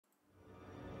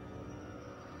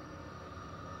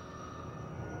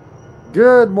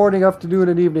Good morning, afternoon,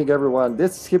 and evening, everyone.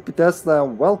 This is HippyTesla,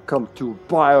 and welcome to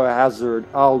Biohazard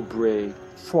Outbreak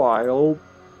Trial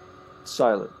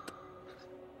Silent.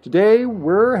 Today,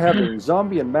 we're having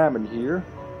Zombie and Mammon here.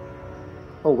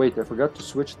 Oh, wait, I forgot to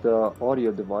switch the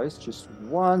audio device. Just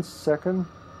 1 second.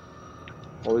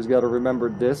 Always gotta remember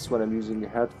this when I'm using the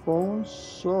headphones.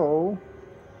 So,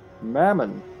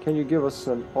 Mammon, can you give us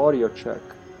an audio check?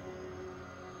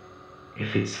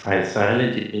 If it's file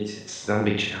silent, it means it's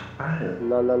zombie file.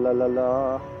 La la la la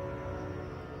la.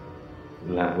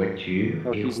 La voiture.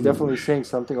 Oh, he's definitely saying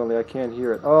something, only I can't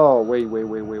hear it. Oh, wait.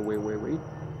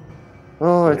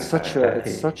 Oh, it's such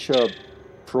a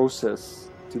process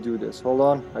to do this. Hold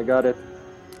on, I got it.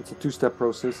 It's a two-step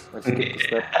process. I skipped a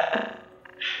step.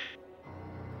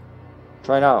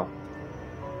 Try now.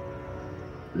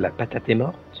 La patate est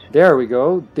morte. There we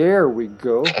go. There we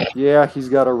go. Yeah, he's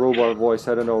got a robot voice.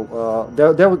 I don't know.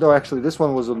 No, actually, this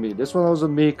one was with me. This one was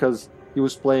with me because he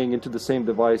was playing into the same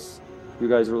device. You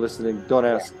guys were listening. Don't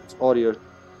ask. It's audio,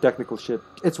 technical shit.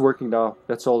 It's working now.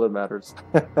 That's all that matters.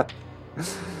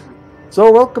 So,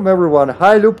 welcome everyone.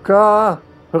 Hi, Lupka.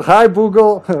 Hi,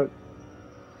 Boogle.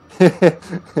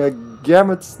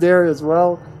 Gamut's there as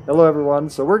well. Hello, everyone.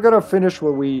 So, we're gonna finish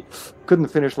what we couldn't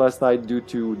finish last night due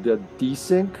to the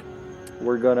desync.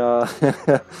 We're gonna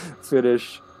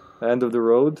finish End of the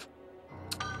Road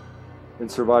in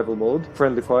survival mode,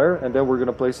 friendly fire, and then we're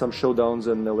gonna play some showdowns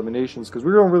and eliminations because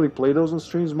we don't really play those on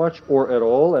streams much or at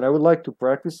all. And I would like to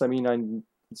practice. I mean, I'm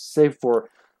safe for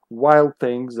wild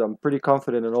things. I'm pretty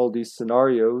confident in all these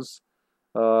scenarios,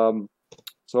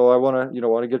 so I want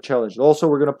to get challenged. Also,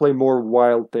 we're gonna play more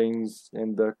wild things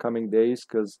in the coming days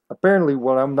because apparently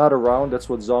when I'm not around, that's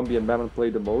what Zombie and Mammon play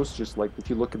the most. Just like if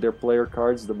you look at their player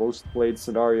cards, the most played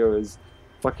scenario is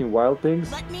fucking wild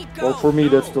things. Well, for me,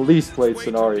 that's the least played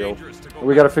scenario. And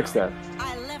we gotta fix that.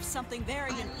 I left something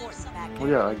very important back Oh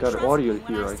yeah, I got audio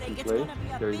here I can play.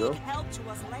 There you go.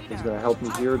 It's gonna help me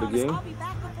hear the game.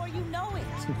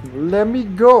 Let me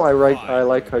go. I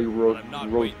like how you wrote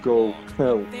go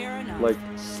like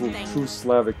true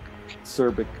Slavic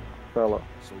Serbic fella.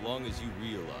 So long as you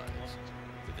realize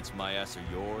if it's my ass or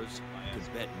yours, you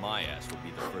can bet my ass will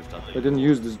be the first on the I didn't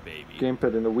use this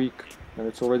gamepad in a week, and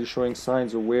it's already showing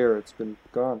signs of wear. It's been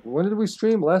gone. When did we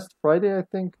stream? Last Friday, I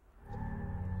think.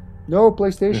 No,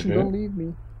 PlayStation, don't leave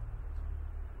me.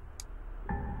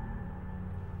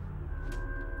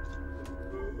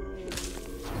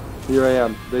 Here I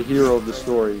am, the hero of the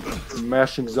story,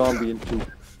 mashing zombie into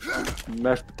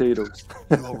mashed potatoes.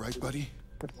 You all right, buddy?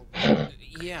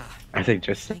 Yeah. I think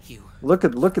just Thank you. Look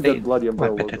at that bloody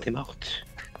umbrella. La patate est morte.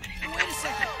 Wait a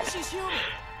second. She's human.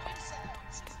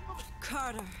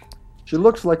 Carter. She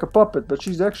looks like a puppet, but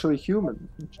she's actually human.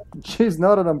 She's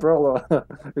not an umbrella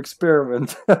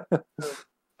experiment. I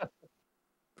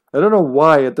don't know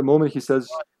why at the moment he says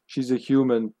she's a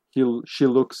human, she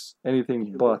looks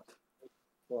anything but.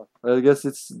 I guess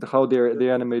it's how they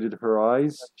animated her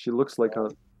eyes. She looks like a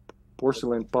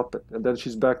porcelain puppet, and then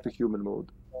she's back to human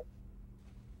mode.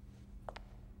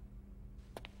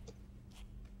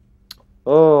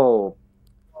 Oh,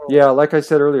 yeah, like I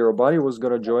said earlier, Obani was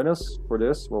gonna join us for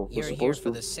this. Well, was supposed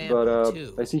to, but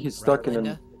I see he's stuck in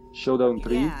a Showdown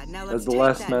 3 as the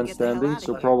last man standing,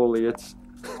 so probably it's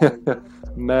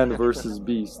man versus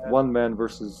beast. One man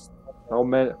versus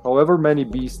however many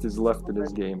beasts is left in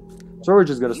this game. So we're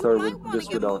just gonna start with this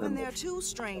without him.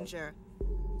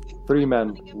 3 men,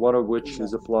 one of which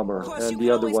is a plumber, and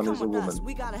the other one is a woman.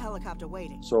 We got a helicopter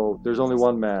waiting. So there's only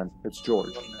one man. It's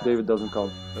George. David doesn't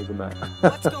count as a man.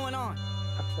 What's going on?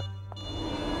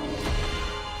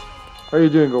 How are you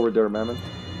doing over there, Mammon?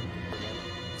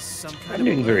 I'm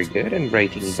doing very good. I'm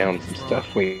writing down some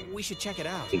stuff. We should check it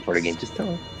out. Waiting for the game to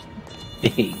start.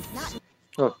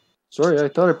 Oh, sorry, I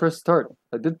thought I pressed start.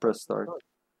 I did press start.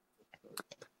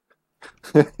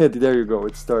 There you go,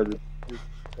 it started.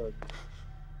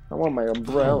 I want my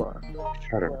umbrella.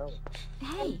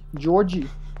 Hey. Georgie.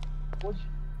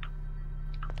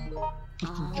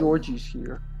 Mr. Georgie's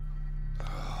here.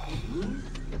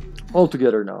 All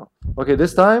together now. Okay,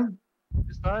 this time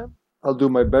I'll do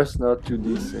my best not to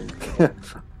desync.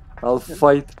 I'll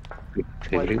fight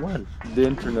Everyone. the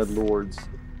internet lords.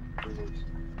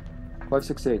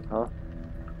 568, huh?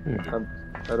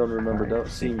 I don't remember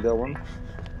seeing that one.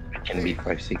 It can be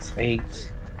 568,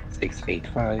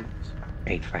 685,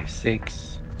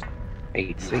 856,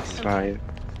 865,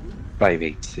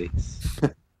 586.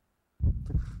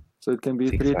 So it can be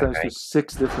 3 times to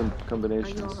 6 different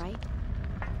combinations. Are you alright?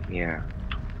 Yeah.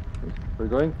 We're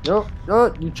going? No,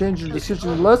 no, you changed your decision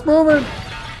in the last moment!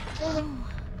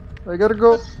 I gotta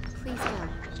go. Please go.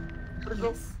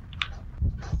 Yes.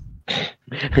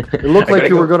 It looked like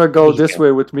you were gonna go this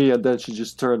way with me, and then she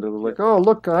just turned and was like, "Oh,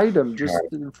 look, item just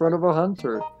in front of a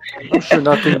hunter." I'm sure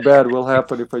nothing bad will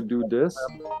happen if I do this.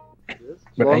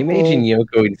 But I imagine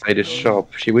Yoko inside a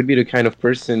shop. She would be the kind of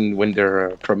person when there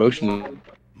are promotional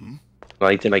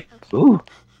item like, ooh,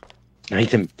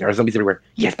 item. There are zombies everywhere.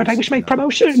 Yes, but I wish my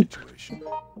promotion.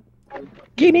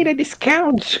 Give me the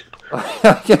discount.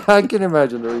 I can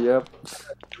imagine her. Yep.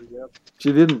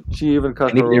 She didn't. She even cut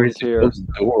And if her there own is a hair. closed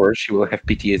door, she will have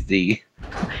PTSD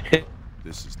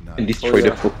This is not and destroy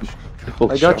the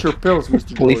full I got shop. your pills, Mr.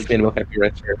 George. Policeman will have your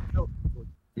answer.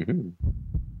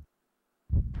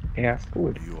 Yeah, that's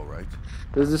good. Are you alright?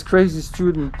 There's this crazy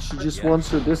student. She just wants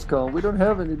her discount. We don't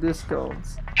have any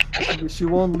discounts. She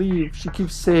won't leave. She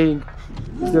keeps saying,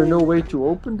 "Is there no way to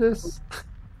open this?"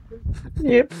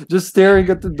 Yep. Just staring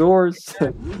at the doors.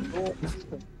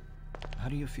 How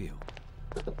do you feel?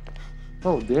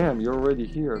 Oh damn! You're already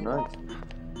here. Nice.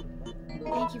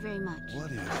 Thank you very much.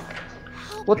 What is?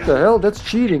 What the hell? That's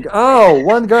cheating. Oh,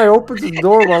 one guy opens the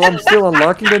door while I'm still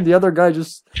unlocking it, and the other guy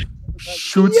just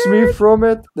shoots me from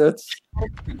it. That's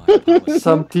My apologies.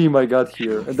 some team I got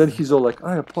here. And then he's all like,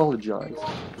 "I apologize."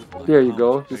 There you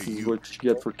go. This is what you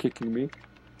get for kicking me.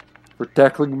 For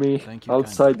tackling me Thank you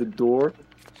outside the door.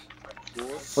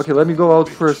 Okay, let me go out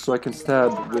first so I can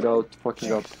stab without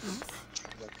fucking up.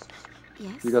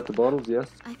 Yes. You got the bottles? Yes?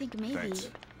 I think maybe. Thanks.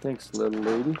 Thanks, little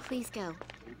lady. Please go.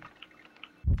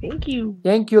 Thank you.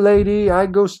 Thank you, lady. I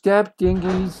go stab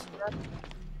dingies.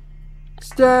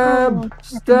 Stab!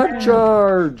 Stab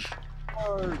charge!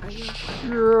 Are you?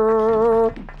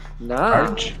 Sure. Nah.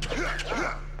 Arch.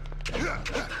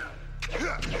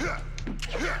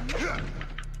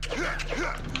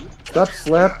 Stop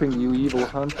slapping, you evil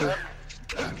hunter.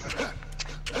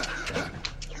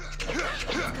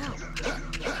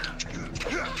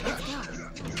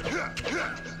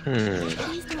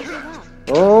 Please don't give up.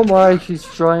 Oh my, he's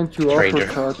trying to Stranger.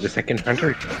 uppercut. The second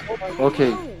hunter.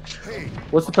 Okay,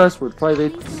 what's the password?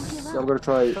 58. I'm gonna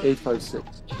try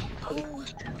 856.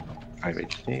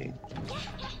 586.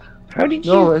 How did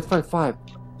you? No, 855.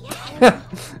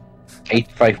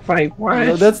 855. What?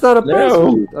 No, that's not a No.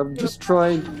 password. I'm just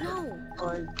trying.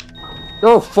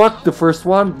 Oh fuck the first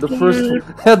one. The first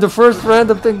the first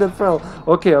random thing that fell.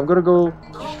 Okay, I'm gonna go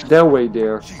that way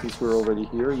there since we're already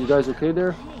here. You guys okay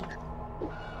there?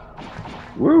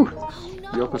 Woo.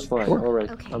 Yoko's fine. Sure. Alright.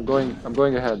 Okay. I'm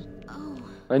going ahead. Oh,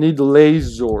 I need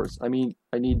lasers. I need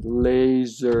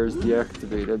lasers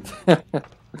deactivated.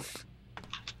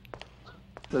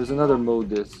 There's another mode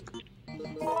disc.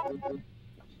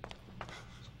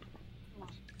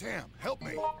 Damn, help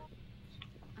me.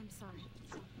 I'm sorry.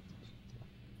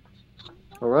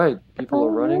 Alright, people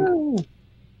are running.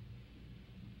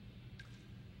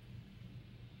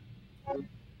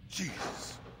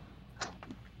 Jesus.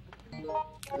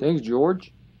 Thanks,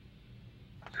 George.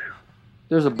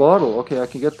 There's a bottle. Okay, I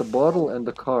can get the bottle and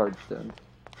the card then.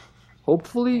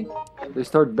 Hopefully, they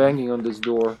start banging on this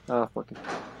door. Ah, fuck it.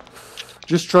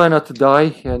 Just try not to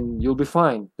die, and you'll be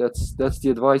fine. That's the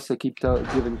advice I keep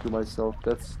giving to myself.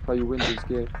 That's how you win this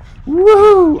game.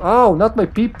 Woo! Ow! Not my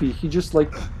pee-pee. He just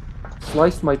like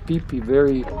sliced my pee-pee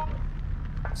very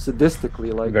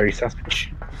sadistically, like. Very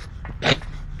suspicious.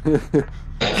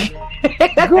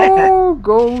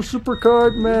 Go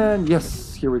supercard man!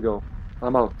 Yes, here we go.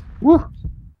 I'm out. Woo!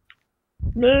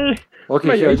 Okay,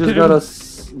 My here, I just item. got a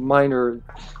minor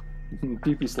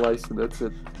pee-pee slice, and that's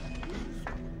it.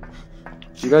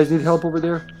 You guys need help over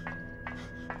there?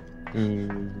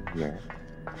 No.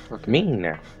 Okay. Me,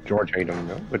 no. George, I don't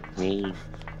know, but me.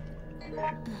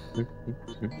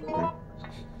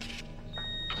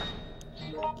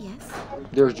 Yes.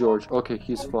 There's George. Okay,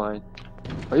 he's fine.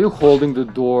 Are you holding the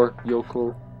door,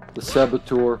 Yoko? The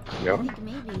saboteur? I Yeah. think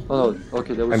maybe. Oh no,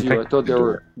 okay, that was I'm you. I checking thought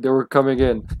the they were coming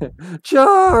in.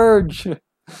 Charge!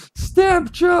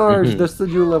 Stamp charge! That's the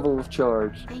new level of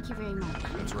charge. Thank you very much.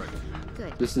 That's right.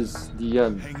 Good. This is the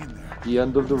end. Hang in there. The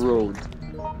end of the road.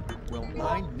 Well,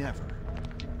 I never.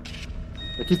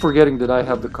 I keep forgetting that I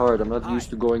have the card. I'm not used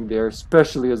to going there,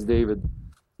 especially as David.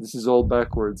 This is all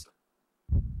backwards.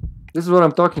 This is what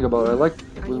I'm talking about. I like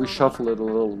when we shuffle it a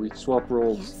little. We swap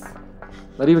roles. Yes.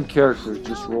 Not even characters,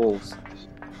 just roles.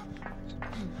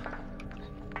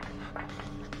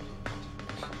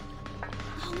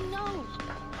 Oh no!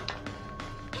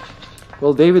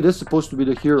 Well, David is supposed to be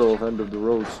the hero of End of the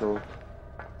Road, so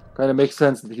kind of makes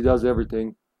sense that he does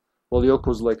everything. While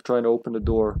Yoko's like trying to open the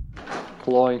door,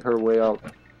 clawing her way out.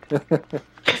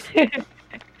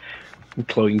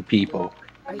 Cloying people.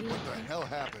 Are you? What the hell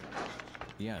happened?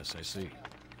 Yes, I see.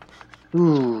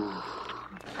 Ooh.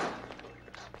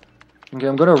 Okay,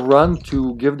 I'm gonna run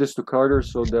to give this to Carter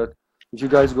so that if you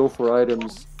guys go for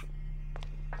items,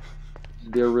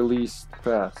 they're released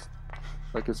fast,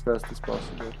 like as fast as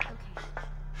possible. Okay.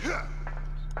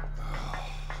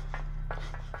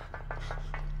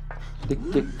 Tick,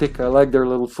 tick, tick. I like their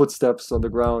little footsteps on the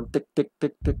ground. Tick, tick,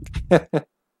 tick, tick.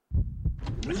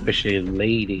 Especially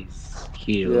ladies'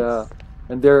 heels. Yeah,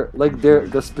 and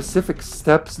the specific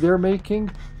steps they're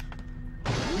making.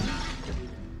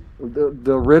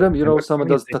 The rhythm, you know, someone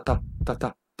does ta ta ta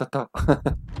ta ta ta.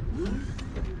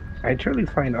 I truly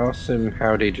find awesome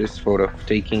how they just sort of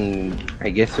taking,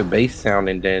 I guess, a bass sound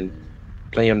and then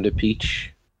play on the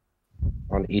pitch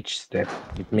on each step.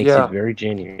 It makes Yeah. it very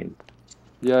genuine.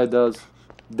 Yeah, it does.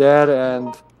 That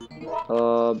and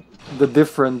the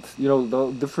different, you know,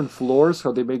 the different floors,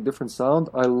 how they make different sound.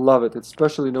 I love it. It's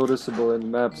especially noticeable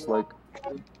in maps like.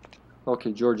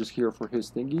 Okay, George is here for his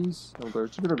thingies. I'm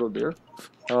just gonna go there.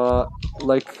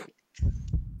 Like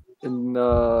in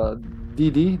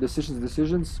DD,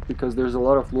 decisions, because there's a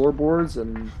lot of floorboards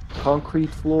and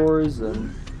concrete floors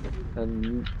and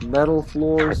metal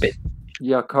floors. Carpet.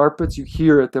 Yeah, carpets. You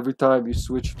hear it every time you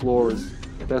switch floors.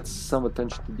 That's some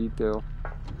attention to detail.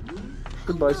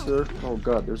 Goodbye, sir. Oh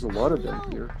god, there's a lot of them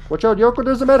here. Watch out, Yoko,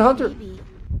 there's a mad hunter! Maybe.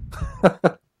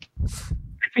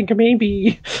 I think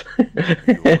maybe.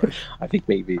 I think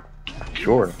maybe.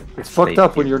 Sure. It's fucked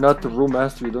up when you're not the room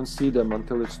master, you don't see them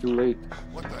until it's too late.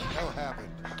 What the hell happened?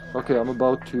 Okay, I'm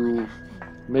about to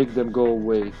make them go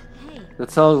away. Hey,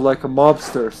 That sounds like a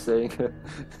mobster saying,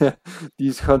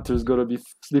 these hunters gonna be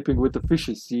sleeping with the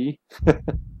fishes, see?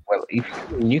 Well,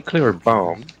 if nuclear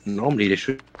bomb, normally there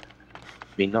should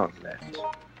be none left.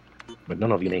 But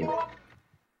none of you named it.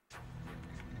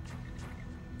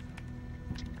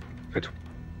 That's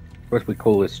what we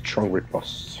call a strong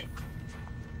riposte.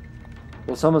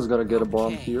 Well, someone's gonna get a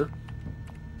bomb Okay. here.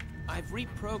 I've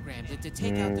reprogrammed it to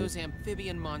take out those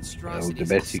amphibian Well, monstrosities.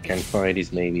 the best you can find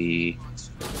is maybe...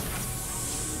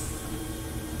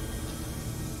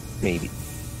 Maybe.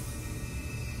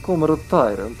 Comrade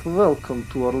Tyrant, welcome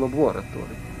to our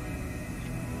laboratory.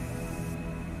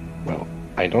 Well,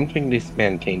 I don't think this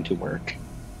man came to work.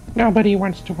 Nobody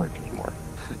wants to work anymore.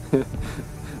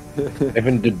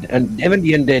 Even the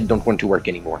undead don't want to work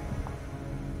anymore.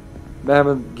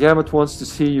 Gamut wants to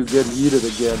see you get yeeted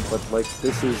again, but like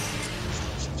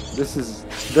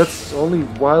that's only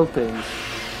wild things.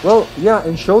 Well, yeah,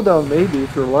 in Showdown maybe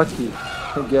if you're lucky,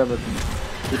 Gamut.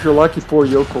 If you're lucky, poor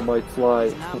Yoko might fly.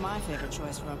 It's not my favorite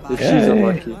choice for a If body. she's Yeah.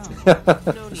 unlucky.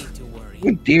 No need to worry.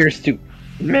 Who dares to...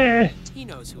 Meh, He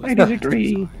knows who I his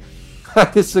disagree. I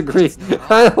disagree.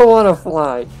 I don't want to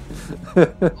fly.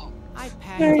 I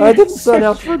packed I didn't sign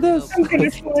up for this. I'm gonna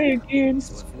fly again.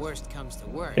 So if worst comes to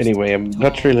worst, Anyway, I'm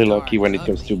not really lucky when it dark,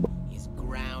 comes to ugly is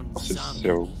ground bosses, zombie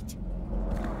so... meat.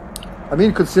 I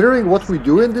mean, considering what we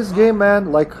do in this game,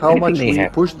 man, like how Anything much they we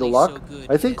have. push the luck,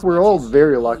 I think we're all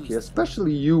very lucky,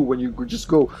 especially you when you just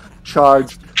go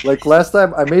charge. Like last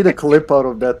time, I made a clip out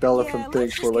of that elephant thing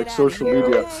for like social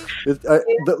media.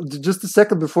 Just a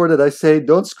second before that, I say,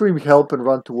 don't scream help and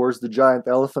run towards the giant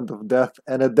elephant of death.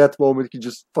 And at that moment, he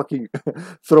just fucking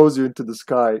throws you into the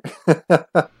sky.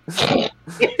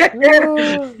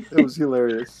 It was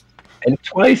hilarious. And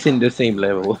twice in the same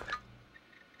level.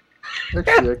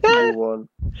 Actually, I can move on.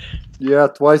 Yeah,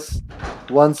 twice.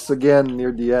 Once again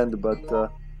near the end, but...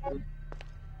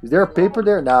 is there a paper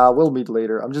there? Nah, we'll meet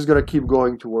later. I'm just gonna keep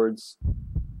going towards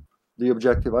the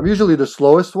objective. I'm usually the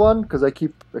slowest one, because I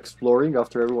keep exploring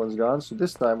after everyone's gone, so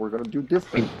this time we're gonna do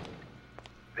different.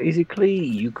 Basically,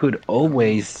 you could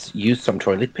always use some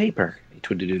toilet paper. It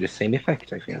would do the same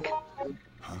effect, I think.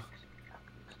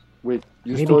 Wait,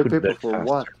 use Maybe toilet could paper build for faster.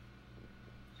 what?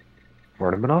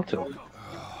 For the Monalto.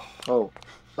 Oh.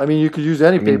 I mean, you could use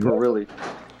any I mean, paper, really.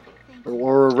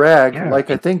 Or a rag. Yeah. Like,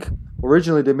 I think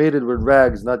originally they made it with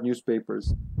rags, not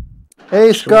newspapers.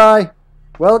 Hey, Sky!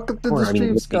 Welcome to Or, the I mean, stream,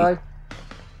 maybe- Sky.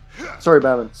 Sorry,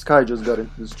 Batman. Sky just got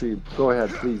into the stream. Go ahead,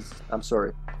 please. I'm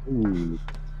sorry. Ooh.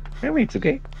 No, it's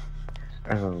okay.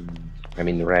 I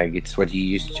mean, the rag, it's what you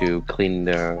use to clean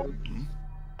the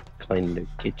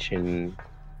kitchen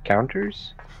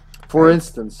counters. For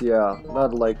instance, yeah.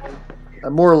 Not like...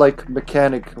 more like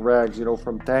mechanic rags, you know,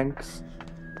 from tanks.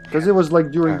 Because it was like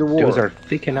during the war. Those are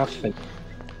thick enough. And...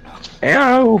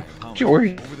 Ow!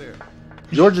 George! Over there.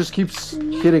 George just keeps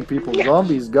hitting people.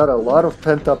 Zombies got a lot of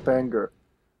pent-up anger.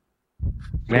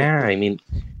 Yeah, I mean,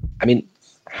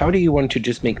 how do you want to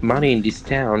just make money in this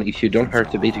town if you don't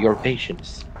hurt a bit your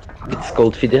patients? It's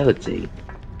called fidelity.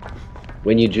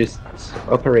 When you just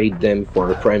operate them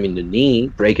for a crime in the knee,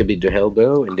 break a bit the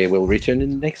elbow, and they will return in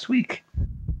the next week.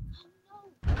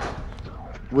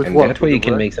 With And what? that way you With the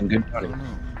can rag? make some good I money. don't know.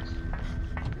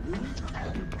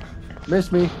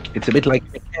 Miss me. It's a bit like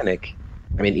mechanic.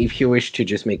 I mean, if you wish to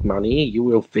just make money, you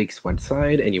will fix one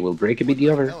side and you will break a bit the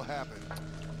What the other. hell happened?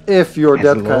 If you're As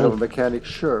that kind long- of a mechanic,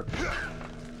 sure.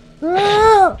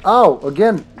 Ah! Ow!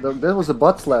 Again, that was a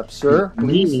butt slap, sir.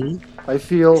 Please. Me, I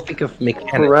feel speak of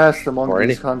mechanic. harassed among or these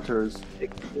anything. hunters.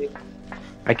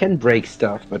 I can break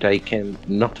stuff, but I can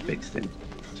not fix them.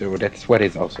 So that's what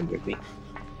is awesome with me.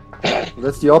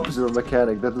 That's the opposite of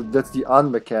mechanic. That's the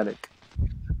unmechanic.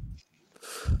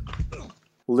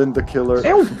 Linda killer.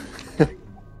 Ew.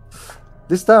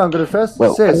 This time I'm gonna fast.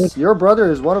 Well, Sis, your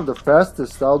brother is one of the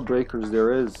fastest outbreakers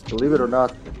there is. Believe it or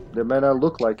not. They may not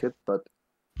look like it, but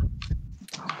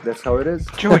that's how it is.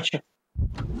 George!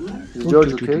 Is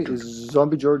George okay? Is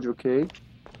Zombie George okay?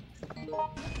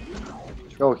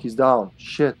 Oh, he's down.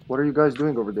 Shit, what are you guys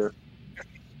doing over there?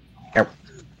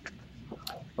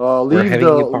 Ow. We're having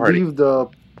a party. Leave the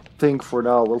thing for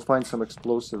now. We'll find some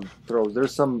explosive throws.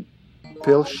 There's some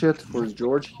pill shit for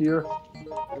George here.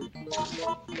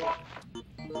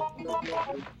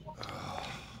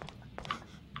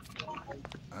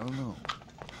 I don't know.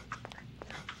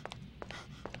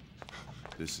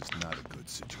 This is not a good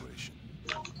situation.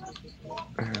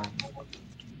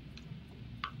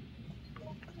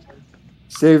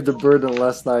 Saved the burden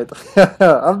last night.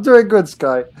 I'm doing good,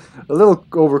 Sky. A little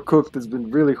overcooked. It's been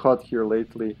really hot here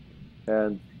lately.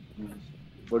 And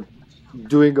we're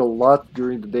doing a lot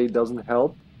during the day doesn't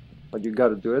help. But you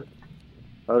gotta do it.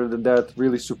 Other than that,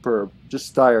 really superb.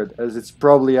 Just tired. As it's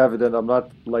probably evident, I'm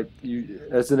not like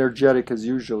as energetic as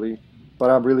usually. But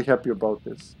I'm really happy about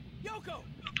this. Yoko!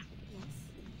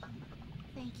 Yes.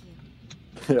 Thank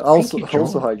you. also, you,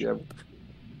 also hi, Gavin.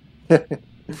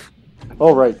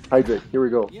 All right, hydrate. Here we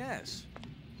go. Yes.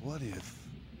 What if?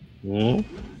 Hmm?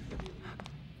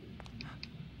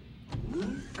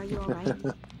 Are you alright?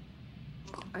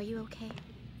 Are you okay?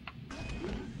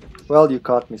 Well, you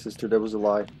caught me, sister. That was a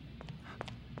lie.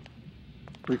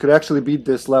 We could actually beat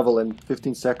this level in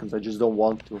 15 seconds. I just don't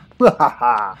want to.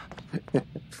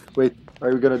 Wait,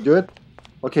 are we gonna do it?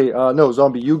 Okay, no,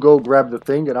 zombie, you go grab the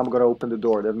thing, and I'm gonna open the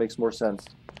door. That makes more sense.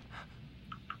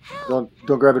 Don't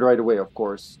grab it right away, of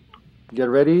course. Get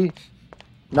ready.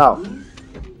 Now.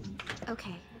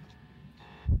 Okay.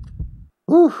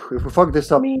 Whew, if we fuck this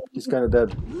up, he's kind of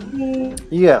dead.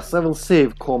 Yes, I will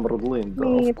save Comrade Linda.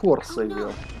 Of course I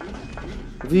will.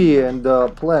 We and the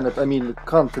planet, I mean the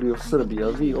country of Serbia,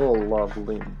 we all love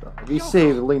Linda. We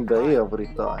save Linda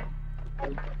every time.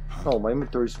 Oh, my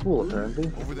inventory is full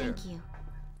apparently. Over there. Thank you.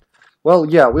 Well,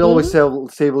 yeah, we always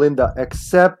save Linda,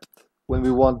 except when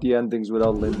we want the endings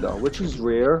without Linda, which is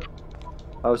rare.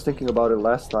 I was thinking about it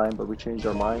last time, but we changed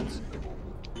our minds.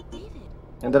 David.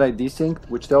 And then I desynced,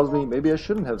 which tells me maybe I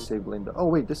shouldn't have saved Linda. Oh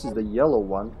wait, this is the yellow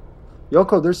one.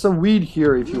 Yoko, there's some weed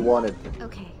here if you want it.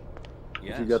 Okay.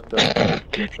 Yes. If you got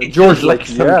the... George, like,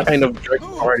 some yes. kind of drug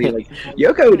party. Like,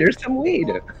 Yoko, there's some weed.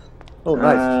 Oh,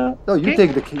 nice. No, you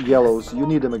take the yellows. You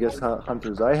need them against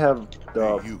hunters. I have Hey,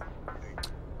 the... you.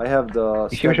 I have the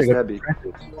You wish I got stabby.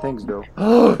 presents. Thanks, though.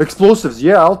 Explosives.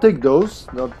 Yeah, I'll take those.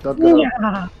 Not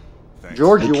gonna... Thanks.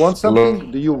 George, you want something?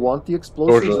 Explode. Do you want the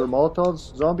explosives George. or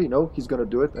Molotovs? Zombie? No, he's gonna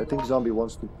do it. I think Zombie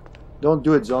wants to. Don't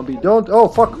do it, Zombie. Don't. Oh,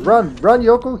 fuck. Run. Run,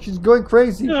 Yoko. She's going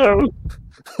crazy. No.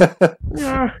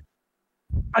 Yeah.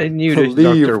 I knew this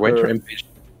Leave doctor went her. rampage.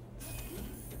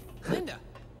 Linda!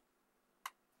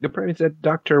 The problem is that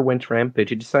doctor went rampage.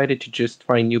 He decided to just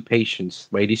find new patients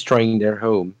by destroying their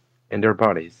home and their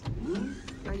bodies.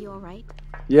 Are you alright?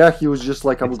 Yeah, he was just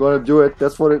like, I'm gonna do it.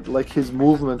 That's what it, like, his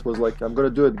movement was like, I'm gonna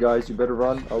do it, guys. You better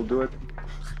run. I'll do it.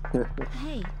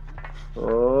 Hey,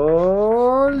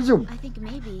 Oh, zoom. I think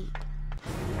maybe.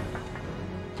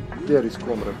 There is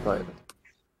Comrade Tyler.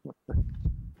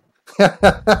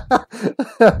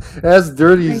 As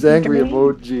dirty as angry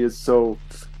emoji is so...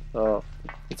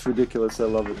 it's ridiculous. I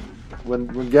love it.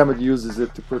 When Gamut uses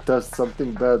it to protest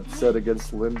something bad said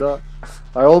against Linda,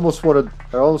 I almost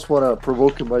wanna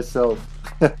provoke him myself.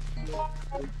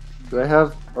 Do I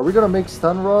have? Are we gonna make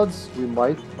stun rods? We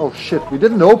might. Oh shit! We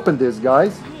didn't open this,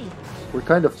 guys. Hey, We're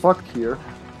kind of fucked here.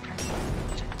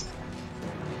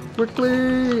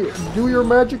 Quickly, do your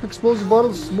magic explosive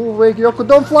bottles. Move away, Yoko.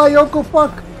 Don't fly, Yoko.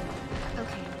 Fuck.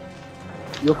 okay.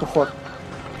 Yoko, fuck.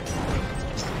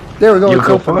 There we go. You it's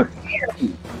go open. fuck? I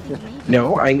think maybe.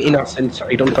 No, I'm innocent.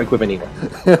 I don't fuck with anyone.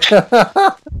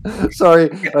 Sorry,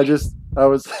 I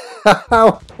was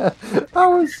I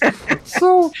was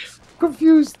so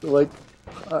confused. Like,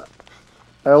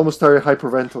 I almost started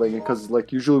hyperventilating because,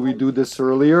 like, usually we do this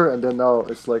earlier, and then now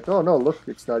it's like, oh no, look,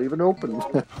 it's not even open.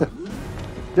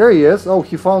 There he is. Oh,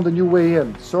 he found a new way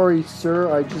in. Sorry,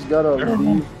 sir, I just gotta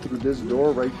leave through this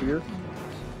door right here.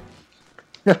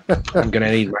 I'm gonna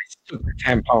need my Super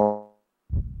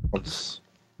tampons.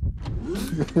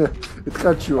 It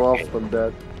cut you off from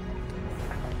that.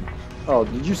 Oh,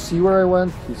 did you see where I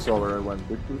went? He saw where I went,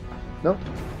 did you? No?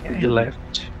 Yeah, he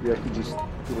left. Yeah,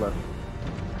 he left.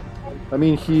 I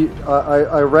mean,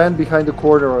 I ran behind the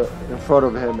corner in front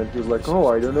of him, and he was like, "Oh,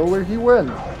 I don't know where he went."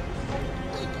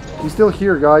 He's still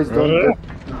here, guys. Don't get...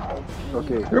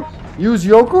 Okay. Use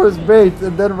Yoko as bait,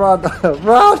 and then run.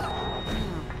 Run!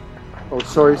 Oh,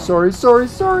 sorry.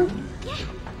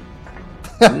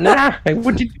 Nah, I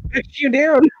wanted to push you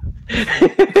down.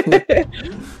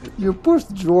 You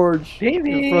pushed George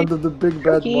in front of the big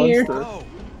bad monster.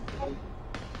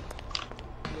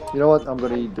 You know what? I'm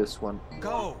gonna eat this one.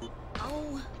 Go.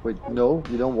 Oh, Wait, no,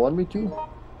 you don't want me to?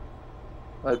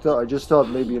 I just thought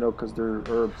maybe, you know, because they're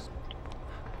herbs.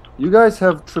 You guys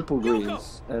have triple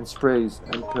greens and sprays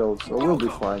and pills, so we'll be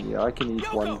fine. Yeah, I can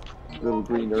eat one little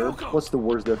green herb. What's the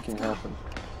worst that can happen?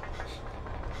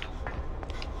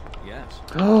 Yes.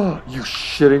 Oh, you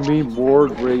shitting me? More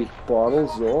great bottles?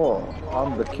 Oh,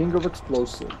 I'm the king of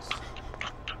explosives.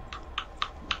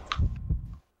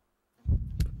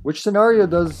 Which scenario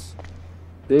does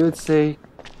David say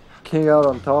king out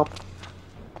on top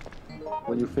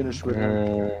when you finish with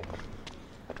him?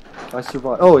 I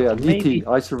survived. Oh yeah, DT. Maybe.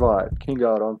 I survived. King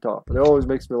out on top. It always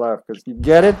makes me laugh because you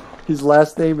get it. His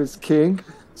last name is King,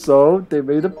 so they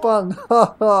made a pun.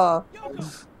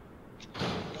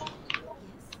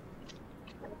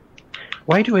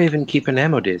 Why do I even keep an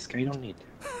ammo disc? I don't need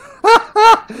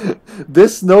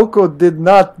This Noko did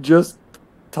not just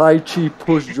Tai Chi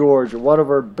push George, one of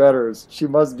her betters. She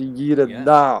must be yeeted Yeah.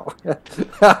 now.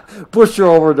 Push her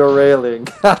over the railing.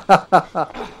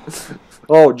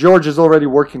 Oh, George is already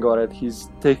working on it. He's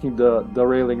taking the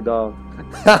railing down.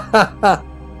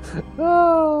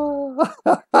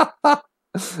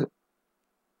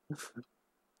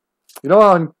 You know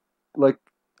how I'm like,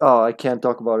 oh, I can't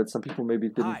talk about it. Some people maybe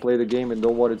didn't play the game and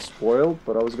don't want it spoiled,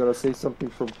 but I was gonna say something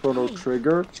from Chrono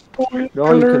Trigger. You know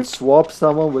how you can swap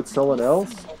someone with someone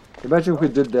else? Imagine if we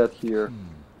did that here.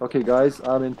 Okay, guys,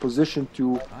 I'm in position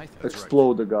to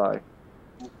explode the guy.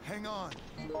 Hang on.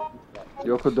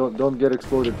 Yoko, don't get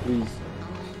exploded, please.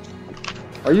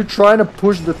 Are you trying to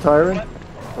push the tyrant?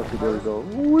 Okay, there we go.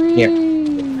 Whee!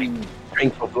 Yeah.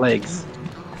 Strength of legs.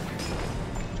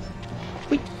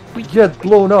 Get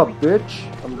blown up, bitch!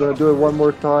 I'm gonna do it one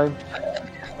more time.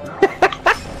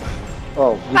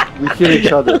 Oh, we kill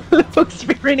each other. Looks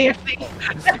very nasty.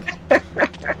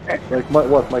 Like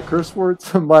my curse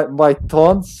words? my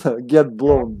taunts? Get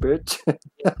blown, bitch.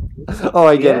 Oh,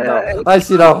 I get it now. I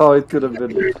see now how it could have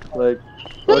been. Like,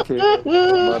 okay,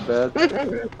 my bad.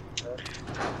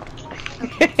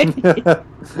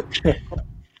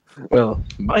 Well,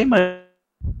 my mind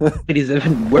is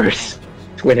even worse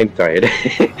when I'm tired.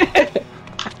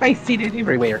 I see it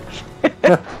everywhere.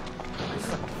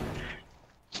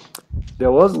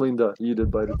 There was Linda eaten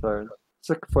by the tyrant.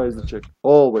 Sacrifice the chick.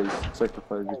 Always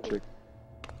sacrifice the chick.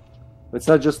 It's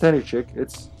not just any chick,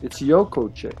 it's Yoko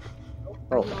chick.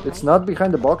 Oh, it's not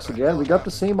behind the box again. We got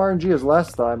the same RNG as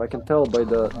last time, I can tell by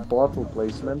the bottle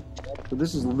placement. So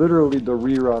this is literally the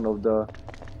rerun of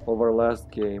our last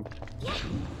game.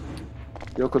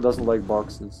 Yoko doesn't like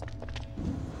boxes.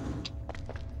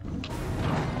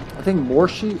 I think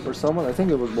Morshi or someone, I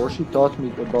think it was Morshi, taught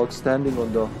me about standing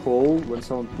on the hole when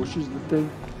someone pushes the thing.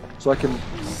 So I can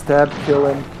stab, kill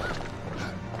him.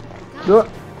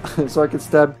 So I can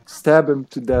stab him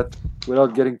to death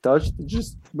without getting touched. It's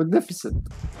just magnificent.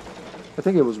 I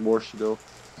think it was Morshi though.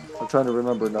 I'm trying to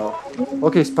remember now.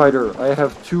 Okay, Spider, I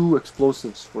have 2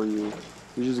 explosives for you.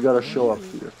 You just gotta show up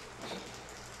here.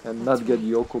 And not get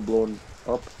Yoko blown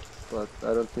up, but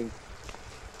I don't think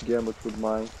Gamut would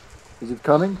mind. Is it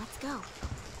coming? let's go.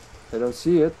 I don't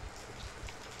see it.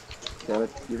 Damn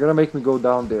it. You're gonna make me go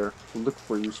down there to look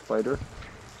for you, Spider.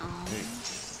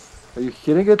 Are you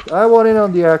hitting it? I want in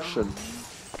on the action.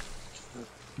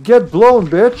 Get blown,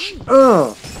 bitch!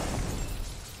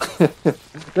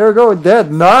 There we go,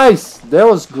 dead. Nice! That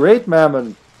was great,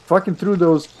 Mammon. Fucking threw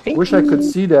those. Wish I could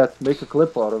see that. Make a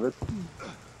clip out of it.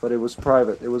 But it was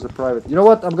private. It was a private. You know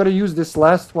what? I'm gonna use this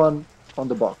last one on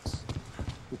the box.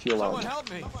 If you allow me. Help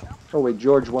me. Oh wait,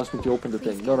 George wants me to open the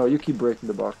thing. No, you keep breaking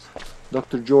the box.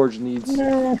 Dr. George needs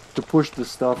to push the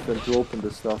stuff and to open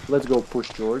the stuff. Let's go push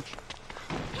George.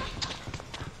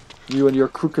 You and your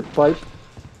crooked pipe.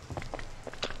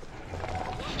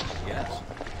 Yes.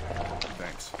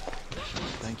 Thanks.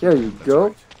 There you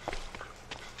go.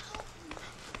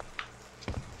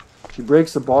 She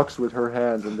breaks the box with her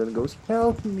hand and then goes,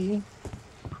 "Help me."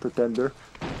 Pretender.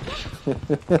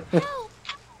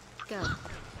 Go.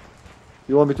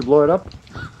 You want me to blow it up?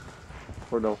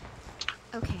 Or no?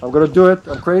 Okay. I'm gonna do it.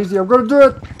 I'm crazy. I'm gonna do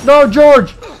it. No,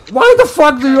 George! Why the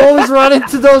fuck do you always run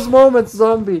into those moments,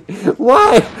 zombie?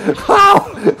 Why? How?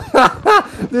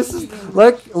 This is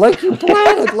like you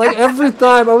planned it. Like every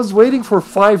time I was waiting for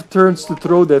 5 turns to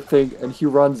throw that thing, and he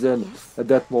runs in at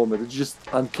that moment. It's just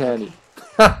uncanny.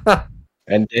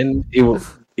 And then it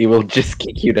will just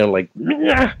kick you down like.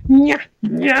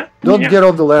 Don't get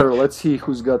off the ladder. Let's see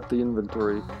who's got the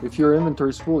inventory. If your inventory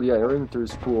is full, yeah, your inventory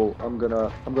is full. I'm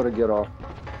gonna get off.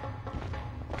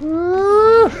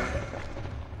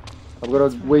 I'm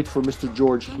gonna wait for Mr.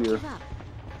 George Don't here. give up.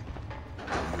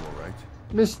 Are you alright?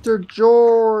 Mr.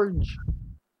 George.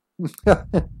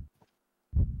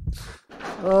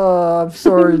 I'm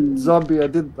sorry, zombie. I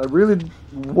really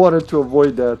wanted to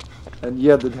avoid that, and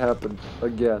yet it happened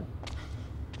again.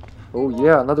 Oh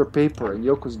yeah, another paper, and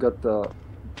Yoko's got the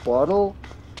bottle.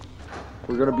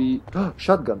 We're gonna be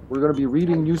shotgun. We're gonna be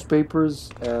reading newspapers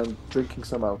and drinking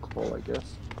some alcohol, I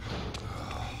guess.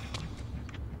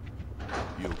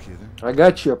 You okay there? I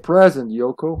got you a present,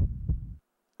 Yoko.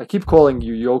 I keep calling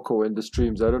you Yoko in the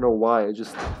streams. I don't know why.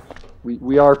 We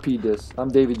RP this. I'm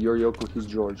David, you're Yoko, he's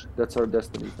George. That's our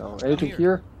destiny now. Anything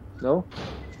here? No?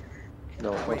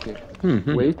 No, okay.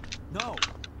 Wait. No.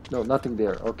 No, nothing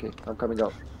there. Okay, I'm coming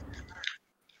out.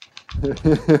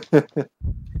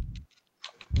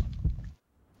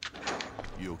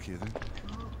 You okay there?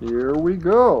 Here we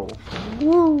go.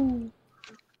 Woo!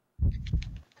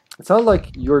 It sounds like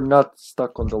you're not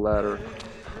stuck on the ladder.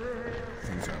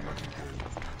 Things aren't looking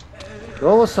good. It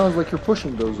almost sounds like you're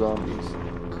pushing those zombies.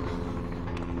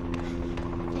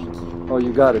 Thank you. Oh,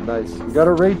 you got it. Nice. You got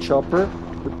a raid chopper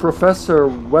with Professor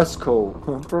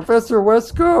Wesco. Professor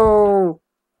Wesco!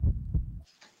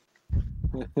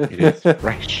 It is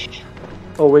fresh.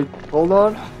 Oh, wait. Hold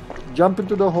on. Jump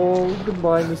into the hole.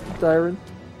 Goodbye, Mr. Tyrant.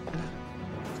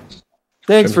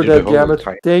 Thanks for that, Gamut.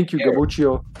 Thank you,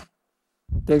 Gabuccio.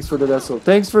 Thanks for the vessel.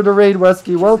 Thanks for the raid,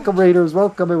 Wesky. Welcome, raiders.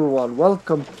 Welcome, everyone.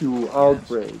 Welcome to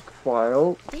Outbreak.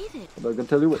 File. David, I'm not gonna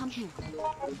tell you come which. here.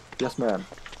 Yes, ma'am.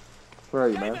 Where are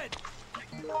you, man?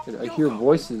 David! I hear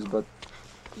voices, but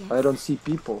Yes. I don't see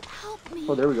people. Help me.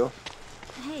 Oh, there we go.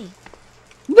 Hey,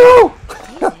 No!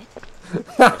 David.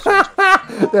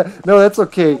 No, that's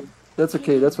okay. That's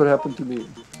okay. That's what happened to me.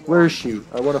 Where is she?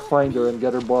 I want to find her and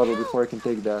get her bottle before I can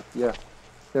take that. Yeah.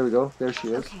 There we go. There she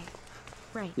is. Okay.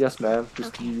 Right. Yes, ma'am.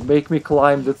 Just Okay. you make me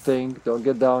climb the thing. Don't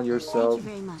get down yourself. Thank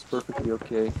you very much. It's perfectly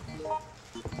okay.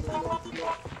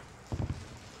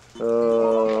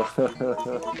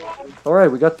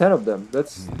 Alright, we got 10 of them.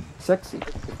 That's sexy,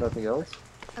 if nothing else.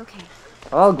 Okay.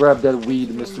 I'll grab that weed,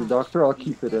 Mr. Doctor. I'll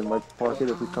keep it in my pocket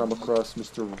if we come across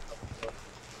Mr.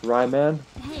 Ryman.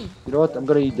 Hey, You know what? I'm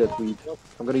gonna eat that weed.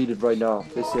 I'm gonna eat it right now.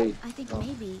 I think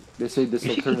maybe. They say this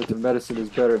alternative medicine is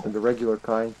better than the regular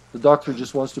kind. The doctor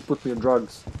just wants to put me on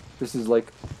drugs. This is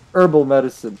like herbal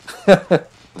medicine.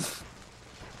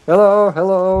 Hello,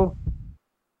 hello.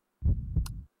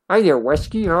 Hi there,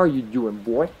 Wesky. How are you doing,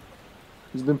 boy?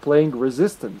 He's been playing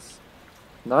Resistance.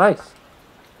 Nice.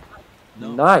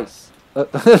 No. Nice.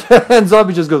 And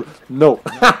Zombie just goes, no.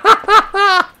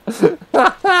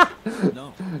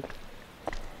 No.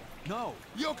 No.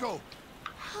 Yoko!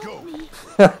 Go!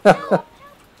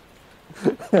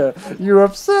 You're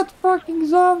upset, fucking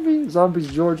zombie.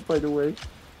 Zombie's George, by the way.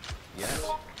 Yes.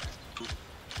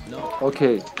 No.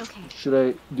 Okay. Okay. Should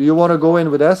I? Do you want to go in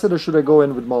with acid or should I go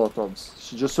in with Molotovs?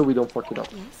 Just so we don't fuck it up.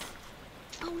 Yes.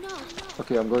 Oh no.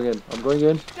 Okay, I'm going in. I'm going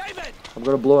in. David! I'm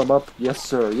gonna blow him up. Yes,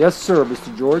 sir. Yes, sir,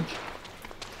 Mr. George.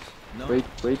 No. Wait,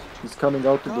 wait. He's coming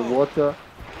out of the Go. water.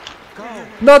 Go.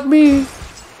 Not me!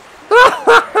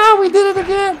 We did it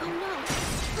again!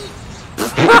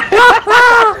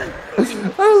 Oh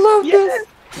I love this!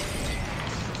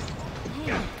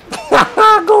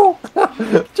 Go!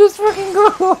 Just fucking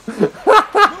go!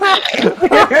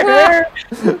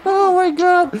 Oh my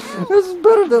god! This is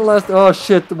better than last. Oh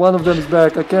shit, one of them is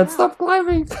back. I can't stop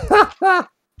climbing!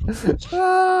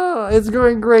 It's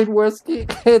going great, Wesky.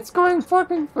 It's going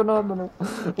fucking phenomenal.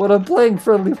 When I'm playing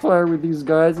friendly fire with these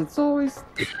guys, it's always...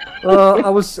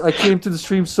 I came to the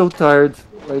stream so tired,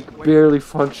 like barely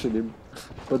functioning.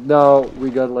 But now we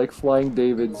got like flying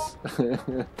Davids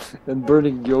and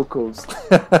burning Yokos.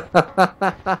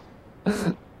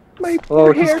 My Oh,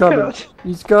 poor he's coming. haircut.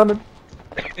 He's coming.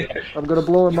 I'm gonna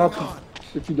blow him up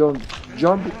if you don't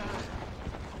jump.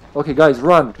 Okay, guys,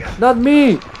 run. Not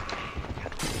me!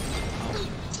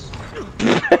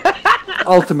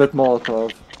 Ultimate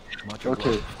Molotov. Much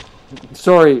Okay.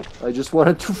 Sorry, I just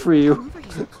wanted to free you. over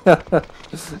here.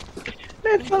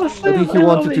 Man fell I asleep. think he I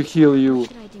love wanted to it. heal you, What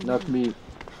should I do not now? me.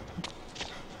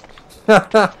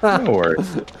 No worries.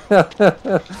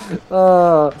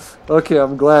 Okay,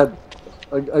 I'm glad.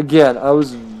 Again, it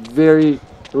was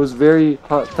very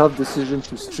tough decision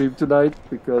to stream tonight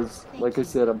because, like I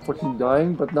said, I'm fucking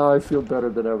dying. But now I feel better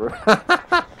than ever.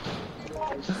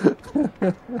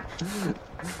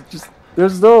 Just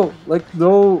there's no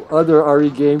other RE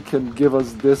game can give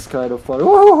us this kind of fun.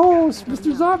 Oh,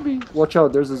 Mr. Zombie! Watch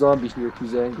out! There's a zombie here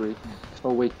who's angry.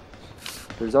 Oh wait,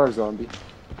 there's our zombie.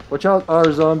 Watch out,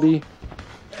 our zombie!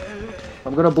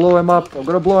 I'm gonna blow him up. I'm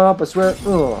gonna blow him up. I swear.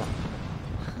 Ugh.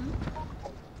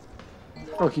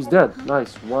 Oh, he's dead.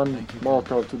 Nice. One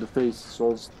Molotov to the face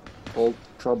solves all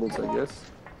troubles, I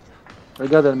guess. I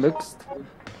got a mixed.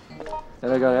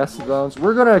 And I got acid rounds.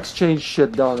 We're gonna exchange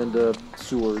shit down in the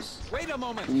sewers. Wait a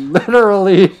moment.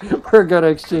 Literally, we're gonna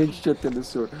exchange shit in the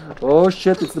sewer. Oh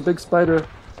shit, it's the big spider.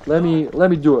 Let me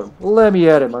do him. Let me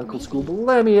at him, Uncle Scoob.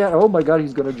 Let me at. Oh my god,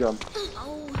 he's gonna jump.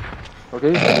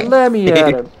 Okay, let me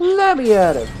at him. Let me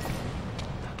at him.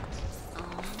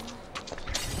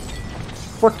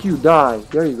 Fuck you, die.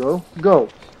 There you go. Go.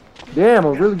 Damn,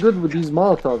 I'm really good with these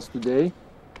Molotovs today.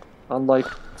 Unlike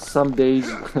some days.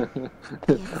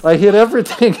 I hit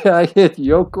everything. I hit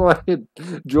Yoko, I hit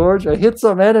George, I hit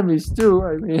some enemies too.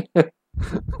 I mean...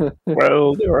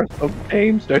 Well, there are some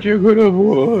names that you could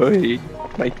avoid.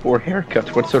 My poor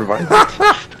haircut would survive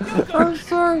it. I'm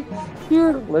sorry.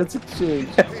 Here, let's exchange.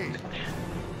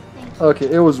 Okay,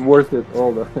 it was worth it.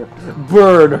 Hold on.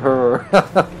 Burn her.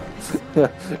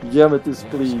 Yemetis,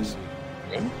 please.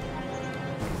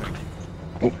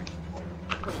 Oh.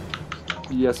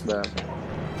 Yes, ma'am. Okay.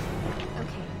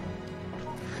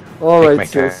 Alright,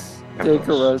 sis. Take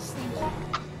a rest.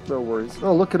 No worries.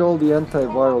 Oh, look at all the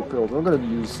antiviral pills. I'm gonna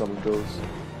use some of those.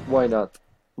 Why not?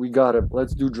 We got it.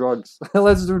 Let's do drugs.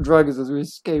 Let's do drugs as we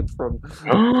escape from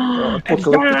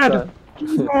apocalyptic time.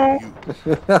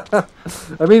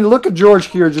 I mean, look at George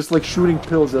here, just like shooting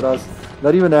pills at us.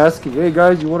 Not even asking, hey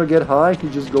guys, you want to get high? He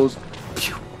just goes,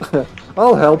 pew.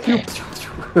 I'll help you.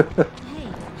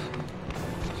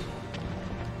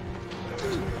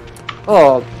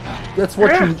 Oh, that's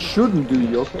what you shouldn't do,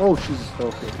 Yoko. Oh, she's...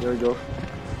 Okay, there you go.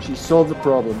 She solved the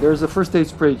problem. There's a first aid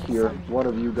spray here. One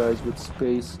of you guys with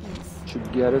space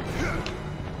should get it.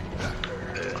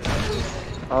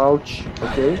 Ouch.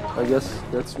 Okay, I guess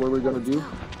that's what we're gonna do.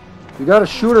 You gotta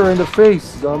shoot her in the face,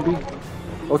 zombie.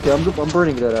 Okay, I'm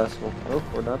burning that asshole. Oh,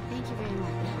 or not. Thank you very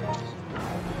much.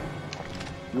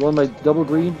 You want my double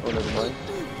green? Oh, never mind.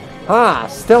 Ha!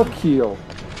 Stealth kill!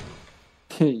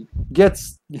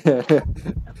 Gets...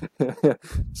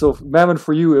 So, Mammon,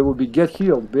 for you, it would be get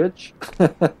healed, bitch.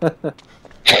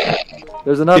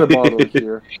 There's another bottle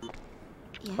here. Yes.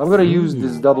 I'm gonna use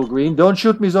this double green. Don't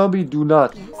shoot me, zombie. Do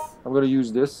not. Yes. I'm gonna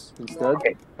use this instead.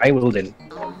 Okay, I will then.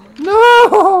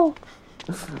 No!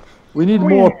 We need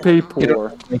more paper.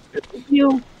 What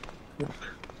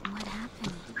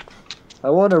happened? I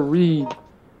want to read.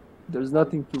 There's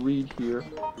nothing to read here.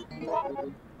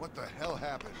 What the hell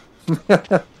happened?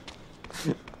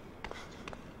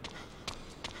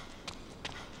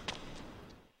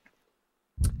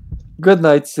 Good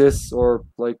night, sis, or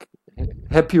like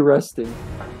happy resting.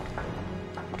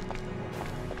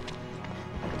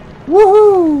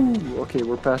 Woohoo! Okay,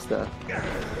 we're past that.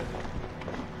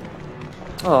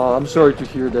 Oh, I'm sorry to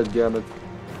hear that, Gamut.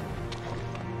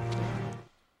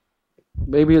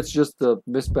 Maybe it's just a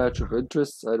mismatch of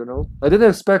interests. I don't know. I didn't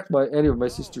expect any of my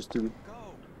sisters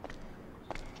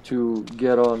to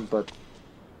get on, but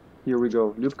here we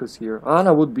go. Lyubka's here.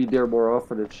 Anna would be there more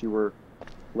often if she were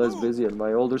less busy, and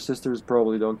my older sisters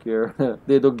probably don't care.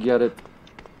 They don't get it.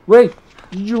 Wait,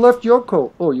 you left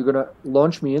Yoko. Oh, you're gonna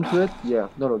launch me into it? Yeah.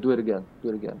 No, do it again. Do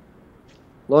it again.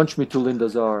 Launch me to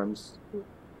Linda's arms.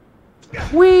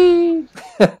 Whee!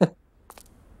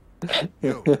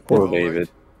 Poor David.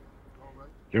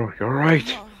 You're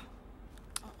right.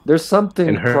 There's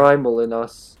something primal in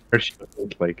us.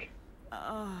 Like.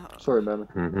 Sorry, man.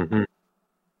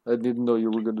 I didn't know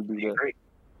you were gonna do that. Great.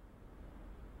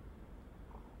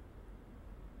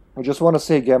 I just want to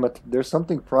say, Gamut, there's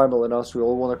something primal in us. We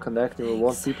all want to connect, and we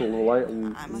want people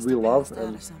we love,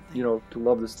 and to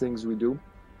love the things we do.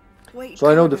 Wait, so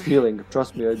I know the feeling.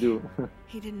 Trust me, I do.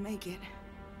 He didn't make it.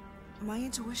 My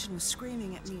intuition was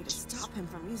screaming at me to stop him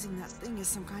from using that thing as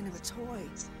some kind of a toy.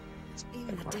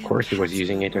 Even the Of course he was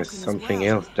using it as something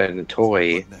else than a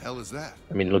toy. What the hell is that?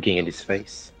 I mean, looking at his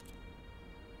face.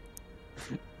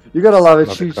 You gotta love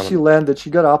it. She landed. She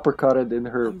got uppercutted in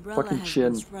her fucking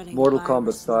chin, Mortal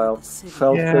Kombat style.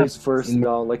 Fell face first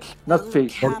down, like not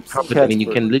face. I mean,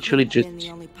 you can literally just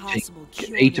take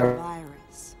 8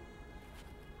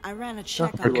 I ran a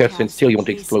check uppercuts and still you won't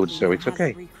explode, so it's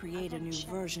okay. Recreate a new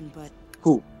version, but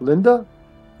Who? Linda?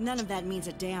 None of that means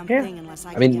a damn Yeah. thing unless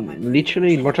I I can get my mean,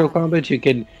 literally in Mortal Kombat, you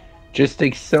can just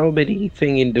take somebody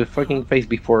thing in the fucking face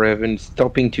before even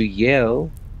stopping to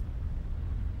yell.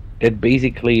 That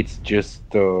basically it's just.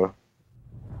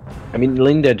 I mean,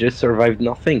 Linda just survived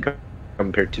nothing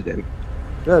compared to them.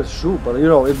 Yeah, it's true, but you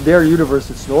know, in their universe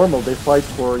it's normal. They fight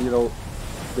for, you know,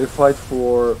 they fight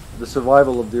for the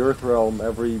survival of the Earth realm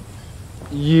every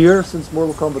year since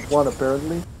Mortal Kombat 1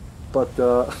 apparently. But,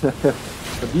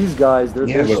 but these guys, they're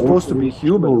Yeah, but supposed to be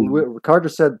human. Carter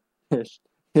said I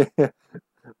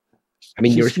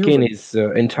mean, your she's skin human. is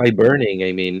anti-burning.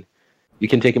 I mean, you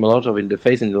can take him a lot of in the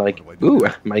face and like, ooh,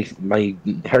 my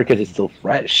haircut is still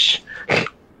fresh.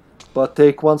 But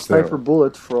take one sniper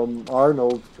bullet from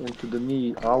Arnold into the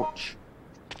knee. Ouch.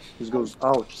 This goes,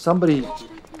 ouch. Somebody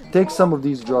take some of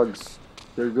these drugs.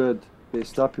 They're good. They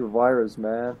stop your virus,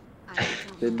 man.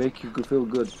 They make you feel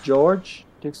good. George,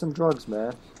 take some drugs,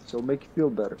 man. It'll make you feel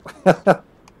better.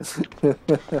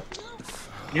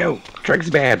 No, drugs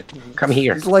bad. Come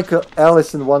here. It's like a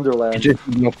Alice in Wonderland. I just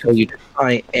did not tell you that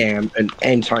I am an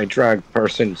anti-drug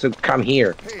person, so come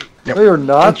here. No, you're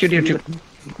not. Don't you dare to...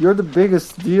 You're the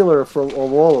biggest dealer of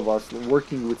all of us.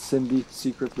 Working with Cindy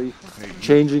secretly,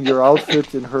 changing your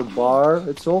outfit in her bar.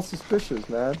 It's all suspicious,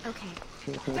 man.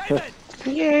 Okay.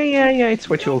 Yeah, it's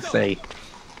what you'll say.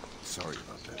 Sorry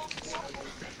about that.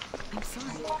 I'm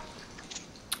sorry.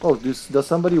 Oh, does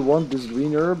somebody want this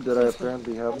green herb that I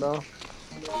apparently have now?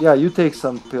 Yeah, you take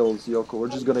some pills, Yoko. We're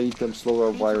just gonna eat them, slow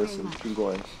our virus, and keep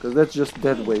going. Because that's just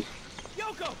dead weight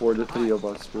for the three of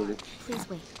us, really. Please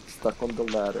wait. Stuck on the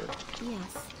ladder.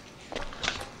 Yes.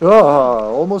 Ah,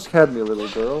 almost had me, little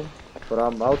girl. But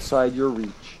I'm outside your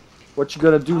reach. What you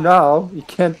gonna do now? You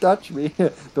can't touch me.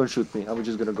 Don't shoot me. I'm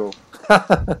just gonna go.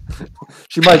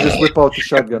 She might just whip out the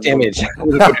shotgun. Damage.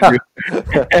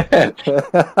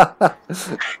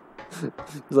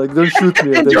 He's like, don't shoot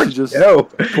me, and then she just... No!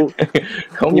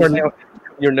 Calm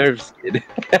your nerves, kid.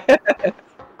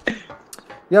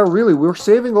 Yeah, really, we're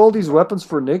saving all these weapons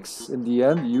for Nyx in the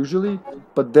end, usually,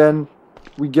 but then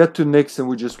we get to Nyx and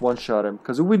we just one-shot him.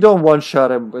 Because if we don't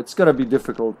one-shot him, it's gonna be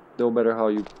difficult, no matter how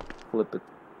you flip it.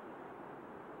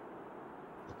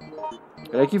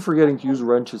 And I keep forgetting to use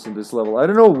wrenches in this level. I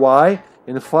don't know why.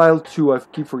 In the File 2, I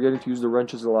keep forgetting to use the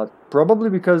wrenches a lot. Probably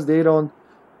because they're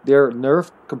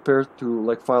nerfed compared to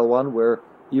like File 1, where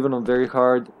even on very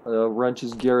hard, wrench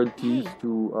is guaranteed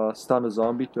to stun a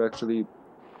zombie, to actually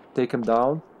take him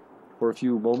down for a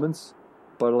few moments.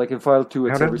 But like in File 2,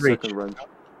 it's every second wrench.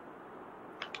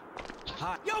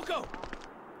 Yoko!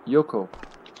 Yoko.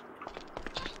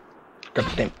 God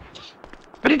damn.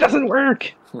 But it doesn't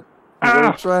work! What are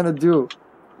you trying to do?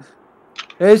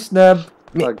 Hey, Sneb!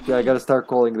 Like, yeah, I gotta start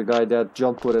calling the guy that.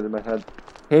 John put it in my head.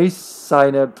 Hey,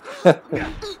 Sineb.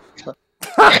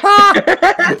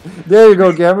 There you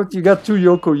go, Gamut. You got 2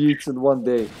 Yoko Yeets in one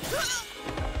day.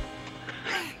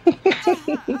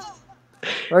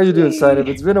 How are you doing, Sineb?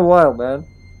 It's been a while, man.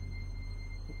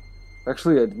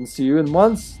 Actually, I didn't see you in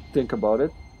months. Think about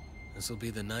it. This'll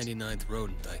be the 99th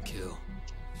rodent I kill.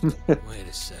 Wait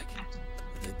a sec.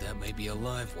 I think that may be a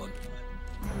live one.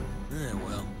 Eh,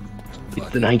 well. It's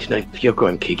the 99th Yoko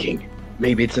I'm kicking.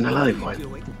 Maybe it's an alive one.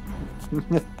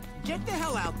 Get the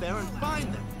hell out there and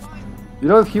find them. You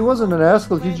know, if he wasn't an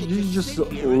asshole, he'd just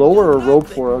lower a rope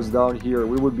for us down here.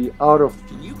 We would be out of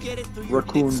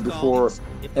Raccoon before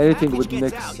anything with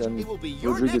Nyx and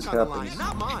Rodriguez happens.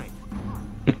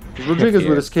 Rodriguez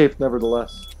would escape,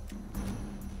 nevertheless.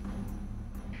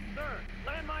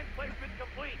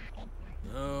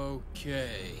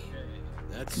 Okay.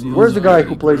 Where's the guy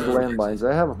who plays the landmines?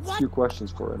 I have a few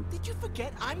questions for him. Did you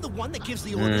forget I'm the one that gives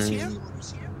the orders here?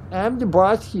 I'm the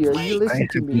boss here. You listen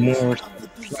to me. More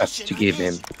stuff to give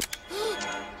him.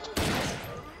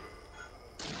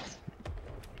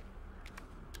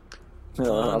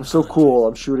 I'm so cool.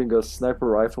 I'm shooting a sniper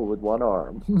rifle with one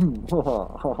arm.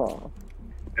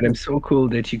 And I'm so cool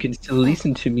that you can still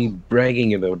listen to me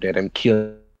bragging about that I'm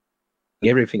killing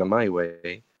everything on my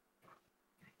way.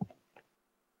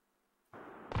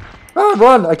 Oh,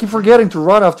 run! I keep forgetting to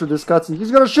run after this cutscene.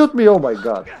 He's gonna shoot me! Oh my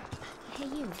god. Hey,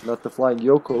 you. Not the flying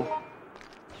Yoko.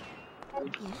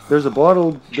 There's a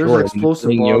bottle. There's an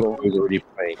explosive bottle. Yoko is already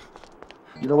playing.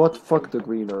 You know what? Fuck the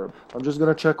green herb. I'm just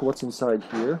gonna check what's inside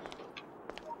here.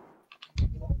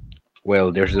 Well,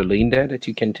 there's a Linda that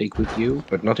you can take with you,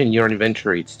 but not in your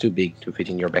inventory. It's too big to fit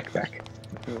in your backpack.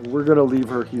 We're gonna leave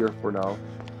her here for now.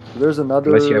 There's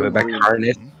another. Unless you have a back green.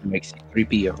 harness, it makes it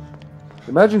 3PO.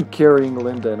 Imagine carrying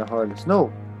Linda in a harness.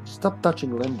 No! Stop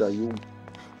touching Linda, you...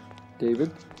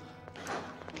 David.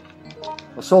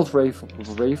 Assault rifle.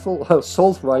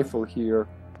 Assault rifle here.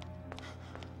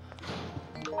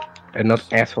 And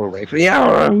not asshole rifle. Yeah,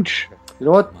 ouch! You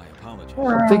know what? My apologies.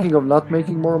 I'm thinking of not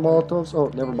making more Molotovs. Oh,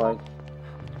 never mind.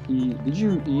 Did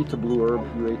you eat the blue herb?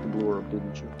 You ate the blue herb,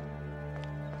 didn't you?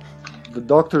 The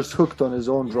doctor's hooked on his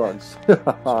own drugs.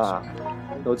 No,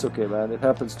 it's okay, man. It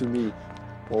happens to me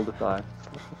all the time.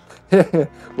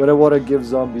 When I want to give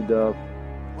zombie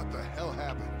What the hell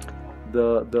happened?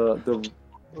 the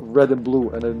red and blue,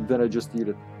 and then I just eat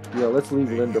it. Yeah, let's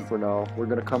leave Linda for now. We're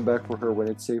gonna come back for her when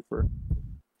it's safer.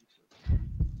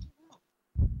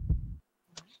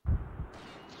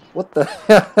 What the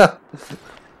hell?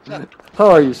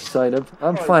 How are you, Sineb?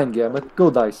 I'm fine, Gamut. Go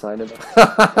die, Sineb.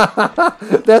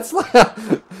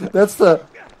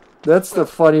 That's the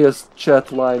funniest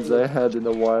chat lines I had in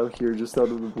a while here, just out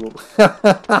of the blue.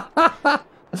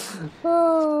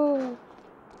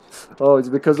 Oh, it's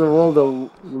because of all the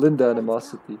Linda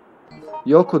animosity.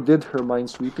 Yoko did her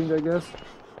minesweeping, I guess.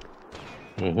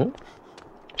 Mm-hmm.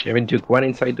 She even took one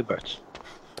inside the butt.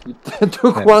 You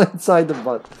took one inside the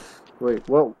butt. Wait,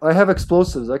 well, I have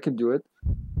explosives. I can do it.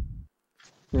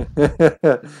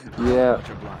 Yeah.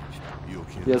 You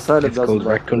okay? Yeah, Silent It's doesn't called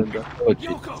like Raccoon Linda. Technology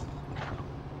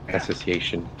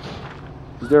Association.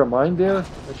 Is there a mine there?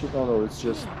 Actually, oh no, it's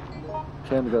just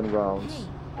handgun rounds.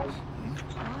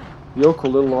 Yoko,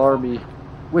 little army.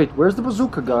 Wait, where's the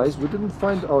bazooka, guys? We didn't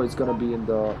find... Oh, it's gonna be in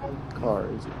the car,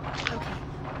 is it?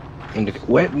 In the,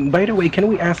 by the way, can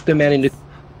we ask the man in the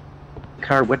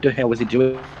car what the hell was he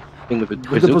doing with the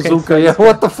bazooka? With the bazooka, yeah.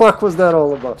 What the fuck was that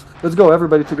all about? Let's go,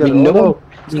 everybody together. No, Oh no,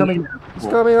 he's coming. He's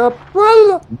coming up.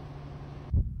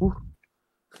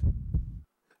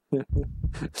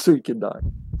 So you can die.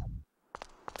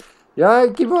 Yeah, I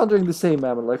keep wondering the same,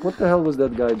 man. Like, what the hell was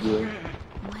that guy doing?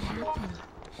 What happened?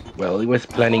 Well, he was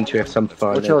planning to have some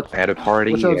fun Watch out. at a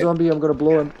party. Watch out, zombie. I'm gonna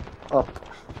blow him up.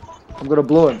 I'm gonna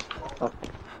blow him up.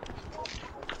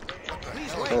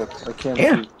 Oh, I can't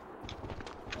see.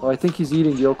 Oh, I think he's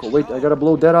eating Yoko. Wait, I gotta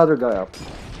blow that other guy up.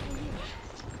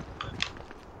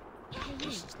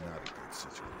 This is not a good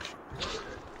situation.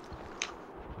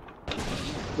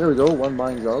 There we go. One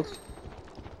mine's out.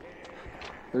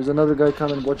 There's another guy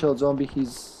coming. Watch out, zombie.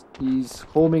 He's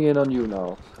homing in on you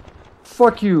now.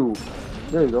 Fuck you.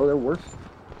 There you go. That worked.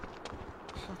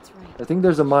 That's right. I think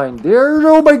there's a mine there.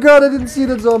 Oh my god, I didn't see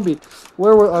that zombie.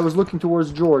 Where were I was looking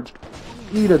towards George.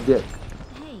 Eat a dick.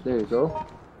 Hey, There you go.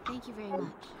 thank you very much.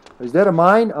 Is that a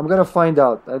mine? I'm gonna find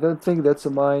out. I don't think that's a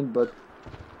mine, but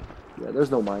yeah,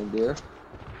 there's no mine there.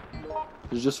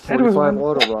 There's just 45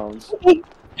 auto rounds.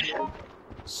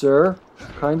 Sir,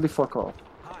 kindly fuck off.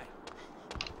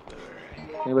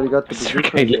 Anybody got the Sir,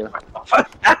 bazooka kindly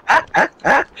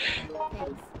there?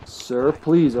 Sir,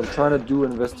 please, I'm trying to do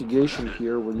an investigation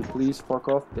here. Will you please fuck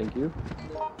off? Thank you.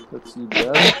 Let's see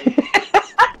that.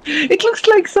 It looks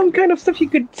like some kind of stuff you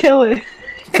could tell it.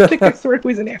 Like I swear it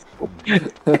was an asshole.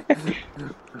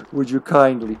 Would you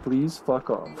kindly please fuck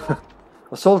off?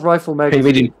 Assault rifle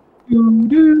magazine. I'm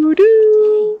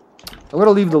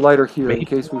gonna leave the lighter here in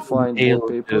case we find more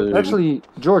paper. Actually,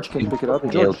 George can pick it up.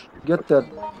 George, get that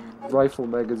rifle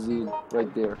magazine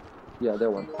right there. Yeah, that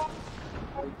one.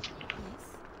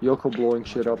 Yoko blowing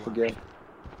shit up again.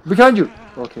 Behind you!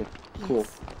 Okay, cool.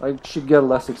 I should get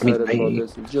less excited about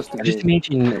this. It's just a game. Just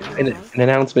imagine an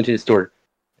announcement in the store.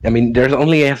 I mean, there's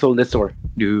only asshole in the store.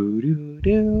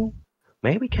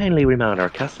 May we kindly remind our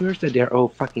customers that they're all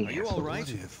fucking Are you assholes. all right?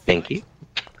 Thank you.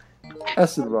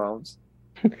 Acid rounds.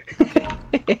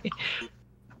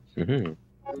 Mm-hmm.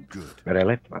 Good. But I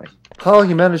left mine. How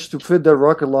he managed to fit that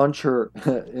rocket launcher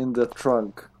in the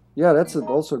trunk? Yeah, that's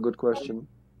also a good question.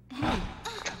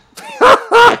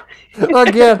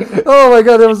 Again, oh my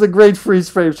god, that was a great freeze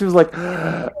frame. She was like,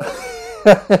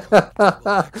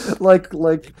 like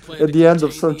at the end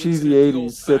of some cheesy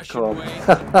 '80s sitcom.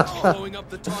 Blowing up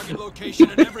the target location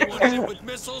and everyone's in with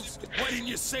missiles. Why didn't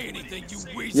you say anything, you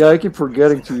weasel? Yeah, I keep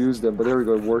forgetting to use them, but there we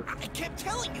go, it worked. I kept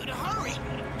telling you to hurry.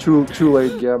 Too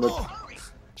late, Gamut.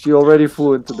 She already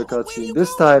flew into the cutscene.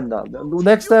 This time, not.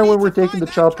 Next time when we're taking the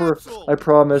chopper, I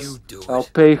promise I'll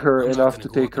pay her enough to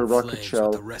take her rocket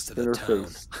shell in her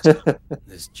face.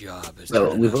 This job is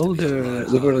Well, with all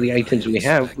the items we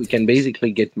have, we can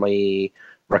basically get my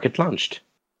rocket launched.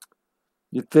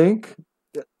 You think?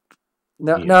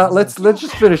 Now let's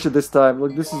just finish it this time.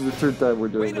 Look, this is the third time we're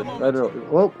doing it. I don't know.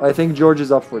 Well, I think George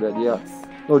is up for that. Yeah.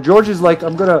 No, George is like,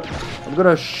 I'm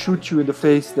gonna shoot you in the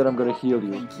face, then I'm gonna heal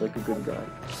you like a good guy.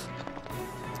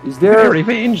 Is there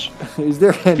revenge? Is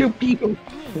there any? You people,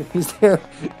 Is there?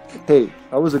 Hey,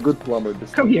 I was a good plumber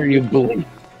this come time. here, you bully!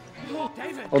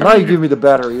 Oh, now you give me the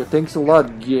battery. Thanks a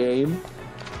lot, game.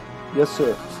 Yes,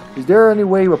 sir. Is there any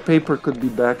way a paper could be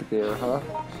back there, huh?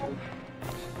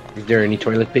 Is there any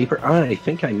toilet paper? Ah, I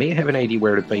think I may have an idea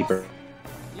where the paper.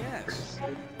 Yes.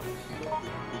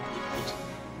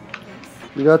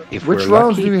 You got If which we're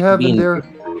rounds lucky, do you have in being- there?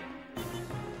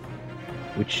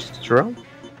 Which straw?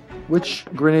 Which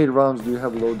grenade rounds do you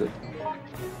have loaded?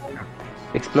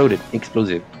 Exploded.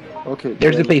 Explosive. Okay.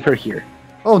 There's the then- paper here.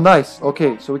 Oh, nice.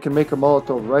 Okay, so we can make a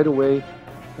Molotov right away,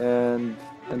 and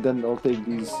then I'll take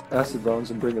these acid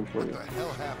rounds and bring them for you. What the hell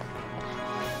happened?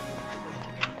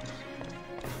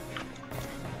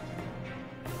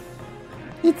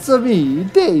 It's a me,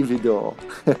 Davido.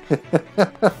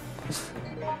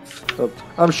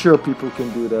 I'm sure people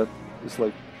can do that. It's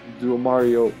like do a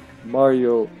Mario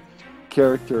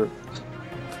character,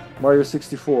 Mario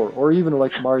 64, or even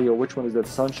like Mario. Which one is that?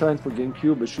 Sunshine for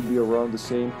GameCube. It should be around the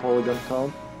same polygon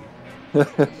count.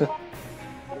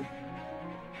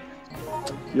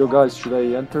 Yo guys, should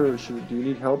I enter? Do you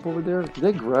need help over there? Did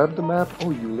I grab the map? Oh,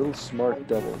 you little smart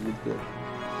devil, you did.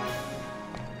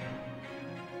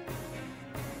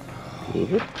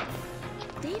 David,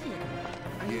 are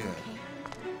you Yeah.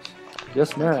 okay?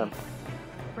 Yes, ma'am.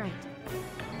 Right.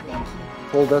 Thank you.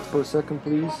 Hold that for a second,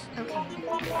 please. Okay.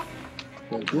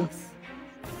 Thank you. Yes.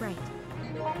 Right.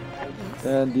 Yes.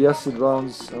 And the acid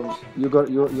rounds, you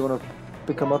wanna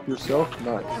pick them up yourself?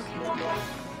 Nice. Okay.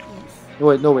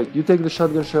 Yes. No wait. You take the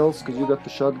shotgun shells because you got the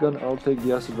shotgun. I'll take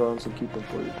the acid rounds and keep them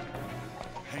for you.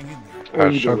 Hang in there. Or Our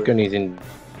either shotgun way. is in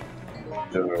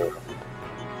the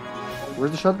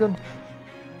Where's the shotgun?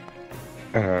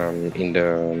 in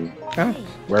the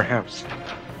warehouse.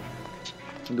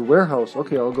 In the warehouse.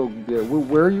 Okay, I'll go there.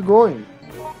 Where are you going?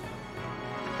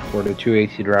 For the 2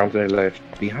 acid rounds I left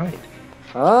behind.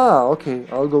 Ah, okay.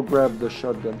 I'll go grab the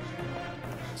shotgun.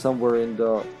 Somewhere in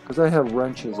the... Because I have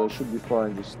wrenches. I should be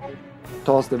fine. Just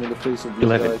toss them in the face of these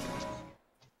 11. guys.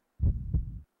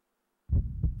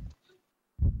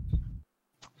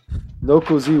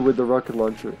 Noko Z with the rocket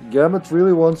launcher. Gamut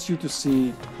really wants you to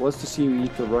see... Wants to see you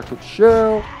eat the rocket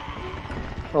shell.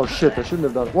 Oh shit, I shouldn't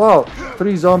have done it. Wow!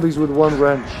 3 zombies with 1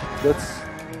 wrench. That's...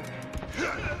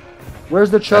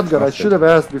 Where's the shotgun? I awesome. should have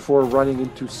asked before running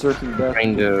into certain death.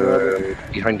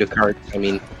 Behind the cart. I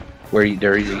mean, where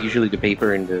there is usually the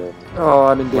paper in the. Oh,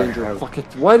 I'm in danger. Warehouse. Fuck it.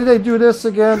 Why did I do this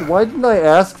again? Why didn't I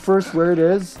ask first where it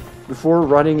is before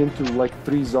running into like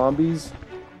 3 zombies?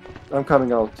 I'm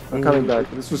coming out. I'm coming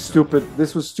back. This was stupid.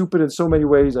 This was stupid in so many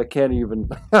ways I can't even...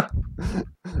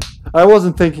 I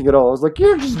wasn't thinking at all. I was like,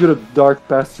 you're just gonna dart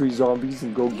past 3 zombies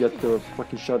and go get the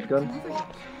fucking shotgun.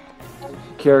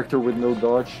 Character with no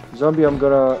dodge. Zombie, I'm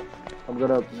gonna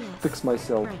Yes. fix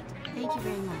myself. Right. Thank you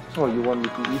very much. Oh, you want me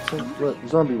to eat some? Well,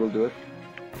 zombie will do it.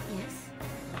 Yes.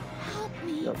 Help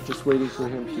me. Yeah, just waiting for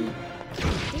him to...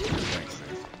 David.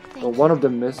 Thank Oh, one of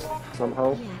them missed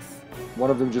somehow. you. Yes.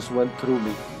 One of them just went through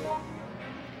me.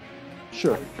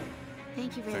 Sure.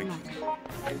 Thank you very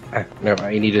Thank much. No,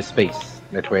 I need a space.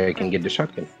 That way I can get the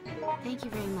shotgun. Thank you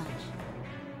very much.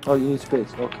 Oh, you need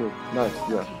space. Okay, nice.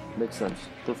 Yeah, Okay. makes sense.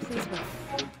 Perfect Please sense.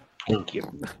 wait. Thank you.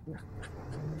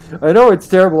 I know it's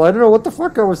terrible. I don't know what the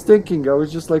fuck I was thinking. I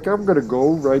was just like, I'm gonna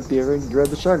go right there and grab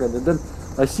the shotgun, and then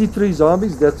I see 3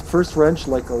 zombies. That first wrench,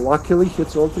 like, luckily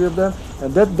hits all 3 of them,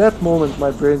 and that moment,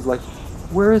 my brain's like,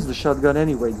 where is the shotgun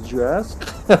anyway? Did you ask?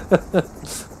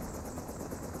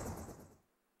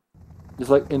 It's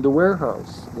like in the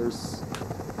warehouse. There's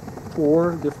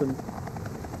 4 different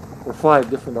or 5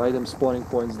 different item spawning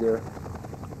points there.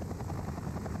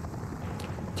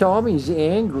 Tommy's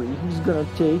angry. He's gonna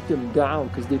take them down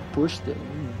because they pushed him.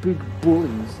 Big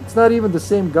bullies. It's not even the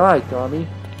same guy, Tommy.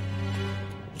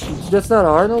 That's not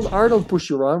Arnold. Arnold pushed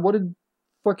you around. What did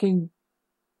fucking...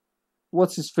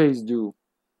 What's his face do?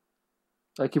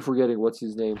 I keep forgetting what's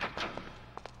his name.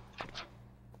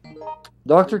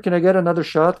 Doctor, can I get another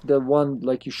shot? That one,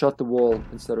 like you shot the wall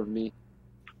instead of me.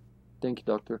 Thank you,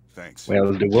 Doctor. Thanks.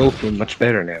 Well, the wolf is much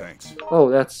better now. Thanks. Oh,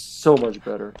 that's so much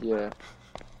better. Yeah.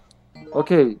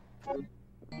 Okay.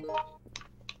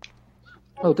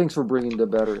 Oh, thanks for bringing the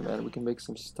battery, man. We can make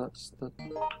some stuff.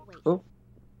 Oh.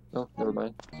 Oh, never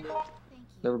mind.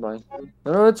 Never mind.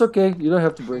 No, it's okay. You don't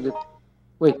have to bring it.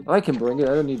 Wait, I can bring it.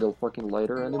 I don't need a fucking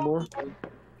lighter anymore.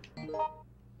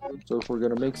 So if we're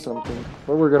gonna make something,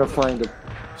 or we're gonna find it.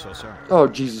 So sorry. Oh,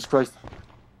 Jesus Christ.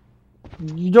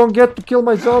 You don't get to kill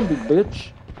my zombie,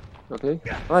 bitch. Okay?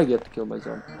 I get to kill my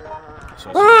zombie.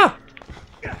 So sorry. Ah!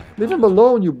 Leave him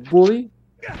alone, you bully.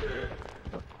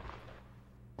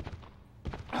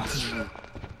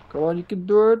 Come on, you can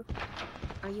do it.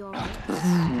 Are you alright?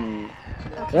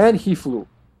 And he flew.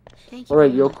 Thank you.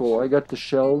 Alright, very much. Yoko, I got the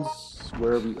shells.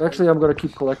 Wherever you... Actually, I'm gonna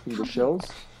keep collecting the shells.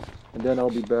 And then I'll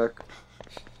be back.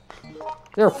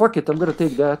 Yeah, fuck it, I'm gonna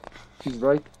take that. He's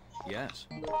right. Yes.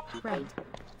 Right.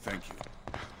 Thank you.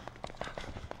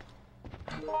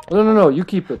 No, you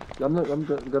keep it. I'm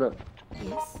gonna...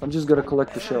 Yes. I'm just gonna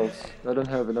collect the shells. I don't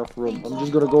have enough room. I'm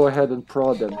just gonna go ahead and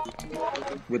prod them.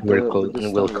 With We'll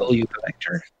call you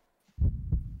collector.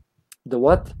 The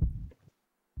what?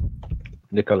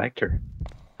 The collector.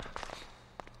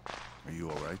 Are you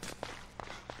alright?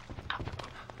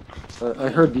 I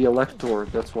heard the elector,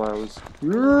 that's why I was...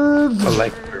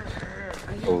 Collector.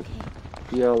 Are you Oh. okay?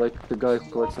 Yeah, like the guy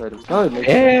who collects items. Oh, it makes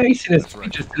Yeah, he's in That's right.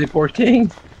 just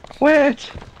teleporting. What?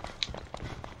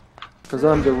 Because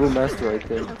I'm the room master, I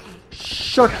think. Okay.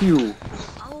 Shuck you!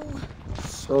 Oh,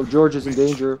 Oh, George is in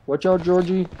danger. Watch out,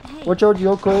 Georgie. hey. Watch out,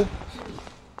 Yoko.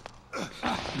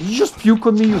 Did you just puke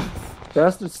on me, you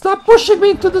bastard? Stop pushing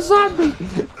me into the zombie!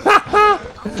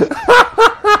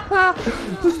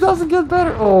 This doesn't get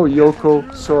better. Oh,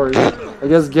 Yoko. Sorry. I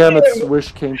guess Gammet's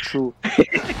wish came true.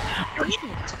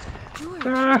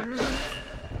 Ah.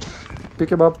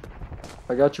 Pick him up.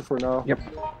 I got you for now. Yep.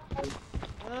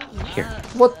 Here.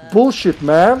 What bullshit,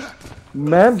 ma'am?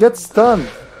 Ma'am, get stunned.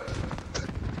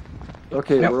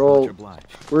 Okay, Yep. we're all... Much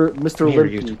obliged. We're Mr. Here,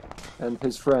 you Limpy and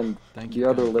his friend, Thank the you,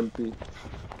 other Kyle. Limpy.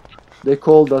 They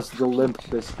called us the Limp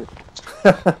Biscuit.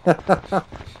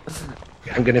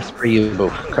 I'm gonna spray you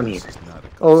both. Come here. This is not a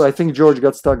good Oh, I think George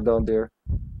got stuck down there.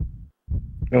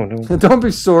 No, no. Don't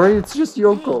be sorry, it's just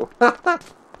Yoko.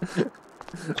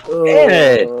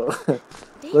 Hey!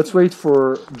 Let's wait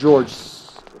for George.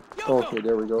 Okay,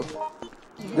 there we go.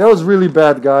 Yes. That was really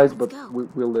bad, guys, but Let's go.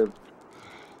 we'll live.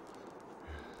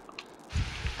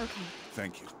 Okay.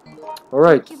 Thank you.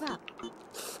 Alright, Give up.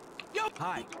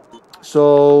 Hi.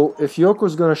 so if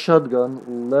Yoko's gonna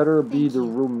shotgun, let her be the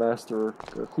room master.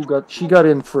 She got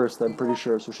in first, I'm pretty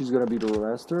sure, so she's gonna be the room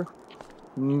master.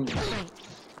 Right.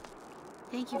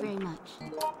 Thank you very much.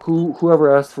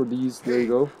 Whoever asked for these, there you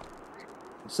go.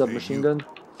 Submachine Thank gun.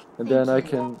 And then I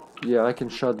can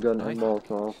shotgun and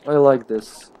Molotov. I like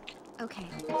this. Okay.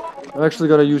 I'm actually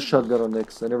gonna use shotgun on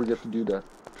Nyx. I never get to do that.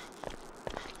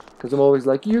 Because I'm always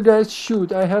like, you guys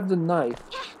shoot, I have the knife.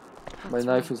 My That's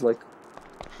knife right. is like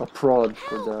a prod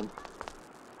for them.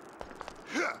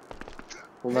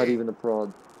 Well, not even a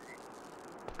prod.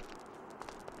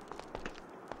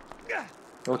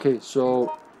 Okay,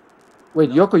 so...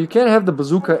 Wait, Yoko, you can't have the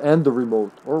bazooka and the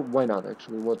remote. Or why not,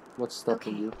 actually? What's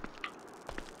stopping Okay. you?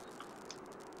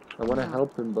 I want to No.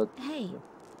 help him, but... Hey.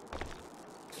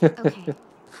 Okay.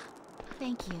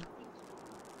 Thank you.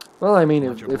 Well, I mean,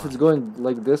 Much if it's obliged. going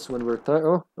like this when we're tired...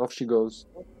 Oh, off she goes.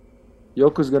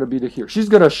 Yoko's gonna be the hero. She's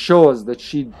gonna show us that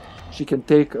she can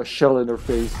take a shell in her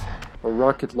face, a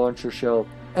rocket launcher shell,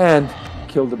 and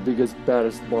kill the biggest,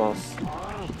 baddest boss.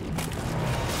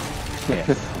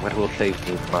 Yes. What will save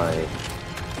me is my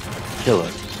killer.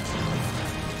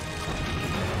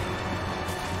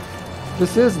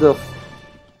 This is the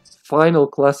final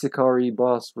classic RE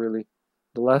boss, really.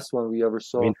 The last one we ever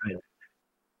saw. I mean,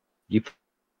 you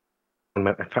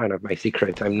found out my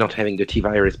secret. I'm not having the T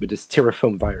virus, but the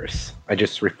styrofoam virus. I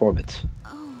just reform it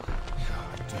Oh.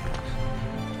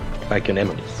 like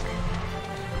anemones.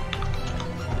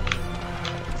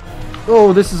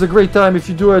 Oh, this is a great time if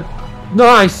you do it.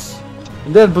 Nice!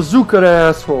 And then bazooka the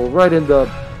asshole, right in the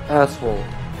asshole.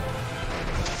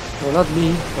 No, not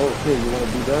me. Oh, okay, you want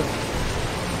to do that?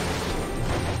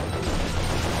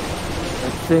 I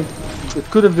think it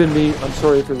could have been me. I'm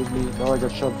sorry if it was me. Now I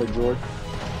got shot by George.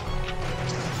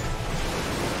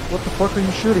 What the fuck are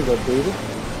you shooting at, David?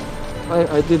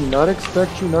 I did not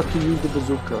expect you not to use the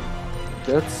bazooka.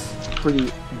 That's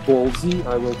pretty ballsy,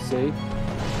 I will say.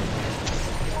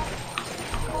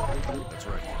 That's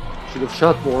right. Should have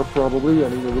shot more, probably. I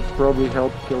mean, it would probably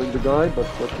help killing the guy, but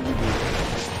what can you do?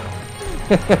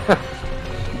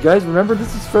 You guys, remember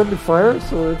this is friendly fire,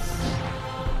 so it's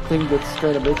a thing that's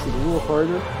kind of makes it a little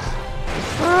harder.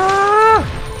 Ah!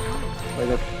 I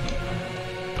got...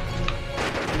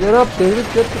 Get up, David!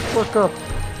 Get the fuck up!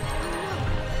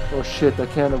 Oh shit, I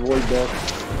can't avoid that.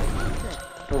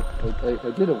 Oh,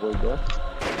 I did avoid that.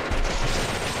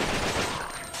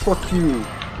 Fuck you!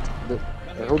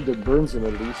 I hope that burns him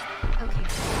at least. Okay.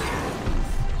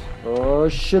 Oh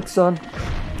shit, son.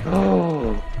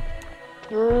 Oh.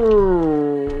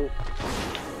 Oh.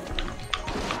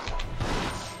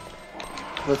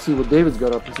 Let's see what David's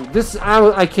got up to. This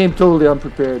I came totally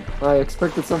unprepared. I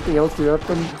expected something else to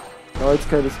happen. Now it's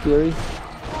kind of scary.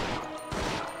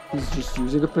 He's just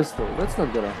using a pistol. That's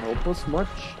not gonna help us much.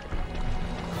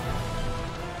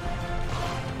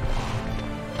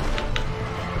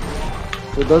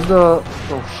 So does the...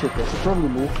 Oh shit, I should probably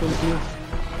move from here.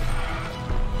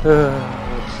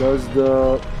 Does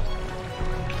the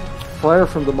fire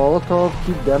from the Molotov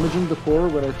keep damaging the core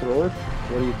when I throw it?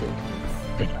 What do you think?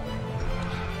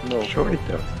 No. Sure it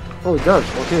does. Oh, it does.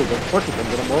 Okay, then fuck it. I'm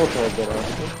gonna Molotov that out.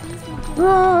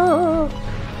 Ah!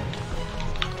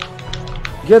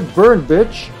 Get burned,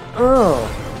 bitch! Oh.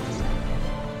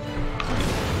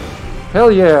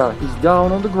 Hell yeah! He's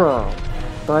down on the ground.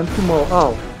 Time to mow.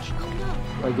 Ouch.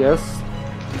 I guess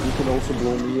you can also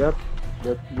blow me up.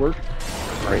 That worked.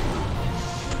 Right.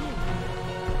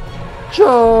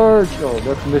 Charge! Oh,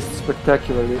 that missed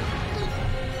spectacularly.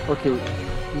 Okay,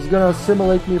 he's gonna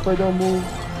assimilate me if I don't move.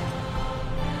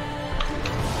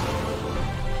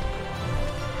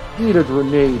 Eat a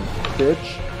grenade,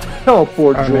 bitch. Oh,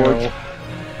 poor George. No.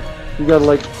 You got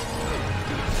like...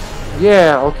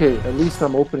 Yeah, okay, at least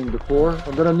I'm opening the core.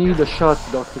 I'm gonna need a shot,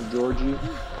 Dr. Georgie.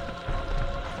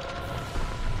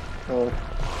 Oh.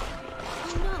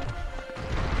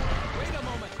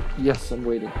 Yes, I'm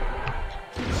waiting.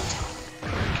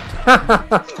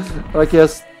 I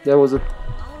guess that was a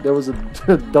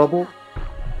double.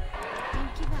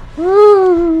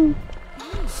 Woo!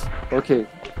 Okay,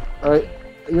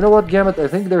 you know what, Gamut? I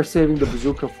think they're saving the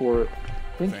bazooka for.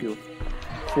 Thank you.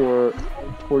 For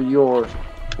your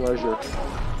pleasure.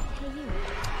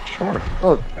 Sure.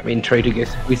 Oh, I mean, try to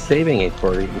guess who's saving it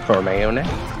for marionette.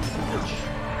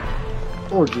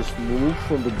 or just move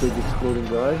from the big exploding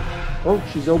guy. Oh,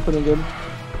 she's opening him.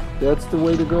 That's the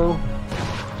way to go.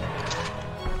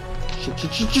 Shit,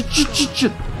 shit, shit, shit, shit, shit,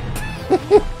 shit.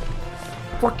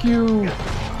 Fuck you.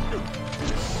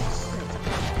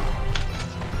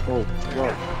 Oh,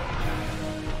 wow.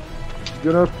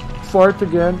 Gonna fart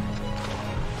again.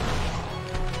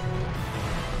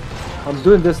 I'm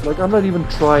doing this, like, I'm not even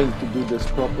trying to do this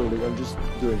properly, I'm just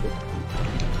doing it.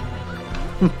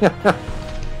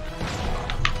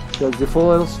 Because if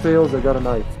all else fails, I got a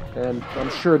knife. And I'm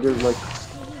sure there's like...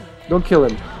 Don't kill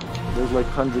him. There's like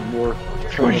 100 more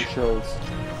shells.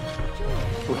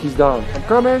 Oh, he's down. I'm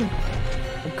coming!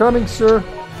 I'm coming, sir!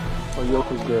 Oh,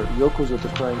 Yoko's there. Yoko's at the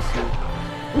crime scene.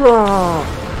 Rah!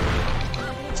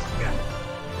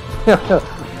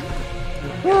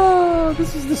 Ah,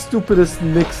 this is the stupidest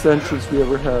Nick's entrance we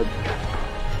ever had.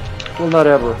 Well, not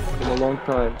ever. In a long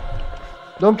time.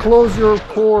 Don't close your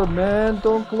core, man.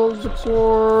 Don't close the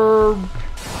core.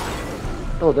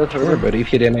 Oh, that hurt. Sure, but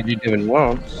if you damage it even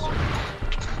once,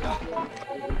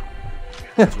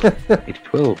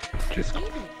 it will just...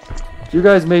 You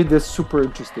guys made this super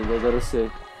interesting, I gotta say.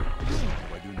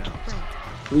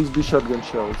 Please be shotgun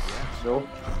shells. No?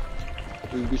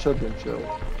 Please be shotgun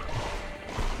shells.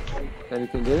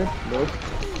 Anything in it? Nope.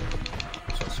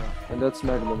 And that's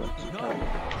Magnum.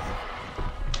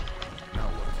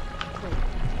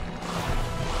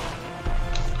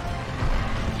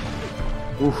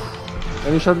 Oof.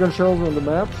 Any shotgun shells on the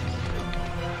map?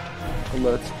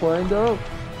 Let's find out.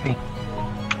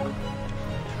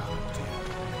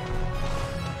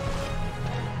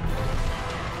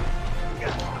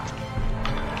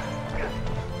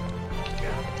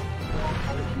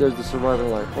 There's the survival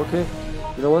life. Okay.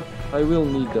 You know what? I will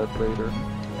need that later.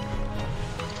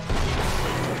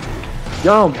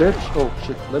 Down, bitch! Oh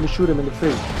shit, let me shoot him in the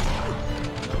face.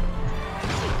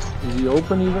 Is he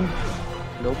open even?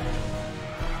 Nope.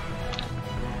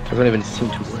 Doesn't even seem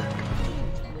to work.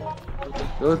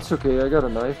 No, it's okay, I got a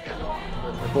knife.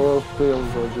 If all else fails,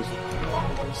 I'll just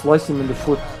slice him in the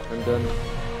foot and then...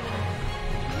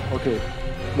 Okay.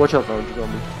 Watch out now,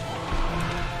 zombie.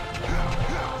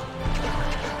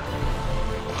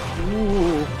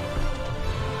 Ooh.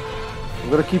 I'm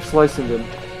gonna keep slicing him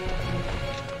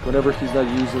whenever he's not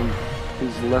using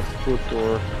his left foot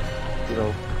or, you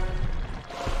know.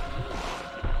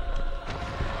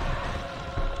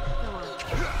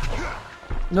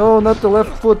 No, not the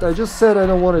left foot. I just said I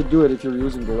don't want to do it if you're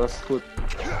using the left foot.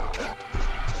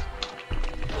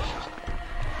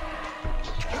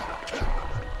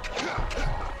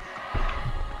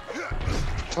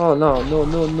 Oh no, no,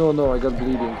 no, no, no, I got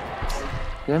bleeding.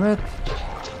 Damn it.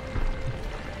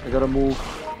 I gotta move.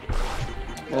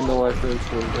 And the life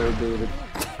rates were irritated.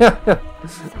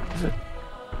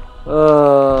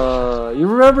 You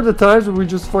remember the times when we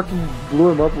just fucking blew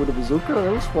him up with a bazooka?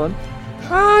 That was fun.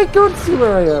 I can't see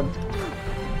where I am.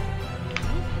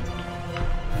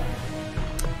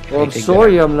 Well, I'm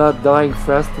sorry I'm not dying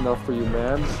fast enough for you,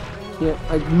 man.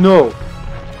 No!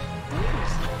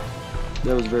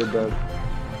 That was very bad.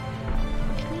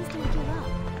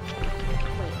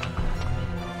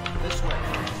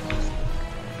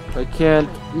 I can't.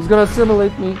 He's gonna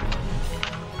assimilate me.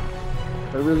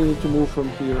 I really need to move from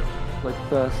here, like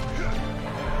fast.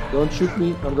 Don't shoot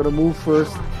me. I'm gonna move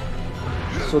first,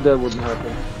 so that wouldn't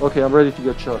happen. Okay, I'm ready to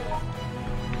get shot.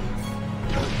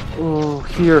 Oh,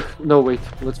 here. No, wait.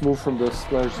 Let's move from the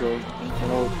splash zone.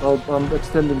 And I'm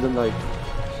extending the knife.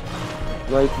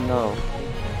 Right now.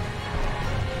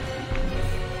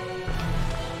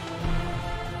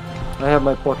 I have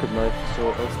my pocket knife,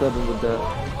 so I'll stab him with that.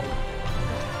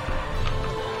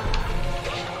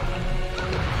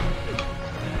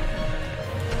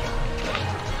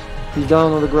 He's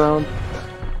down on the ground.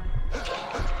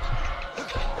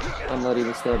 I'm not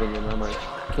even stabbing him, am I?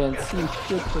 Can't see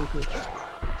shit from here.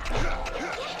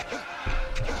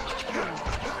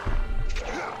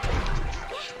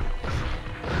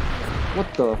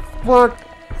 What the fuck?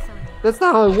 That's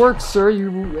not how it works, sir.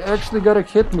 You actually gotta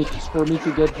hit me for me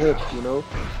to get hit, you know?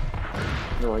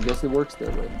 No, I guess it works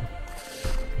that way.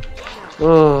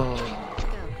 Oh.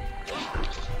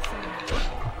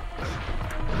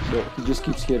 No, he just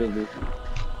keeps hitting me.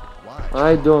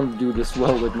 I don't do this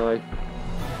well with knife.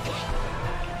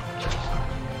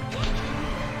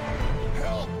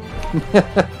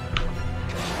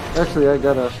 Actually, I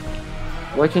gotta...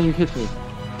 Why can't you hit me?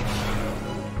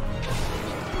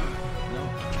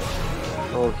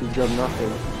 Oh, he's got nothing.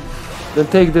 Then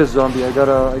take this, zombie. I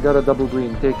got a double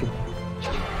green. Take it.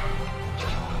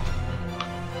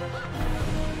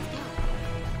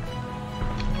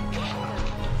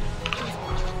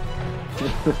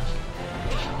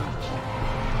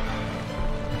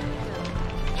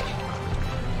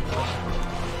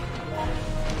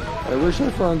 I wish I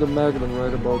found the magnum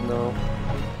right about now.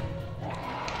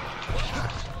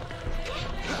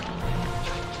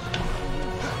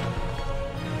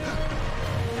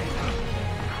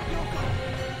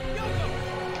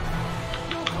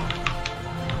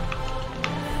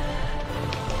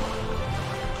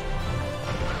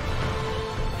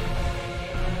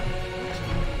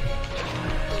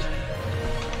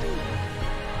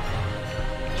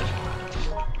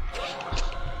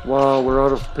 Wow, we're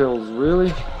out of pills.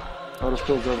 Really? Out of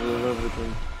pills over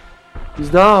everything. He's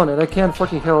down and I can't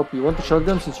fucking help. You want the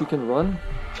shotgun since you can run?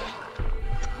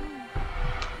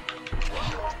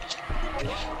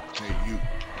 Hey, you.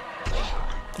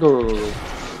 Go, go, go, go.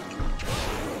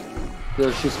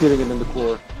 There, she's hitting him in the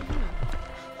core.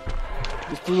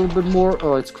 Just a little bit more.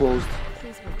 Oh, it's closed.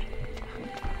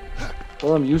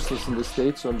 Well, I'm useless in this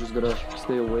state, so I'm just gonna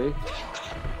stay away.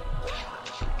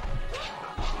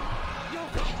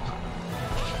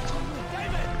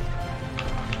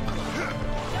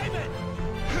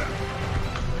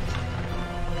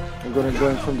 I'm gonna go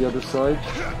in from the other side.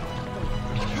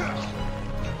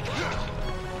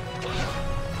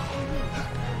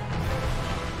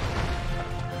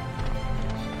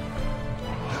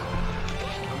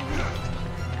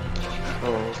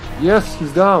 Oh, yes,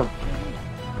 he's down.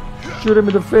 Shoot him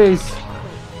in the face.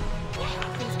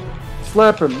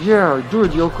 Slap him. Yeah, do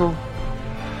it, Yoko.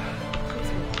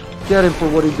 Get him for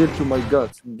what he did to my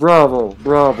guts. Bravo,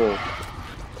 bravo.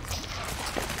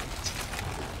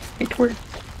 It worked.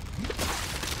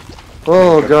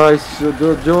 Oh, guys,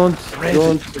 don't.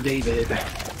 For David.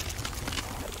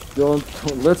 Don't.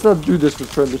 Let's not do this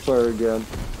with friendly fire again.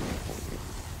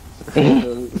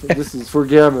 This is for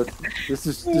Gamut. This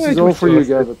is all for you,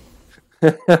 Gamut.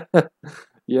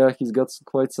 Yeah, he's got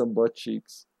quite some butt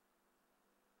cheeks.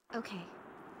 Okay.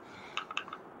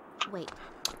 Wait.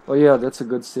 Oh yeah, that's a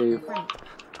good save. Right.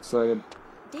 Excited.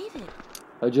 David.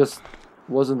 I just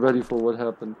wasn't ready for what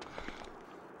happened.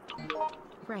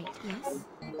 Right, yes.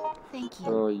 Thank you.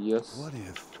 Oh yes. What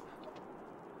if?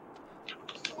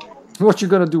 What you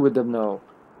gonna do with them now?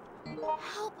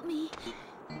 Help me.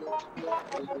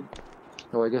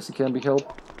 Oh, I guess it can't be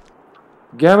helped.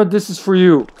 Gamut, this is for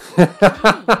you.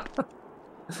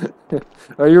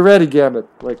 Are you ready, Gamut?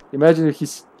 Like, imagine if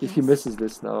he misses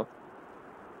this now.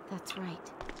 That's right.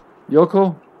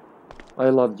 Yoko, I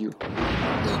loved you. Thank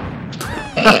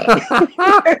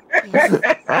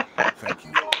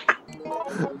you.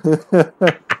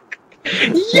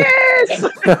 Yes!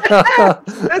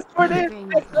 That's what it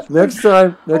is. Next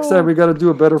time we gotta do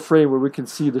a better frame where we can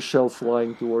see the shell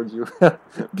flying towards you.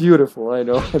 Beautiful, I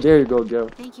know. There you go,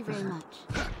 Gamut. Thank you very much.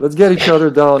 Let's get each other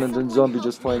down and then zombie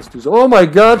just finds two. Oh my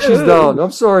god, she's down.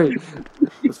 I'm sorry.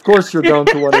 Of course you're down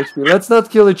to 1 HP. Let's not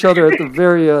kill each other at the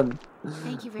very end.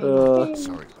 Thank you very much.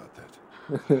 Sorry about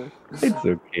that. It's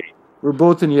okay. We're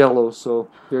both in yellow, so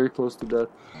very close to that.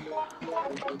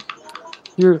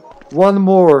 Here, one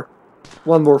more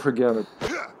for Gamut.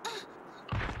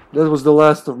 That was the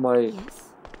last of my. Yes.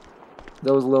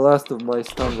 That was the last of my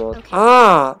stun rod. Okay.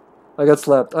 Ah! I got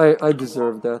slapped. I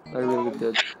deserved that. I really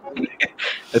did.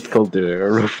 That's called the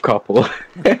roof couple.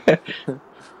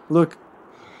 Look,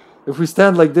 if we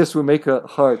stand like this, we make a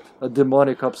heart, a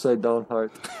demonic upside down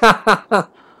heart.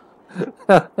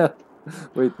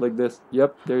 Wait, like this.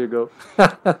 Yep, there you go.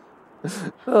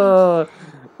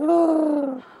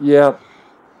 Yeah.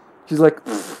 She's like,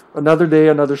 another day,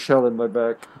 another shell in my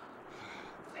back.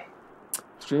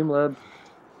 Streamlab.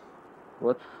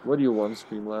 What do you want,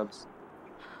 Streamlabs?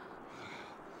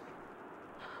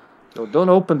 Oh, don't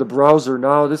open the browser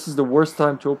now. This is the worst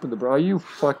time to open the browser. Are you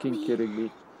fucking kidding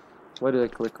me? Why did I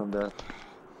click on that?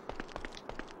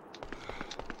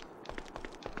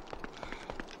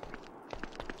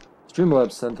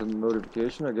 Streamlabs sent a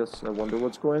notification. I guess I wonder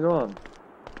what's going on.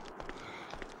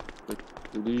 Like,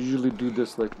 do they usually do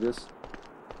this like this?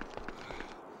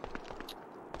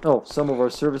 Oh, some of our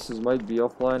services might be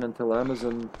offline until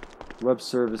Amazon Web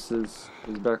Services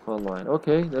is back online.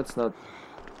 Okay, that's not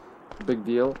a big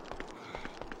deal.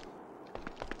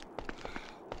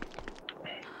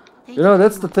 You know,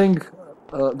 that's the thing.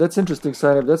 That's interesting,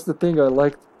 Sign. That's the thing I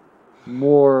liked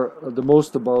the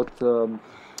most about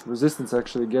Resistance.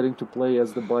 Actually, getting to play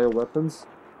as the bioweapons.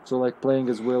 So, like playing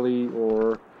as Willy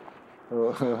or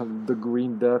the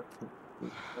Green Death,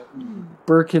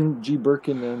 Birkin, G.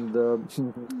 Birkin, and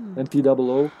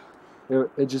T-00.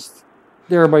 It just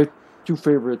they are my two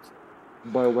favorite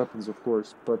bioweapons, of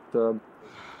course. But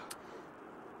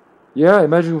yeah,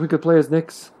 imagine if we could play as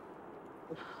Nyx.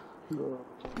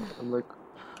 I'm like,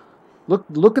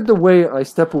 look at the way I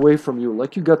step away from you.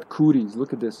 Like you got cooties.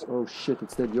 Look at this. Oh shit,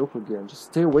 it's that yoke again. Just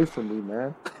stay away from me,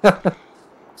 man.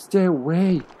 Stay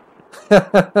away.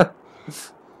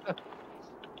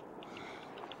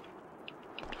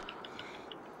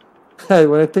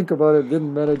 When I think about it, I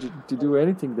didn't manage to do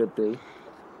anything that day.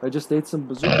 I just ate some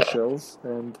bazooka shells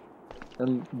and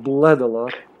bled a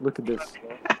lot. Look at this.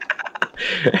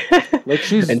 Like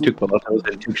she's and took molotovs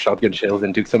and took shotgun shells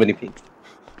and took so many things.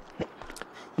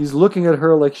 He's looking at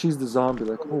her like she's the zombie.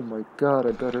 Like, oh my god,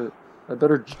 I'd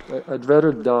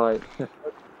rather die.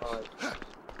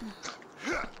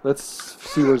 Let's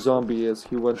see where Zombie is.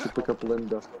 He went to pick up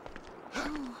Linda.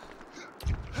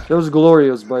 That was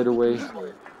glorious, by the way.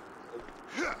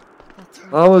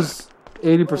 I was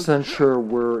 80% sure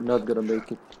we're not gonna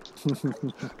make it.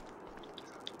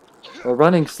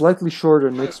 Running slightly shorter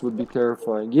Nyx would be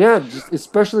terrifying. Yeah, just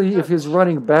especially if he's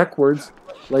running backwards,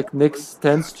 like Nyx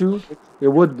tends to, it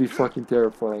would be fucking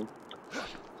terrifying.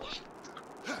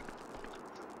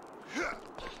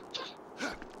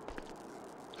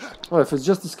 Oh, if it's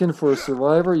just a skin for a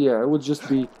survivor, yeah, it would just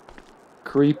be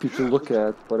creepy to look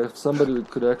at. But if somebody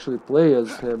could actually play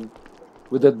as him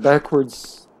with that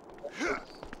backwards,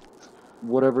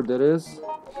 whatever that is.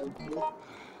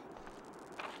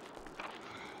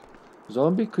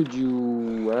 Zombie, could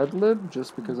you ad-lib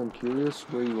just because I'm curious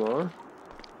where you are?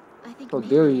 Oh,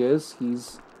 there he is.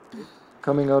 He's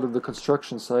coming out of the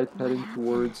construction site, heading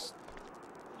towards...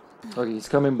 Okay, he's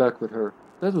coming back with her.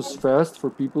 That was fast for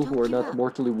people who are not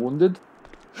mortally wounded.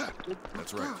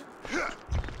 That's right.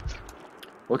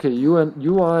 Okay, you,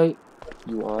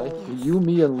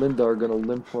 me, and Linda are gonna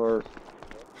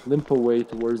limp away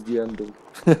towards the ending.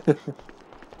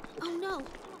 Oh no!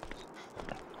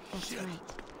 That's right.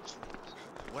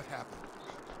 What happened?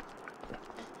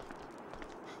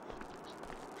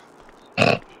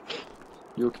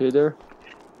 You okay there?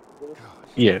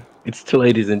 Yeah, it's too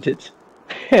late, isn't it?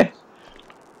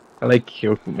 I like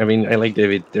Yoko. I mean, I like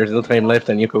David. There's no time left,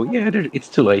 and Yoko. Yeah, it's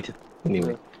too late.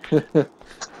 Anyway.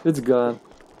 It's gone.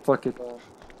 Fuck it.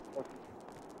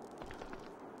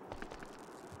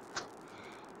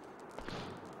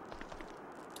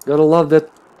 Gotta love that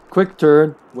quick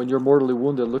turn when you're mortally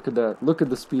wounded. Look at that. Look at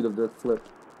the speed of that flip.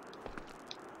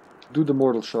 Do the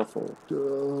mortal shuffle.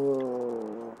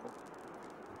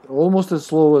 Almost as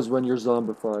slow as when you're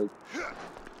zombified.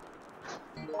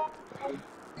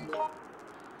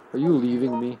 Are you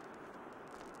leaving me?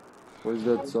 Where's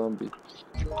that zombie?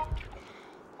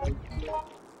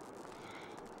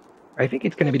 I think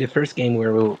it's gonna be the first game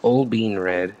where we'll all be in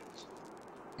red.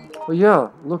 Oh yeah,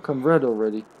 look, I'm red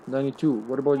already. 92.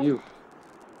 What about you?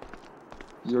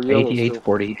 You're yellow 88, still.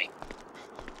 48.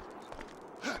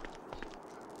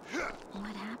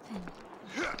 What happened?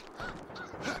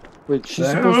 Wait,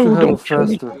 she's No, supposed to have a don't kill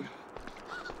me.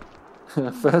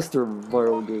 faster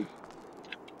viral gate.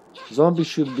 Zombie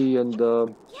should be in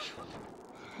the...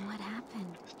 What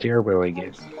happened? Stairwell, I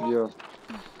guess. Yeah.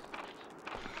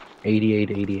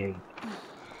 88, 88.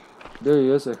 There he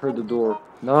is, I heard the door.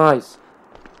 Nice!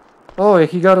 Oh,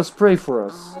 he got a spray for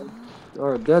us.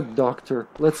 Alright, that doctor.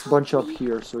 Let's bunch up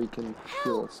here so he can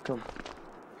heal us. Come.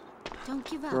 Don't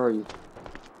give up. Where are you?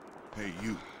 Hey,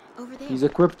 you. Over there. He's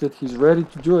equipped it. He's ready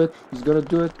to do it. He's gonna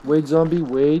do it. Wait, zombie,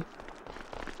 wait.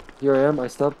 Here I am. I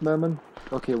stopped Mammon.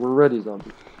 Okay, we're ready,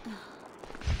 zombie.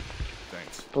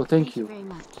 Thanks. Oh, thank you. very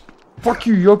much. Fuck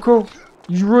you, Yoko.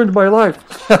 You ruined my life.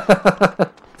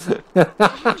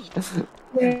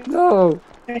 No.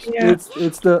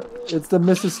 It's the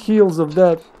Mrs. Heels of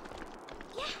that.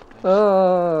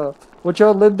 Watch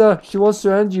out, Linda. She wants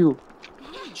to end you.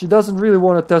 She doesn't really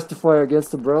want to testify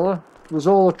against Umbrella. It was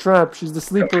all a trap. She's the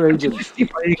sleeper agent.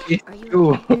 Are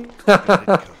you okay?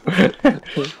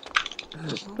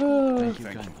 Thank you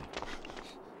kindly.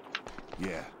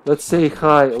 Yeah. Let's say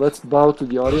hi. Let's bow to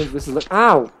the audience. This is like,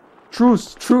 ow!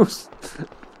 Truce! Truce!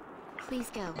 Please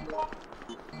go.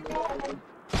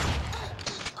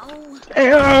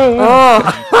 Oh!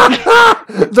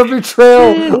 The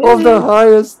betrayal of the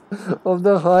highest. Of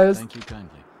the highest. Thank you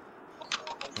kindly.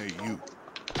 Hey, you.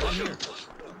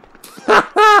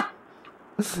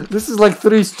 This is like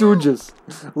Three Stooges.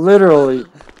 Literally.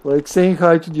 Like saying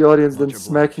hi to the audience, then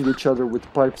smacking each other with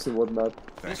pipes and whatnot.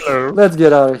 Let's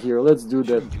get out of here. Let's do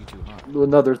that.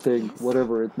 Another thing,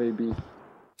 whatever it may be.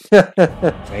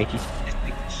 Thank you.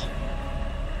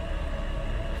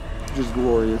 Just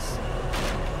glorious.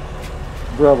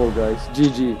 Bravo, guys.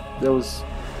 GG. That was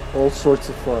all sorts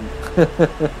of fun.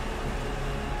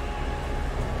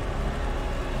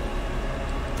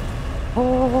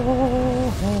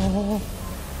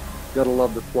 Gotta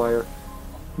love the choir.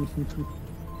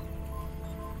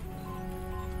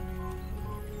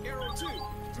 Arrow 2,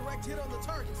 direct hit on the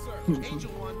target, sir.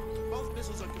 Angel 1, both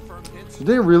missiles are confirmed hits. Did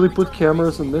they really put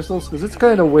cameras on missiles? Because it's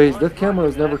kind of waste. That camera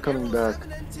is never coming back.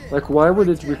 Like, why would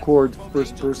it record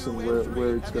first person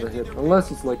where it's gonna hit?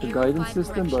 Unless it's like a guidance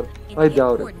system, but I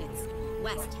doubt it.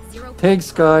 Thanks,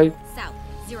 Sky. South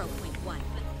 0.1.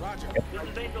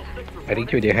 I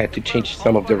think they had to change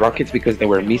some of the rockets because they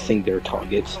were missing their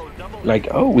targets. Like,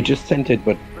 oh, we just sent it,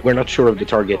 but we're not sure of the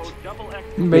target.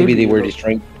 Maybe they were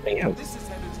destroying something else.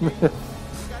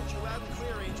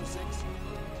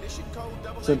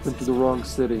 Sent them to the wrong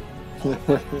city.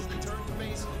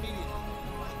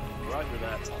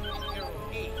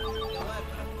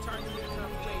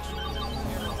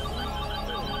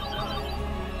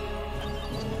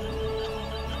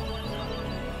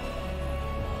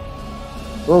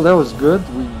 Well, that was good.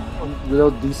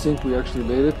 Without desync, we actually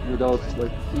made it. Without,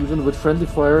 like, even with friendly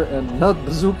fire and not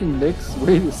bazooking Nix,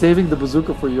 saving the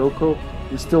bazooka for Yoko,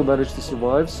 we still managed to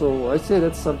survive. So I say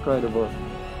that's some kind of a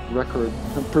record,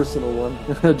 a personal one.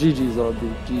 GG's on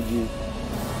the GG.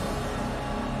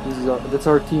 That's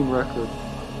our team record.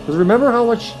 Because remember how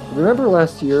much? Remember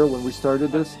last year when we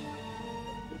started this?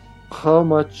 How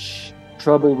much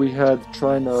trouble we had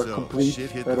trying to complete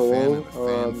at all.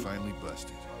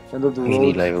 End of the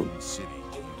road level.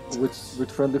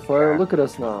 with friendly fire. Look at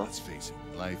us now. Let's face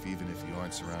it, life, even if you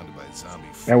aren't surrounded by zombie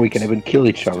Now we can even kill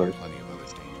each other. plenty of other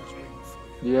dangers waiting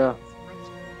for you. Yeah.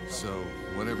 So,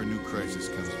 whatever new crisis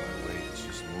comes my way, it's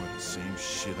just more of the same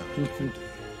shit on a different day.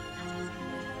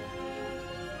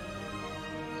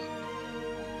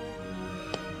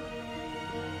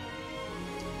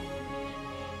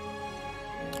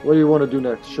 What do you want to do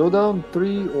next? Showdown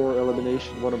 3 or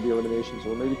elimination? One of the eliminations,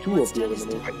 or maybe two of the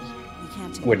eliminations.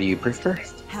 What do you prefer?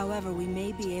 However, we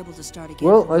may be able to start again.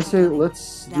 Well, I say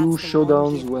let's do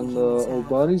showdowns when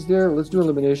Albani's there. Let's do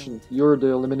elimination. You're the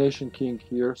elimination king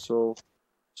here, so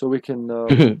we can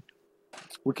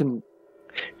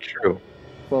True.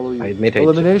 follow you. I admit it.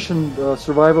 Elimination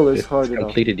survival is Just hard enough.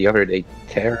 completed the other day.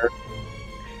 Terror.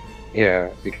 Yeah,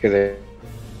 because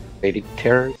I did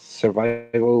terror,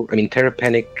 survival. I mean, terror,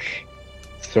 panic,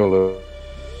 solo.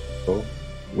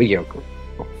 We Yoko.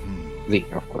 Z,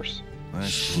 of course. I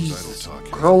suppose idle talk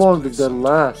has How its long did place that sometimes.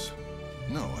 last?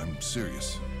 No, I'm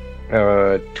serious.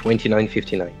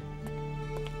 29:59.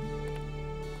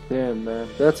 Damn, man.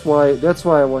 That's why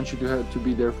I want you to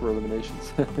be there for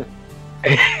eliminations.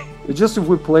 It's just if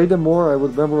we played them more, I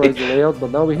would memorize the layout.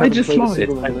 But now we haven't just played a love it.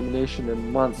 single elimination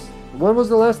in months. When was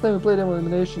the last time we played an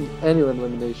elimination? Any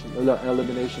elimination?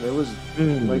 Elimination. It was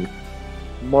like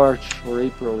March or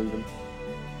April even.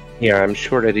 Yeah, I'm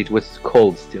sure that it was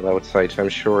cold still outside, so I'm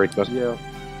sure it must Yeah,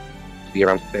 be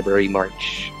around February,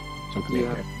 March, something like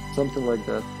yeah, that. something like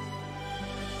that.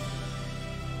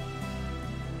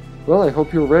 Well, I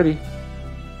hope you're ready.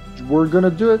 We're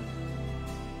gonna do it.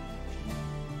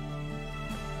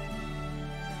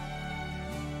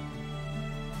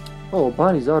 Oh,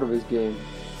 Bonnie's out of his game.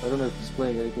 I don't know if he's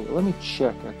playing anything. Let me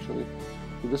check actually.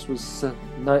 This was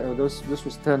this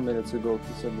was 10 minutes ago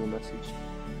to send me a message.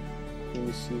 Let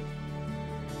me see.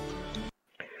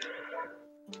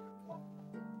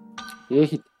 Yeah,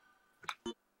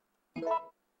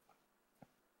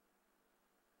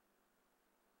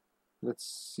 let's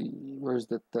see. Where's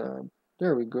the tab?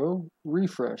 There we go.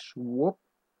 Refresh. Whoop.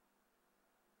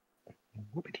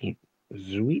 Whoopity.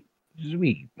 Sweet,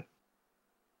 sweet.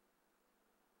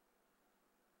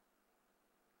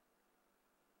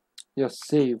 Yes,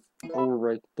 save.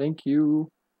 Overwrite. Thank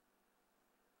you.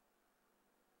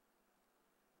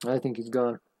 I think he's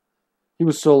gone. He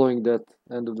was soloing that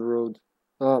end of the road.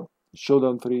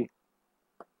 Showdown 3.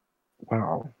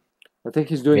 Wow. I think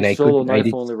he's I doing mean, solo I knife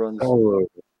did only runs. solo.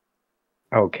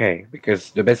 Okay,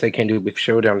 because the best I can do with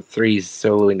Showdown 3 is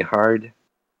solo in hard.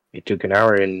 It took an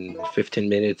hour and 15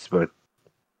 minutes, but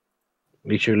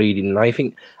literally the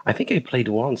knifing. I think I played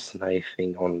once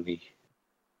knifing only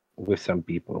with some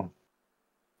people.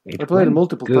 I It played it went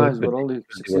multiple good, times, but but only they were-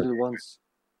 succeeded once.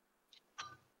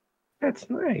 that's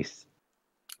nice.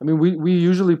 I mean, we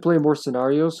usually play more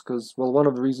scenarios because, well, one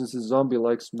of the reasons is Zombie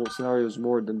likes more scenarios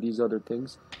more than these other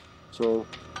things. So,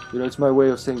 you know, it's my way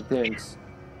of saying thanks.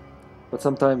 But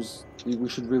sometimes we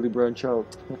should really branch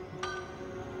out.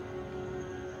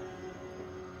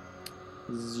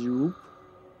 Zoop.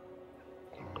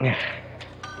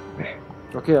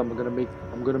 Okay, I'm gonna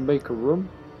make a room.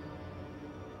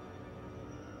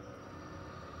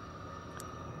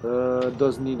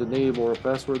 Doesn't need a name or a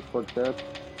password. Fuck that.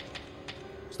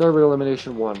 Start with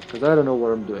elimination 1, because I don't know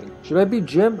what I'm doing. Should I be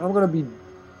Jim? I'm gonna be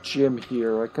Jim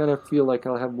here. I kind of feel like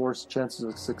I'll have more chances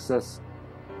of success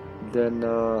than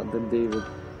David,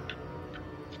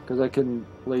 because I can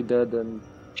play dead and.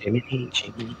 Jim.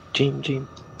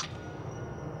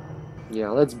 Yeah,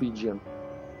 let's be Jim.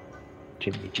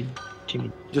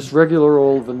 Jimmy. Just regular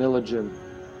old vanilla Jim.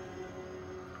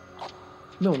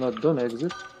 No, don't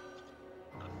exit.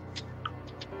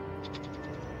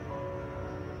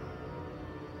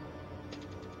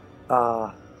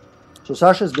 So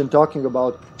Sasha's been talking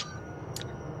about.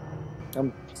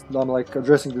 I'm like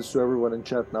addressing this to everyone in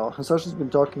chat now. Sasha's been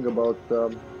talking about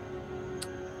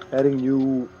adding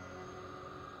new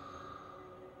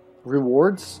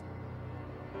rewards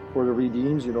for the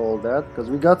redeems, you know, all that, because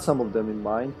we got some of them in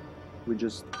mind. We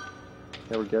just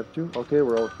never get to. Okay,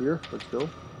 we're all here. Let's go.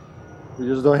 We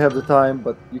just don't have the time,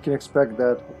 but you can expect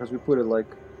that because we put it like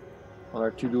on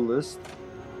our to-do list.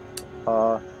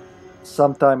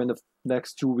 Sometime in the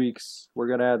next 2 weeks, we're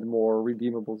gonna add more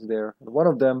redeemables there. And one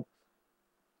of them,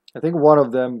 I think one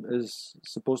of them is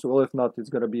supposed to, well, if not, it's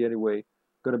gonna be anyway.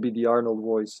 Gonna be the Arnold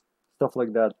voice, stuff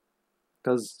like that.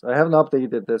 Because I haven't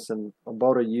updated this in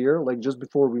about a year, like just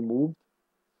before we moved.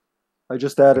 I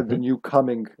just added the new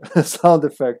coming sound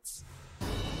effects.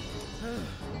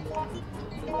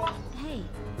 Hey.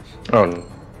 Oh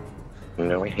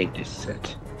no, I hate this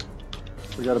set.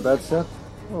 We got a bad set?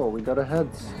 Oh, we got a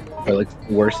heads. Well, it's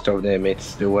the worst of them.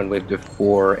 It's the one with the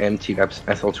 4 empty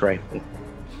assault rifle.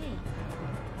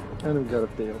 And we got a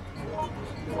tail.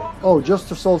 Oh, just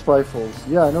assault rifles.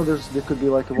 Yeah, I know there could be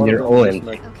like one They're of all them.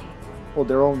 empty. Okay. Oh,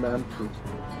 they're all empty.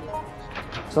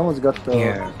 Someone's got the.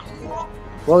 Yeah.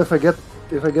 Well, if I get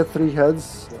 3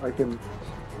 heads, I can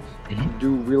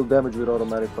do real damage with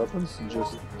automatic weapons. It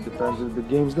just depends if the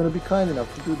game's gonna be kind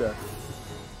enough to do that.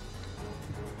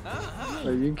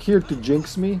 Are you here to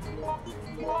jinx me,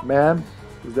 ma'am?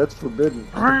 That's forbidden.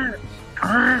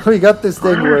 We got this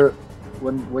thing where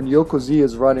when Yoko Z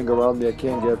is running around me, I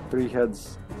can't get 3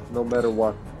 heads no matter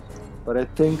what. But I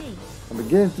think I'm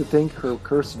beginning to think her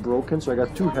curse is broken, so I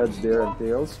got 2 heads there and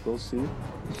tails. We'll see.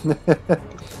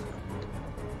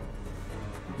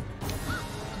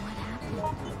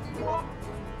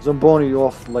 Zamboni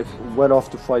went off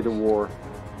to fight a war.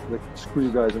 Like, screw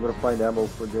you guys, I'm gonna find ammo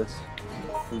for this.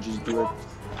 And just do it.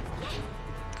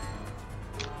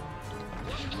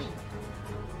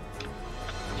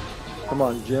 Come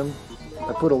on, Jim.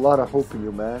 I put a lot of hope in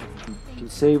you, man.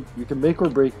 You can make or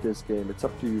break this game. It's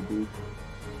up to you, dude.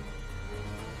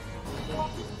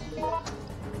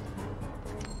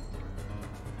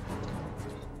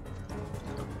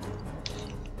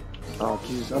 Oh,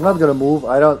 jeez. I'm not gonna move.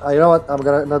 You know what?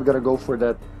 Not gonna go for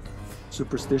that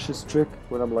superstitious trick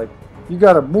when I'm like, you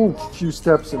gotta move a few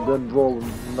steps and then roll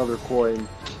another coin.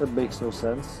 That makes no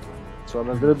sense. So I'm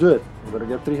not gonna do it. I'm gonna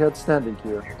get 3 heads standing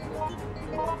here.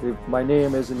 My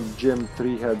name isn't Jim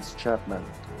 3 Heads Chapman.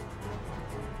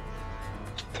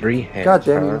 3 heads. God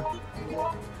damn you.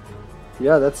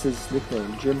 Yeah, that's his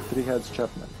nickname, Jim 3 Heads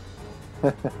Chapman.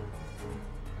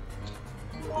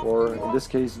 Or in this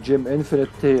case, Jim Infinite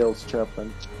Tails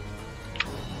Chapman.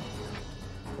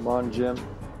 Come on, Jim.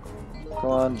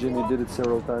 Come on, Jim, you did it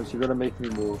several times. You're gonna make me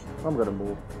move. I'm gonna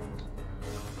move.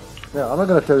 Yeah, I'm not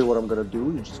gonna tell you what I'm gonna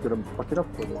do. You're just gonna fuck it up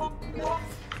for me.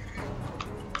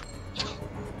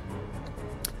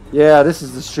 Yeah, this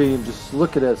is the stream. Just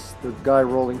look at this. The guy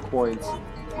rolling coins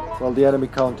while the enemy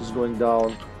count is going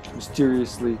down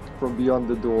mysteriously from beyond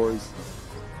the doors.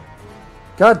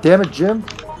 God damn it, Jim.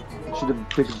 Should have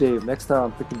picked Dave. Next time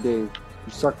I'm picking Dave.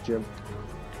 You suck, Jim.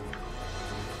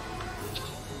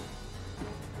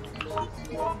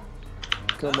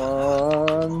 Come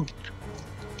on.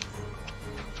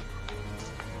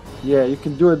 Yeah, you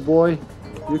can do it, boy.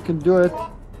 You can do it.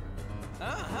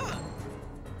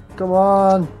 Come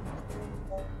on.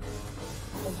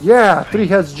 Yeah, 3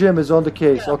 heads Jim is on the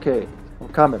case. Okay, I'm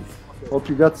coming. Hope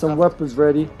you got some weapons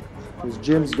ready, because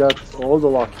Jim's got all the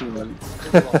luck he needs.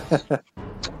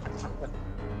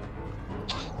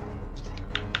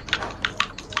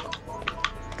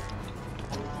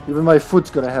 Even my foot's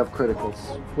gonna have criticals.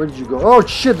 Where did you go? Oh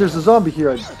shit, there's a zombie here.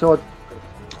 I thought...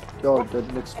 Oh, I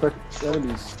didn't expect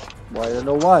enemies. Why? I don't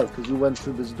know why, because you went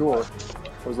through this door.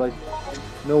 I was like,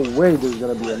 no way there's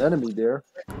gonna be an enemy there.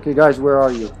 Okay guys, where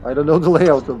are you? I don't know the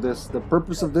layout of this. The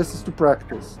purpose of this is to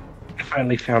practice. I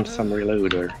finally found some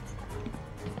reloader.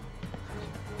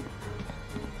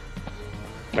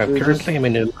 Currently I'm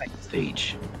in a light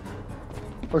stage.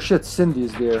 Oh shit, Cindy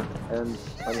is there. And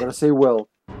I'm gonna say well.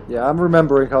 Yeah, I'm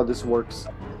remembering how this works.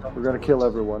 We're gonna kill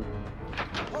everyone.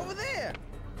 Over there.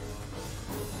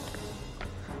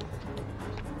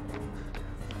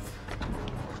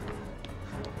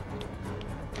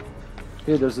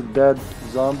 Okay, there's a dead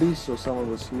zombie, so someone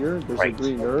was here. There's a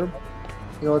green herb.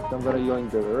 You know what, I'm gonna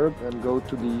yoink the herb and go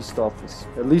to the east office.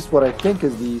 At least what I think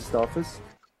is the east office.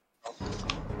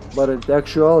 But in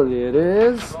actuality it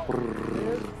is...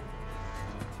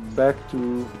 Back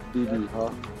to DD,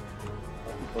 huh?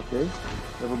 Okay,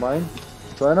 never mind.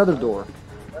 Try another door.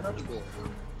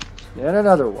 And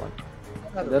another one.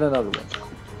 And then another one.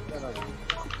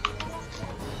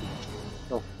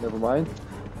 Oh, never mind.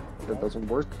 That doesn't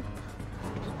work.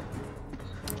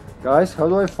 Guys, how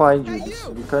do I find you?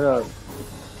 We kind of...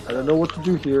 I don't know what to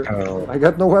do here. I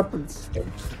got no weapons.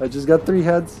 I just got 3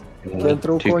 heads. Can't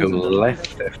throw coins. To go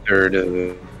left after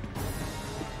the...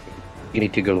 You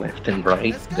need to go left and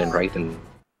right, then right and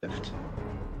left.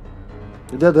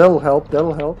 That'll help,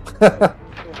 that'll help.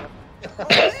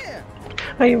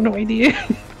 I have no idea.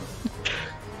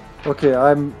 Okay,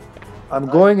 I'm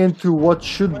going into what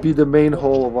should be the main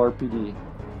hole of RPD.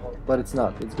 But it's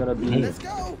not. It's gonna be...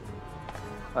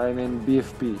 I'm in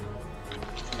BFP.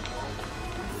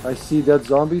 I see dead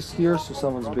zombies here, so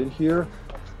someone's been here.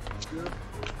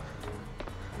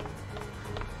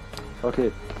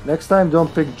 Okay, next time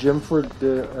don't pick Jim for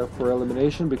the for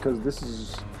elimination, because this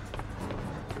is...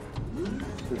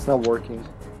 It's not working.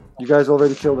 You guys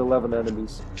already killed 11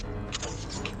 enemies.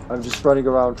 I'm just running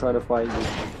around trying to find you.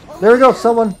 There we go,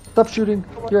 someone! Stop shooting!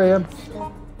 Here I am.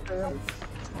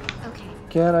 Okay.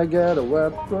 Can I get a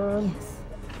weapon?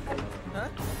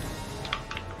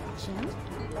 Jim?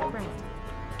 Right.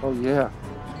 Oh yeah.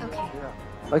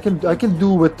 Okay. I can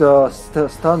do with the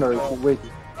stunner if you wait,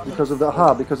 because of the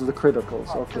because of the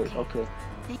criticals. Okay, okay.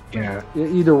 Yeah.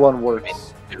 Either one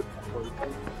works.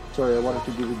 Sorry, I wanted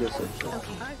to give you this actually.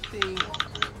 Okay.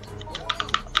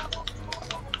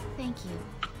 Thank you.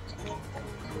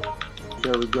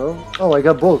 There we go. Oh, I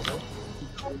got both.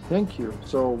 Thank you.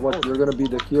 So what? You're gonna be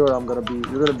the healer. I'm gonna be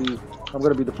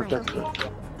the protector.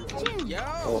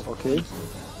 Oh, okay.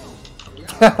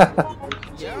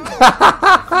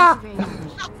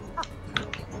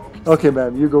 Okay,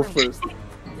 ma'am, you go first.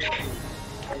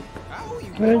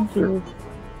 Thank you.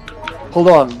 Hold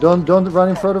on, don't run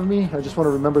in front of me. I just want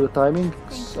to remember the timing.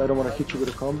 I don't want to hit you with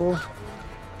a combo.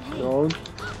 Don't.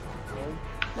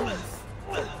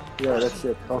 Yeah, that's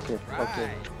it. Okay,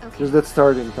 okay. Just that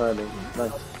starting timing.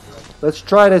 Nice. Let's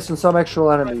try this on some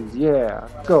actual enemies. Yeah,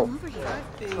 go. Over here.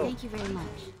 Thank you very much.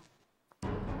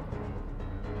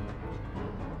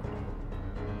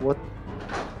 What?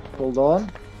 Hold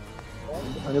on.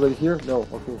 Anybody here? No.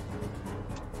 Okay.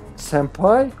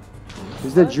 Senpai?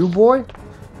 Is that you, boy?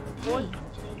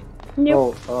 Yep.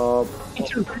 Oh,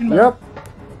 yep.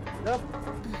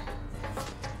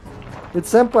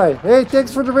 It's Senpai. Hey,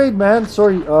 thanks for the raid, man.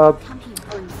 Sorry,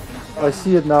 I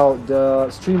see it now. The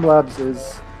Streamlabs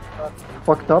is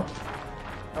fucked up.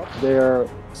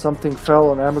 Something fell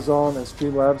on Amazon and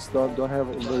Streamlabs don't have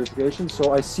notification.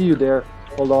 So I see you there.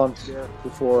 Hold on.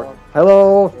 Before.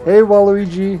 Hello. Hey,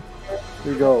 Waluigi.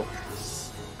 Here you go.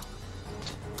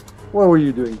 What were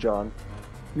you doing, John?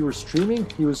 You were streaming?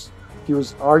 He was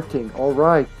arting. All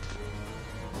right.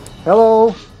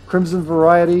 Hello, Crimson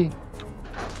Variety.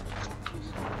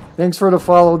 Thanks for the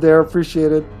follow there.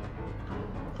 Appreciate it.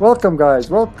 Welcome, guys.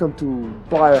 Welcome to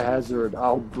Biohazard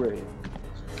Outbreak.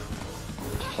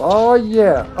 Oh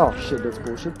yeah. Oh shit, that's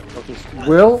bullshit. Okay.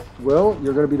 Will,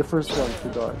 you're gonna be the first one to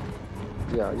die.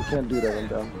 Yeah, you can't do that one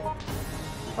down.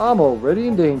 I'm already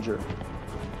in danger.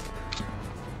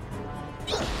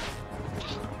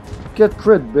 Get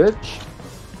crit, bitch.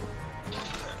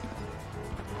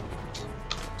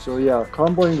 So yeah,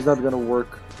 comboing is not gonna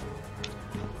work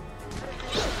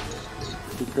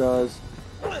because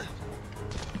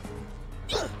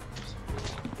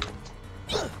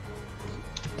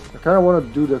kind of want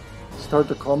to do the start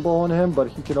the combo on him, but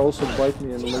he can also bite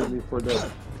me and leave me for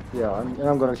the. Yeah,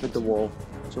 I'm gonna hit the wall.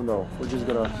 So no, we're just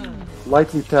gonna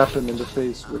lightly tap him in the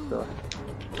face with the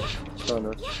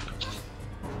stunner.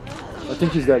 I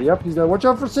think he's dead. Yep, he's dead. Watch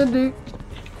out for Cindy.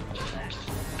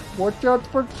 Watch out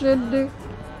for Cindy.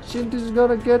 Cindy's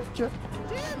gonna get you.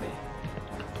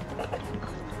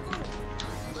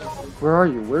 Where are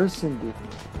you? Where's Cindy?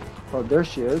 Oh, there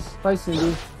she is. Hi,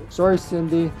 Cindy. Sorry,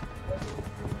 Cindy.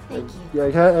 Thank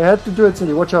you. Yeah, I had to do it,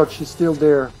 Cindy. Watch out, she's still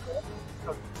there.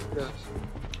 Are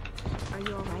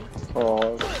you alright?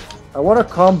 Oh, I want a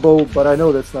combo, but I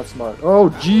know that's not smart. Oh,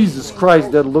 Jesus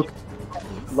Christ, that looked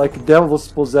like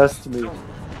devils possessed me.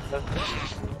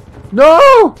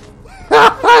 No!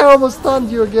 I almost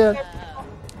stunned you again.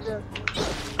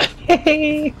 But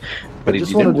I it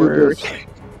just want didn't to do work. this.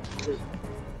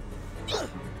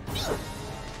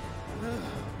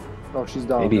 Oh, she's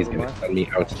down. Maybe he's Never gonna mind. stun me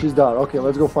out. She's down. Okay,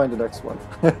 let's go find the next one.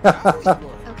 Okay.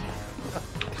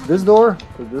 This door?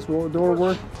 Does this door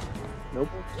work? Nope.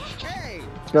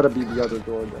 It's gotta be the other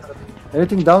door then.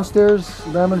 Anything downstairs,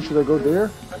 Lemon? Should I go there?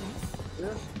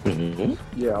 Mm-hmm.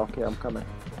 Yeah, okay, I'm coming.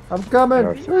 I'm coming!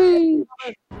 Yeah, Whee!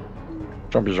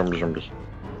 Zombies.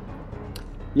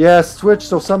 Yes, Twitch.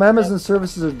 So some Amazon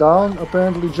services are down,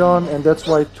 apparently, John, and that's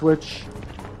why Twitch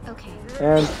Okay.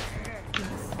 and...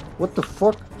 What the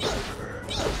fuck?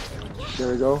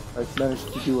 There we go. I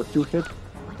managed to do a 2-hit.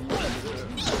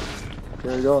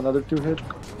 There we go, another 2-hit.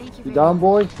 Thank you. You down,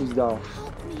 boy? He's down.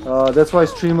 That's why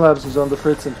Streamlabs is on the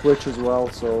fritz and Twitch as well,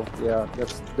 so yeah,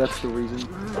 that's the reason.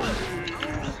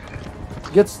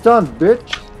 Get stunned,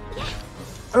 bitch!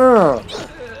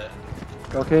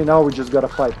 Okay, now we just gotta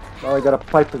fight. Now I gotta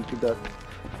pipe him to death.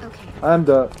 Okay. I'm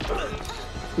the...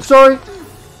 Sorry!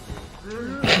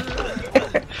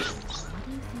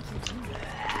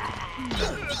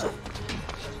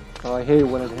 Oh, I hate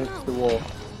when it hits the wall.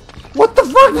 What the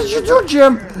fuck did you do,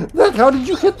 Jim? How did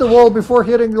you hit the wall before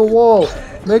hitting the wall?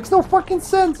 Makes no fucking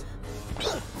sense.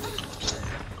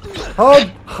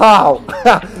 How?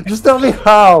 Just tell me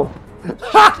how.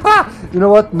 You know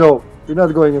what? No. You're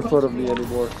not going in front of me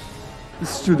anymore.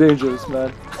 This is too dangerous,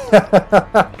 man.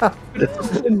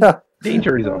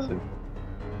 Danger is awesome.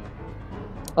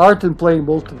 Art in playing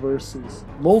multiverses.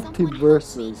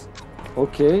 Multiverses.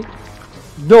 Okay.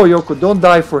 No, Yoko, don't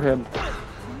die for him.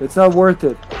 It's not worth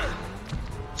it.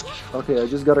 Okay, I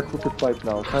just got a crooked pipe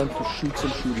now. Time to shoot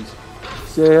some shooties.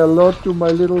 Say hello to my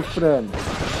little friend.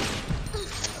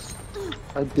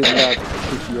 I did not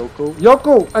shoot Yoko.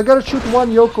 Yoko! I gotta shoot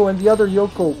one Yoko and the other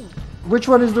Yoko. Which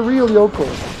one is the real Yoko?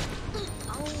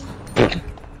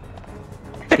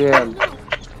 Damn.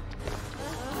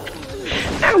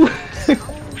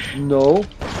 No.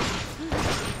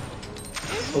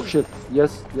 Oh shit.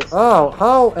 Yes. Oh,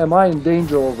 how am I in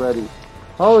danger already?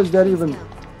 How is that even...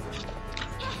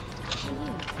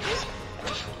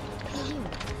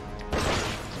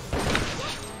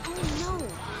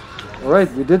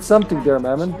 Alright, we did something there,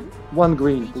 Mammon. One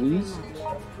green, please.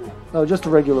 No, just a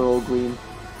regular old green.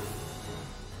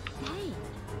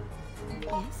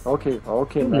 Okay,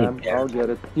 ma'am. Yeah. I'll get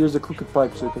it. Here's a crooked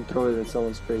pipe so you can throw it in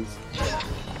someone's face.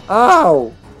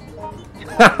 Ow!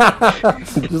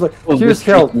 Just like, here's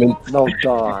help. No,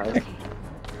 die.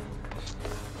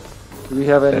 Do we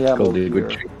have any ammo here?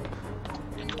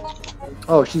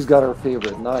 Oh, she's got her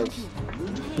favorite. Nice.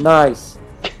 Nice.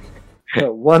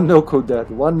 One no-co death.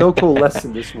 One no-co less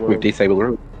in this world. With disable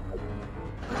room.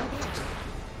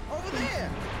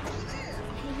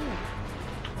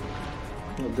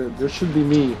 There should be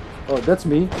me. Oh, that's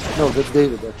me? No, that's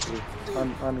David, actually.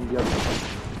 I'm in the other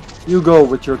one. You go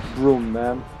with your broom,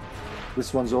 man.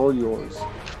 This one's all yours.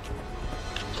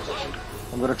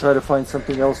 I'm gonna try to find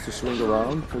something else to swing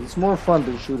around, because it's more fun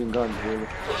than shooting guns, really.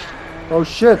 Oh,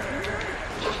 shit!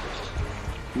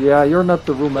 Yeah, you're not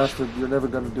the room master. You're never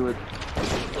gonna do it.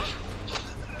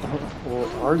 Or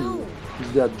are you?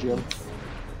 He's dead, Jim.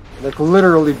 Like,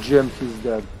 literally, Jim, he's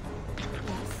dead.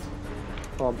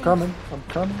 Oh, I'm coming. I'm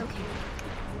coming.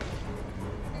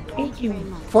 Thank you very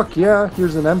much. Fuck yeah,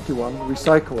 here's an empty one.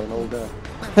 Recycle and all that.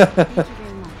 Thank you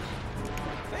very much.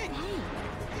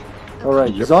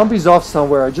 Alright, zombie's off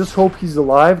somewhere. I just hope he's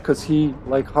alive, because he,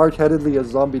 like hard-headedly as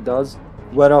zombie does,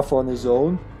 went off on his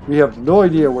own. We have no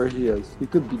idea where he is. He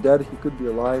could be dead, he could be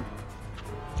alive.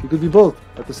 He could be both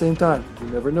at the same time. You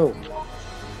never know.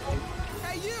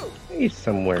 Hey, you! He's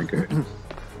somewhere good.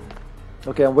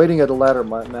 Okay, I'm waiting at the ladder,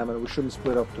 Mammon. We shouldn't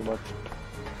split up too much.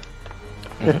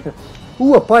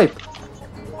 Ooh, a pipe!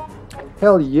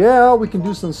 Hell yeah, we can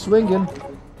do some swinging.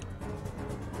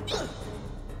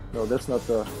 No, that's not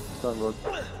the stun road.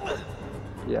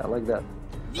 Yeah, like that.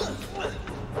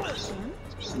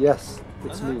 Yes,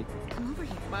 it's me. Come over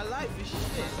here. My life is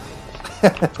shit.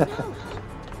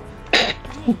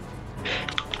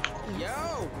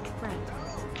 Yo! Right.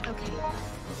 Okay.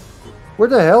 Where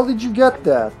the hell did you get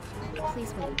that?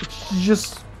 Please wait. She's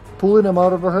just pulling him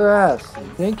out of her ass.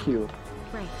 Thank you.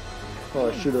 Right. Oh,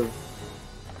 I should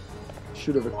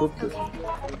have equipped it.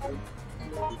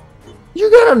 You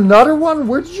got another one?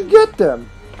 Where did you get them?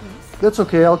 That's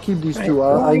okay, I'll keep these two.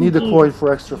 I need a coin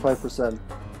for extra 5%.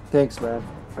 Thanks, man.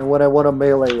 And when I want to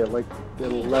melee it, like,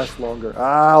 it'll last longer.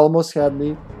 Ah, almost had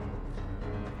me.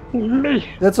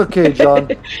 That's okay, John.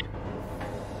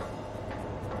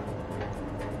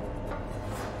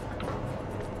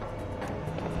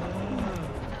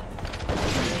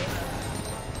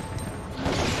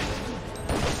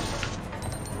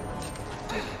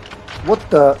 What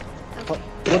the?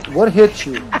 What hit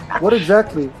you? What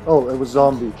exactly? Oh, it was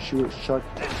zombie. She was shot.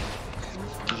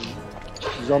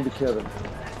 Zombie Kevin.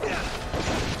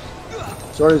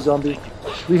 Sorry, zombie.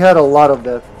 We had a lot of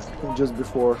that just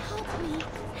before.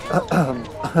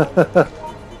 I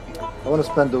want to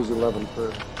spend those 11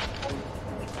 first.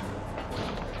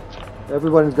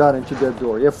 Everybody's got into that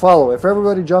door. Yeah, follow. If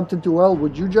everybody jumped into L,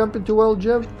 would you jump into L,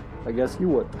 Jim? I guess you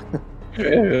would.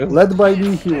 Led by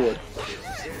me, he would.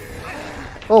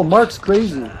 Oh, Mark's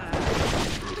crazy.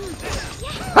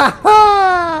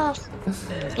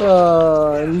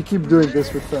 And we keep doing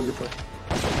this with friendly fire.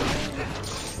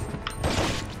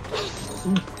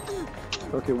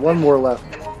 Okay, one more left.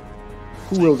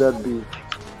 Who will that be?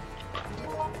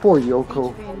 Poor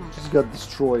Yoko. She's got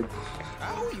destroyed.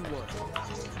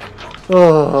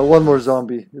 Oh, one more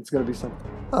zombie. It's gonna be something.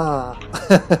 Ah.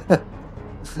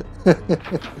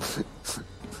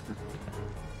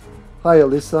 Hi,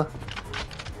 Alyssa.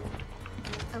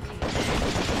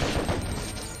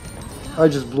 I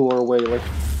just blew her away, like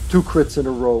 2 crits in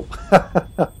a row.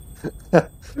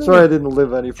 Sorry I didn't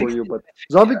live any for you, but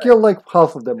zombie killed like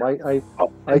half of them. I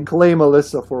claim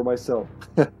Alyssa for myself.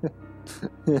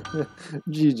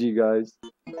 GG, guys.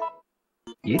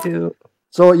 You do.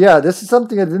 So yeah, this is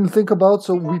something I didn't think about.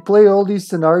 So we play all these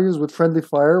scenarios with friendly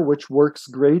fire, which works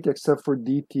great except for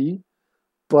DT.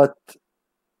 But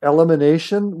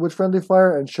elimination with friendly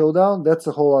fire and showdown, that's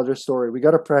a whole other story. We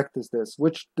got to practice this,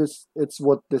 it's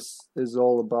what this is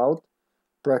all about,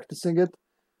 practicing it.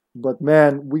 But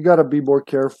man, we got to be more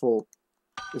careful,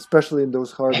 especially in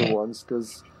those harder ones,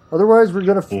 because otherwise we're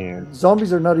gonna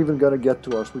zombies are not even gonna get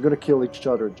to us. We're gonna kill each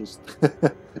other. Just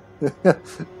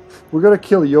we're gonna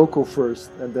kill Yoko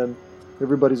first, and then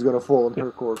everybody's gonna fall on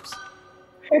her corpse.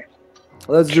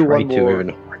 Let's do one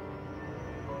more.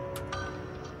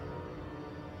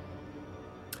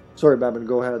 Sorry, Babin,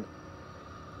 go ahead.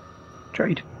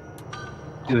 Tried.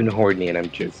 Doing horny, and I'm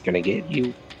just gonna get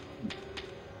you.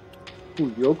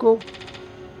 Who, Yoko?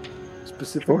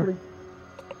 Specifically?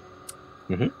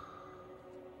 Mm-hmm.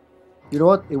 You know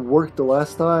what? It worked the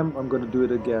last time. I'm gonna do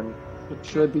it again. What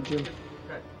should I be, Jim?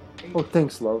 Oh,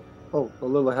 thanks, love. Oh, a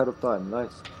little ahead of time.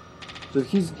 Nice. So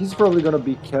he's probably gonna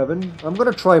be Kevin. I'm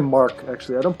gonna try Mark,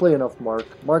 actually. I don't play enough Mark.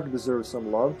 Mark deserves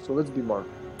some love, so let's be Mark.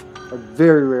 I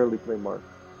very rarely play Mark.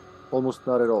 Almost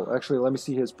not at all. Actually, let me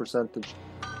see his percentage.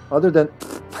 Other than...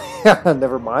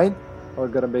 never mind. I'm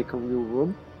gonna make a real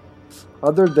room.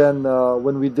 Other than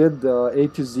when we did A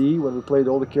to Z, when we played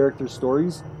all the character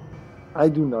stories, I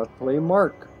do not play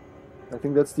Mark. I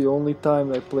think that's the only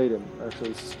time I played him. Actually,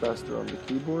 this is faster on the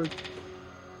keyboard.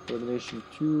 Elimination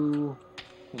 2,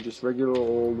 and just regular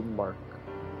old Mark.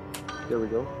 There we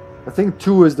go. I think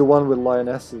 2 is the one with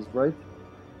lionesses, right?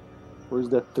 Or is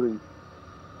that 3?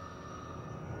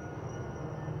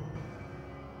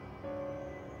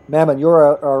 Mammon,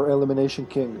 you're our elimination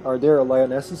king. Are there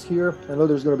lionesses here? I know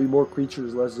there's going to be more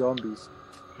creatures, less zombies.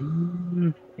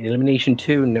 Elimination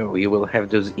 2, no. You will have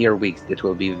those earwigs that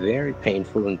will be very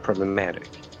painful and problematic.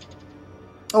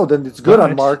 Oh, then it's good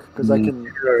on Mark, because I can...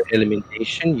 In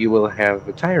elimination, you will have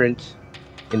a tyrant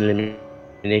in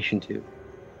elimination 2.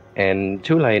 And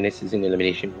 2 lionesses in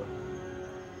elimination 1.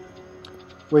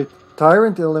 Wait,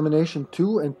 tyrant in elimination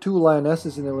 2 and 2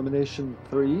 lionesses in elimination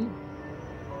 3?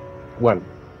 1.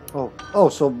 Oh,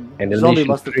 so and zombie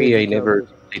must have 3 I never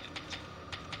completed.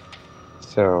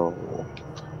 So...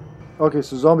 Okay,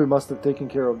 so zombie must have taken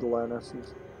care of the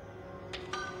lionesses.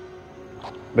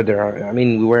 But there are... I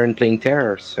mean, we weren't playing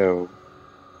terror, so...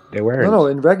 They weren't. No,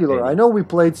 in regular. I know we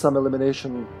played some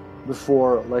elimination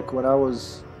before, like when I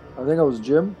was... I think I was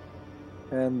Jim.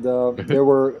 And there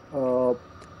were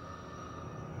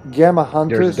Gamma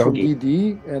Hunters from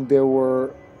ED, and there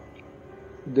were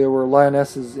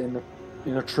lionesses in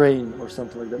a train or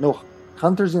something like that. No,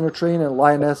 hunters in a train and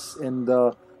lioness in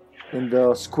the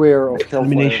square of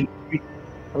Hellfire.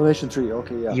 Elimination 3,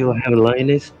 okay, yeah. You have a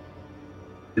lioness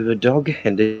with a dog,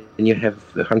 and then you have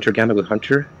a hunter gamma with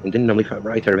hunter, and then normally, if I'm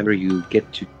right, I remember you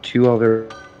get to 2 other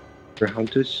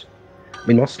hunters. I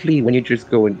mean, mostly when you just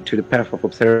go into the path of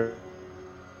observation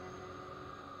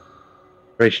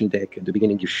deck at the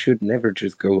beginning, you should never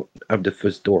just go up the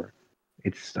first door.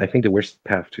 It's, I think, the worst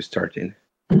path to start in.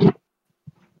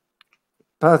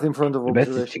 Path in front of The best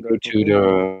is to observation go deck, to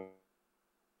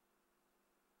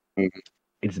the.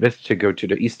 It's best to go to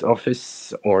the East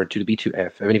office or to the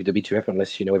B2F. Even if the B2F,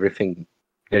 unless you know everything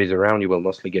that is around, you will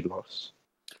mostly get lost.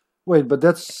 Wait, but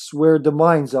that's where the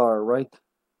mines are, right?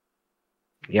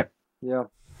 Yeah. Yeah.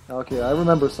 Okay, I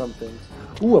remember some things.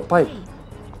 Ooh, a pipe.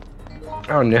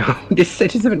 Oh no, this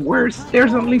set is even worse.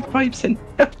 There's only pipes and.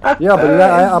 Yeah, but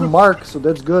I'm Mark, so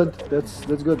that's good. That's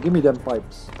good. Give me them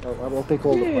pipes. I'll take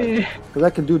all the pipes. Because I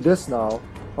can do this now.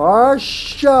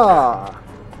 Arsha!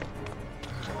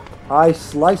 I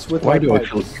slice with Why my do pipes. I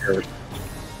feel scared?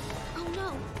 Oh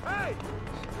no. Hey!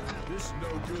 This no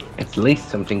good. At least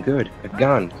something good. A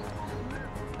gun.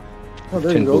 Oh,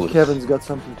 there 10 you go. bullets. Kevin's got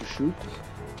something to shoot.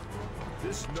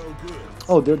 This no good.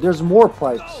 Oh, there's more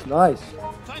pipes. Nice.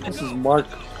 This is Mark.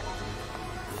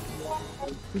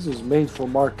 This is made for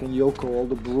Mark and Yoko. All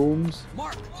the brooms.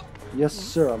 Mark! Yes,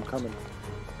 sir. I'm coming.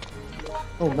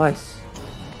 Oh, nice.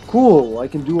 Cool. I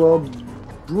can do a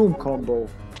broom combo.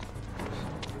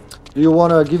 Do you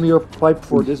want to give me your pipe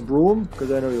for this broom?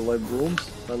 Because I know you like brooms.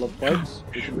 I love pipes.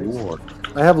 Sure.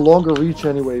 I have longer reach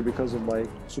anyway because of my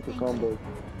super combo.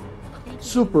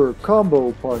 Super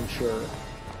combo puncher.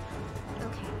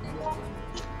 Okay.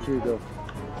 Here you go.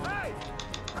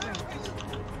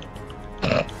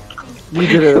 We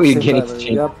did it at the We same can time.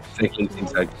 exchange Yep. seconds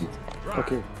inside.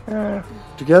 Okay.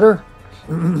 Together?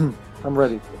 I'm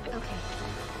ready. Okay.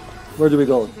 Where do we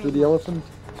go? To the elephant?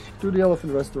 To the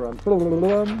elephant restaurant.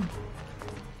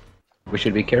 We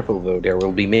should be careful though. There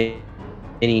will be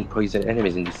many poison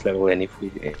enemies in this level, and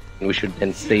we should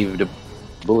then save the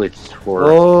bullets for.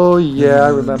 Oh yeah, I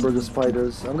remember the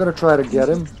spiders. I'm gonna try to get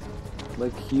him.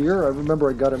 Like here. I remember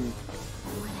I got him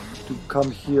to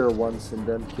come here once and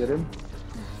then hit him.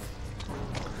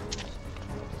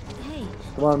 Hey.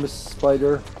 Come on, Miss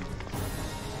Spider.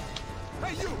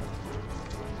 Hey, you!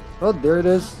 Oh, there it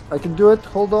is. I can do it.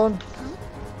 Hold on.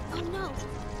 Oh no.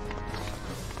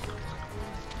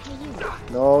 Hey you.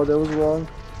 No, that was wrong.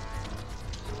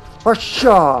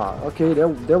 Hasha! Okay,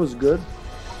 that was good.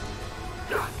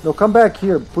 No, come back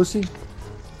here, pussy.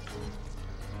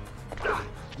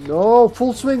 No,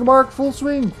 full swing, Mark, full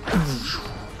swing.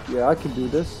 Yeah, I can do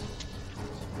this.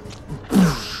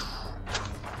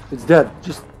 It's dead.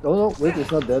 Just, oh no, wait,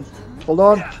 it's not dead. Hold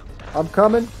on, I'm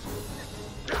coming.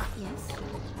 Yes.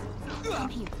 I'm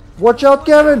here. Watch out,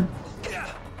 Kevin!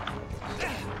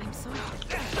 I'm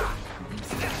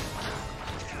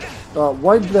sorry.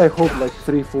 Why did I hope like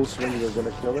 3 full swings are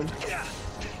gonna kill him?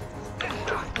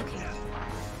 Okay.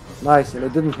 Nice, and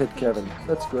it didn't hit Kevin.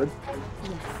 That's good.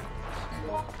 Yes.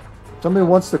 Somebody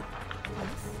wants the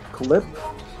clip?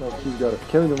 No, he's got it.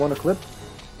 Kevin, you want a clip?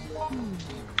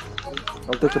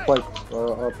 I'll take a pipe,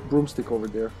 a broomstick over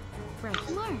there.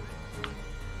 Right. Mark.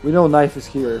 We know Knife is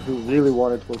here. If we really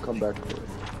want it, we'll come back for it.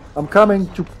 I'm coming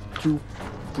to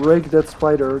break that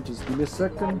spider. Just give me a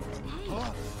second.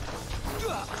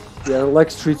 Yeah,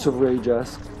 like Streets of Rage,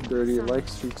 ass. Dirty, like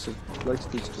Streets of Rage.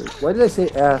 Why did I say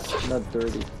ass, not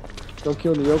dirty? Don't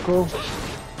kill me, Yoko.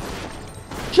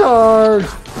 Charge!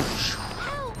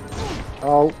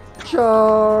 Oh,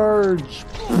 charge!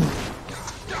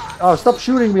 Oh, stop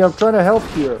shooting me. I'm trying to help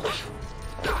here.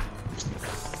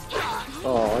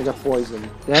 Oh, I got poisoned.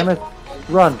 Damn it.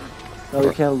 Run. Now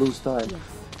we can't lose time. Yes.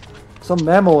 Some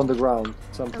ammo on the ground.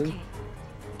 Something.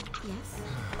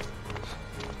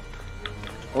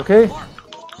 Okay. Yes. Okay?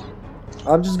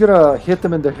 I'm just gonna hit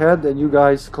them in the head and you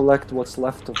guys collect what's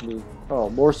left of me. Oh,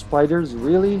 more spiders?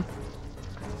 Really?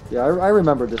 Yeah, I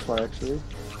remember this one actually.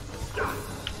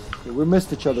 Yeah, we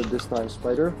missed each other this time,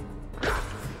 Spider.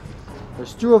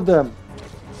 There's 2 of them.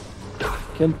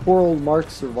 Can poor old Mark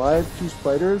survive 2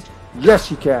 spiders? Yes,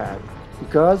 he can.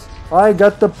 Because I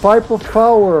got the pipe of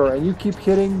power and you keep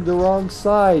hitting the wrong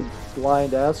side,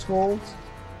 blind assholes.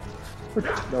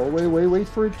 No, wait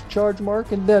for it to charge,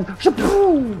 Mark, and then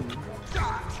shaboom!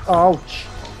 Ouch.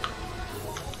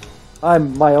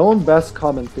 I'm my own best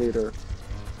commentator.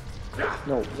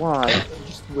 No, why?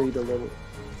 Just wait a little.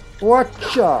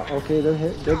 Watcha! Okay, that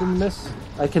didn't miss.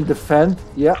 I can defend.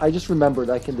 Yeah, I just remembered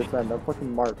I can defend. I'm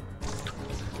fucking Mark.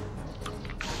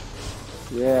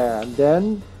 Yeah, and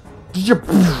then...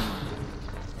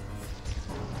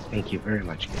 Thank you very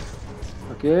much, guys.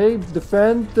 Okay,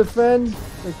 defend, and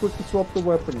quickly swap the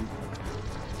weapon.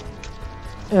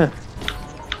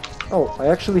 Oh, I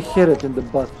actually hit it in the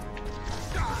butt.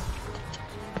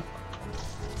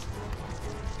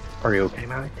 Are you okay,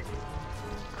 Malik?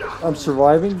 I'm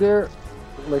surviving there,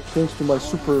 like thanks to my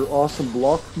super awesome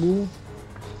block move.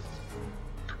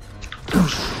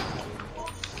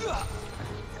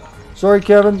 Sorry,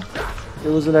 Kevin. It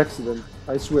was an accident.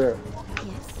 I swear.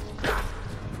 Yes.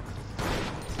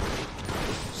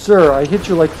 Sir, I hit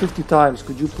you like 50 times.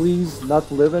 Could you please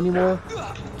not live anymore?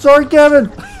 Sorry,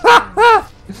 Kevin! Mark.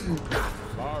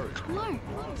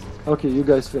 Okay, you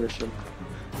guys finish him.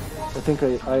 I think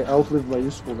I outlived my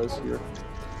usefulness here.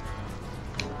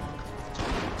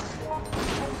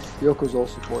 Yoko's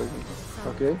also poisoned.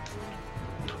 Okay.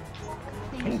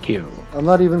 Thank you. I'm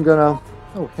not even gonna...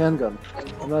 Oh, handgun.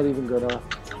 I'm not even gonna...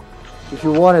 If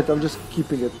you want it, I'm just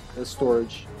keeping it as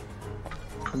storage.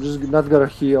 I'm just not gonna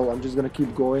heal. I'm just gonna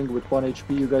keep going with 1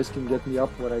 HP. You guys can get me up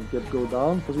when I go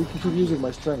down, because we can keep using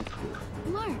my strength.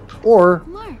 Mark. Or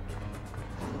Mark.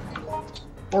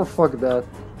 fuck that.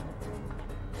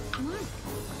 Mark.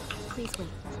 Please wait.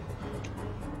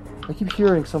 I keep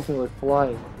hearing something like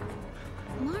flying.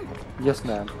 Mark. Yes,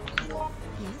 ma'am.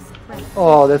 Yes. Right.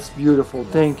 Oh, that's beautiful.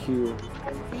 Thank you.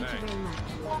 Thank you very much.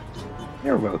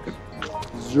 You're welcome.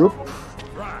 Zoop.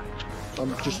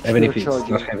 I'm just Even if it's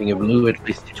charging. not having a blue, at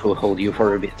least it will hold you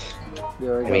for a bit.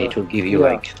 There, I mean, it will give you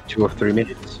like 2 or 3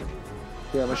 minutes.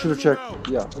 Yeah, I should have checked.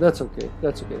 Yeah, that's okay.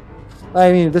 That's okay.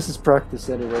 I mean, this is practice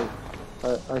anyway.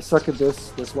 I suck at this.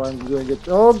 That's why I'm doing it.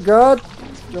 Oh god!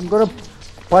 I'm gonna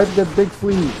pipe that big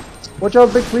flea. Watch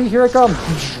out, big flea! Here I come!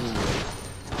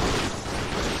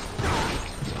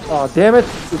 Aw, oh, damn it!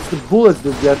 It's the bullets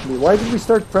that get me. Why did we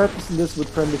start practicing this with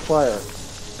friendly fire?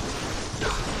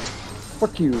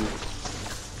 Fuck you.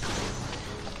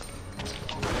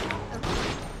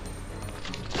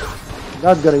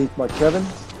 Not gonna eat much, Kevin.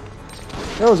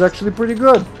 That was actually pretty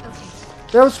good.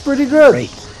 That was pretty good.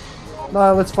 Great.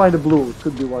 Nah, let's find a blue. It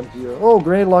could be one here. Oh,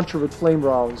 grenade launcher with flame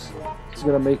rounds. It's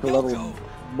gonna make a level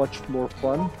much more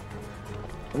fun.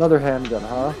 Another handgun,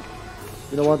 huh?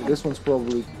 You know what? This one's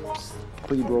probably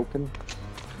pretty broken.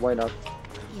 Why not?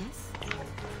 Yes.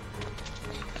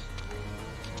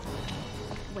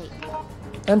 Wait.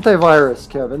 Antivirus,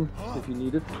 Kevin, if you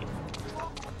need it.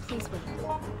 Please wait.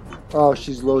 Oh,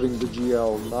 she's loading the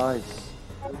GL. Nice.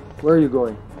 Where are you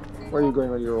going? Where are you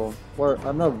going on your own? Where?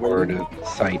 I'm not Or waiting. the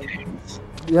side hands.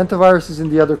 The antivirus is in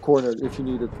the other corner if you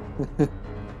need it.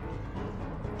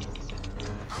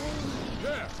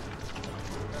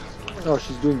 Oh,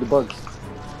 she's doing the bugs.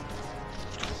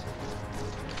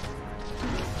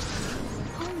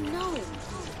 Oh no.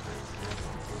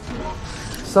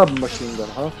 Submachine gun,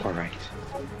 huh? Alright.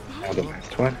 Now the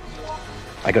last one.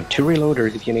 I got 2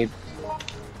 reloaders if you need.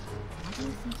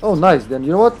 Oh, nice. Then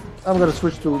you know what? I'm gonna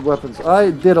switch to weapons.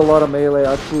 I did a lot of melee.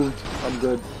 I proved I'm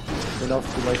good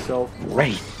enough to myself.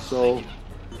 Great. So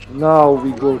now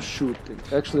we go shooting.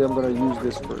 Actually, I'm gonna use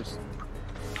this first.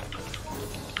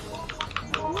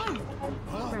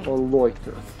 Right. Or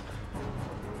loiter.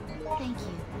 Thank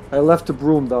you. I left the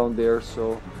broom down there,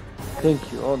 so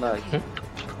thank you. Oh, nice. Mark.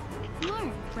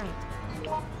 Right.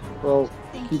 Well,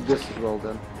 keep this as well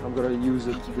then. I'm gonna use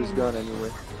it. This gun anyway.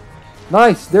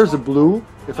 Nice. There's a blue.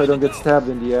 If I don't get stabbed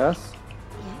in the ass.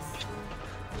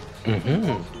 Yes.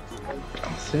 Mm-hmm.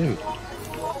 Awesome.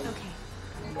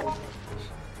 Okay.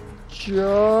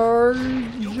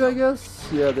 Charge, I guess.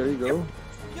 Yeah, there you go.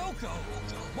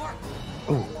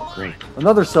 Oh, great.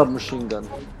 Another submachine gun.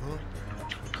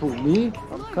 Who, me?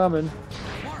 I'm coming.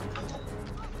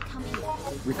 Come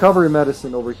in. Recovery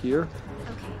medicine over here.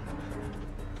 Okay.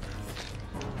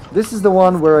 This is the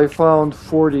one where I found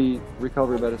 40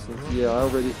 recovery medicines. Yeah, I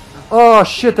already... Oh,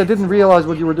 shit, I didn't realize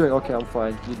what you were doing. Okay, I'm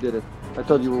fine. You did it. I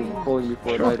thought you were calling me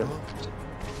for an item.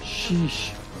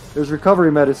 Sheesh. There's recovery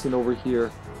medicine over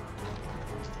here.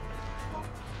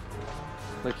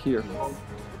 Like here.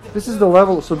 This is the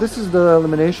level... So this is the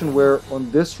elimination where on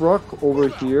this rock over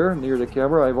here, near the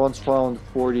camera, I once found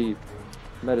 40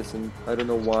 medicine. I don't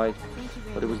know why, Thank you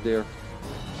but very it was there.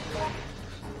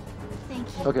 Thank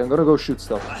you. Okay, I'm gonna go shoot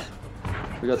stuff.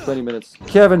 We got 20 minutes.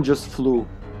 Kevin just flew.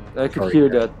 I could Sorry, hear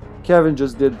Kevin. that. Kevin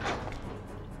just did.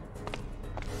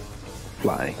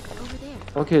 Fly. Over there.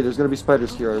 Okay, there's gonna be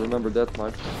spiders here. I remember that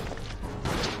much.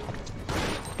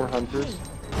 Or hunters.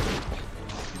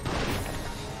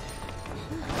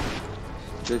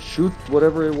 They shoot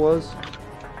whatever it was.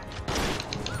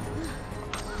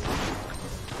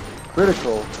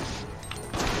 Critical.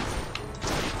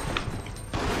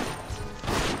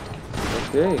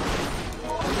 Okay.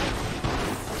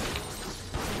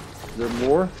 Is there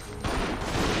more?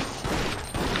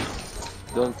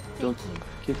 Don't Thank you.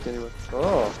 kick anyone.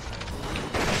 Oh.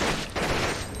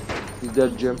 He's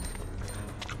dead, Jim.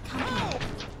 Come here.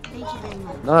 Thank you very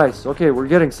much. Nice. Okay, we're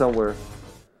getting somewhere.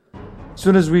 As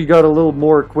soon as we got a little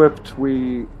more equipped,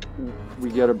 we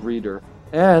get a breeder.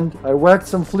 And I whacked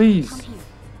some fleas. Come here.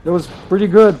 That was pretty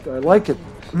good. I like it.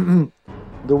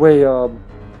 the way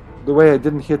I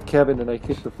didn't hit Kevin and I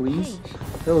hit the fleas.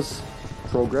 That was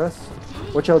progress.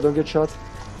 Watch out! Don't get shot.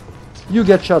 You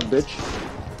get shot, bitch.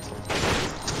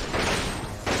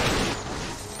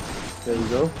 There you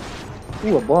go.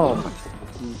 Ooh, a bomb.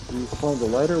 We found the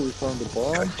lighter. We found the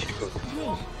bomb.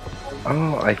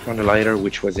 Oh, I found a lighter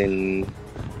which was in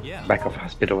Yeah. back of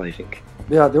hospital, I think.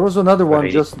 Yeah, there was another one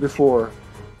Right. just before,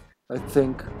 I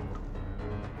think.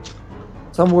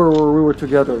 Somewhere where we were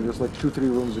together, just like 2-3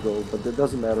 rooms ago, but it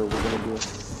doesn't matter, we're gonna do it.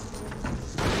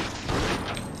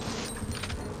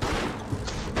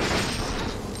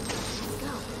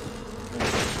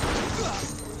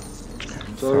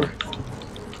 So,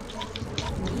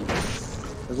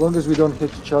 as long as we don't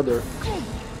hit each other.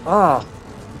 Ah!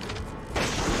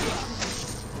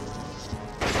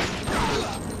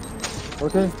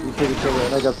 Okay, we hit each other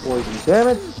and I got poisoned. Damn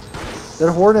it!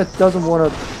 That hornet doesn't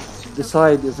want to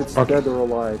decide if it's Okay. dead or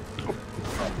alive.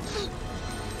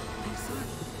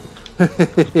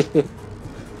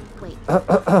 Wait.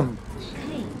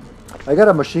 I got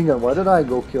a machine gun. Why did I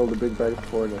go kill the big bad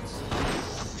hornets?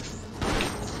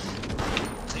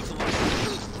 Thanks a lot.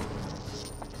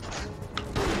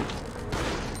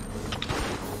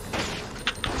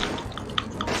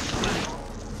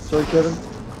 Sorry, Kevin.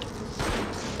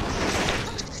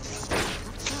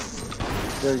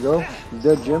 There you go. He's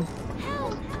dead, Jim.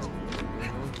 Help.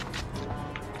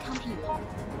 Come here.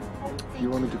 You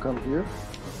want me to come here?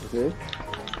 Okay.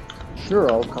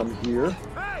 Sure, I'll come here.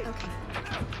 Okay.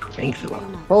 Thanks a lot.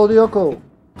 Very much. Follow the Yoko.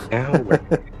 Now we're...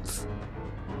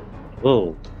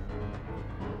 Whoa.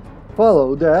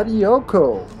 Follow that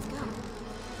Yoko.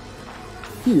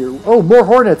 Here. Oh, more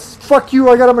hornets. Fuck you,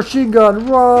 I got a machine gun.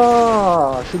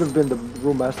 Rah! Should have been the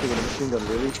room master with a machine gun,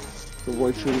 really. To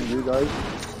avoid shooting you guys.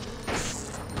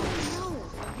 No.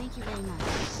 Thank you very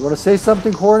much. You want to say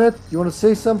something, Hornet? You want to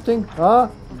say something? Huh?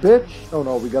 Bitch? Oh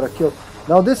no, we gotta kill.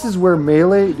 Now this is where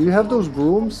melee... Do you have those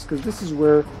brooms? Because this is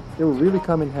where they will really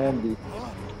come in handy.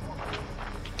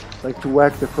 Like to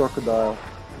whack the crocodile.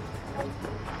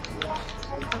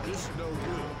 This no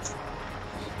good.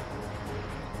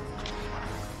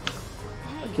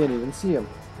 I can't even see him.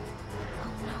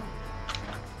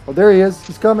 Oh, there he is.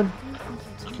 He's coming.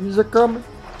 He's a coming.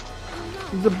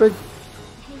 He's a big...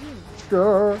 Hey you.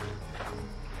 Sure.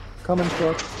 Coming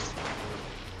truck.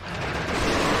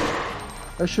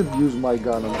 I should use my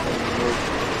gun on more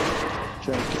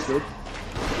chance to hit.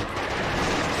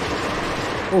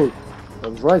 Oh, I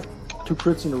was right. 2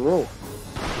 crits in a row.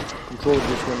 Control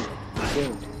this one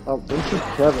insane. Oh, don't shoot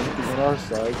Kevin. He's on our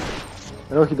side.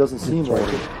 I know he doesn't seem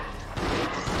like it.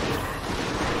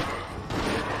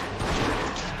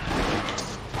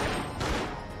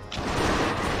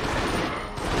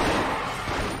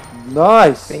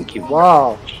 Nice! Thank you.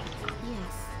 Wow! Yes.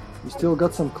 You still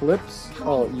got some clips?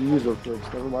 Oh, you use those clips.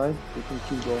 Never mind. We can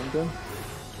keep going then.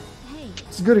 Hey.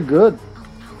 It's good. Good. Oh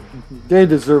no. They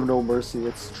deserve no mercy.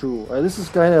 It's true. This is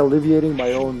kind of alleviating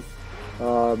my own,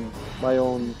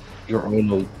 Your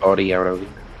own body out of it.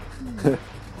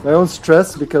 my own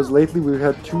stress because lately we've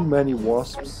had too many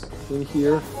wasps in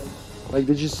here. Like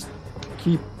they just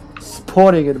keep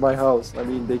spawning in my house. I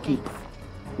mean, they keep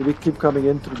coming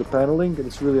in through the paneling, and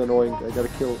it's really annoying. I gotta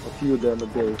kill a few of them a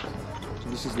day. So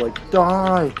this is like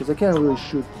die because I can't really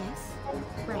shoot Yes.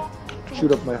 Right.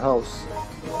 shoot up my house.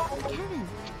 Kevin.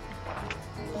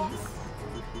 Yes.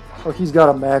 Oh, he's got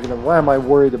a Magnum. Why am I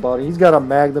worried about it? He's got a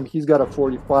Magnum. He's got a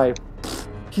 45.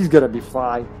 He's gonna be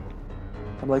fine.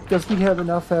 I'm like, does he have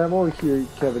enough ammo? Here,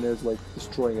 Kevin is like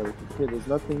destroying everything. Okay, there's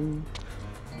nothing.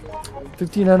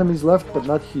 15 enemies left, but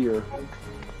not here. Over there.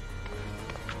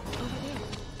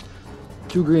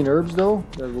 2 green herbs though.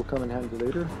 That will come in handy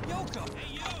later. Yoko!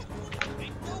 Hey, you!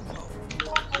 Hey, Yoko!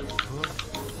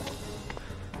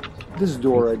 This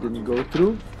door I didn't go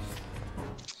through.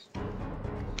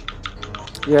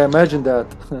 Yeah, imagine that.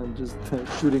 Just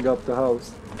shooting up the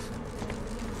house.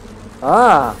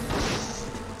 Ah!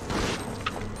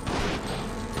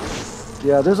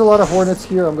 Yeah, there's a lot of hornets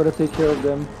here. I'm gonna take care of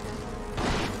them.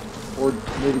 Or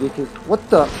maybe they can... What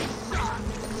the?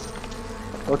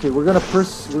 Okay, we're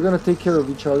gonna take care of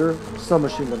each other.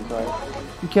 Submachine gun time.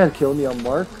 You can't kill me, I'm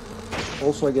Mark.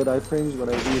 Also, I get iframes when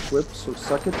I re-equip, so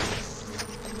suck it.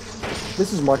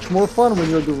 This is much more fun when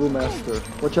you're the room master.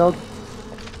 Watch out.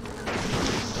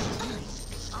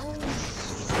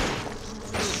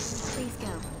 Please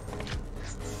go.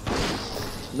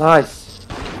 Nice.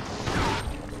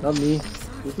 Not me.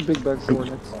 Sorry. There's the big bag of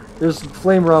hornets. There's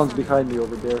flame rounds behind me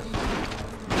over there.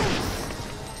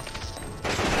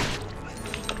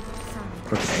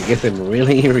 Okay, I guess I'm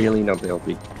really, really not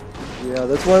helping. Yeah,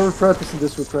 that's why we're practicing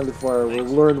this with friendly fire. We'll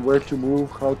learn where to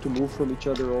move, how to move from each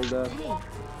other, all that.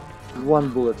 One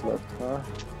bullet left, huh?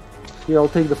 Here, I'll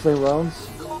take the flame rounds.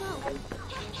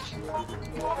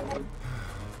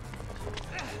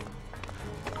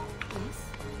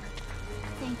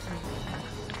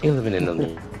 You're living in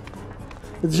the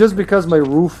It's just because my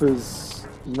roof is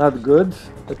not good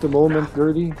at the moment,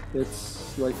 dirty.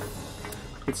 It's like,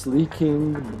 it's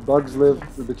leaking, bugs live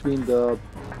between the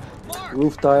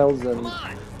roof tiles and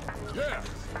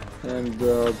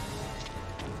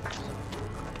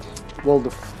well,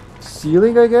 the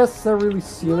ceiling, I guess. It's not really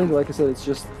ceiling, like I said, it's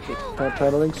just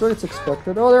paneling, so it's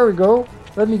expected. Oh, there we go.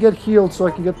 Let me get healed so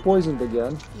I can get poisoned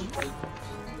again.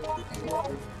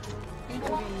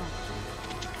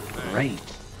 right.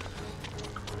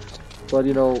 But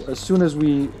you know, as soon as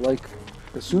we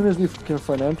can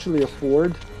financially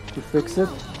afford to fix it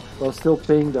while still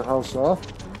paying the house off,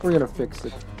 we're gonna fix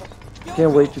it.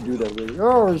 Can't wait to do that, really.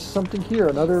 Oh, there's something here.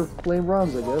 Another flame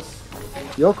rounds, I guess.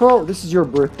 Yoko, this is your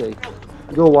birthday.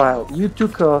 Go wild. You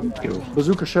took a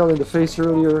bazooka shell in the face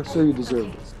earlier, so you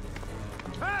deserve this.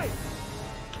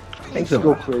 Thanks Let's a go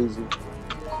lot. crazy.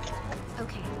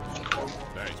 Okay.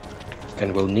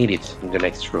 And we'll need it in the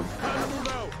next room.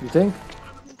 You think?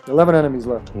 11 enemies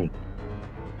left.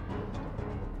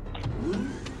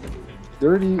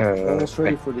 Dirty, almost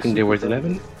ready for the I think there was secret.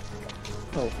 11.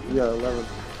 Oh, yeah, 11.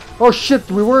 Oh shit,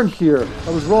 we weren't here. I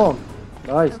was wrong.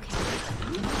 Nice.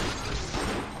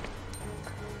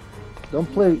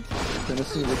 Don't play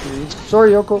Tennessee with me.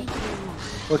 Sorry, Yoko.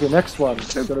 Okay, next one.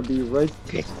 It's gonna be right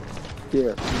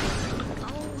there.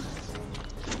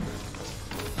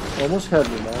 Almost had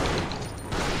me, man.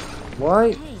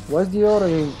 Why? Why's the auto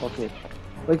aim? Okay.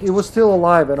 Like, it was still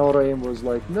alive and auto aim was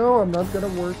like, no, I'm not gonna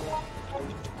work.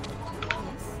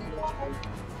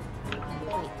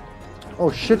 Oh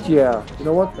shit, yeah. You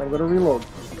know what? I'm gonna reload.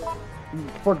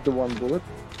 Fuck the one bullet.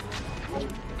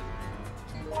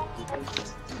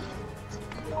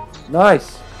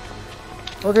 Nice!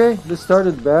 Okay, this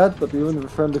started bad, but even with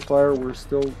friendly fire, we're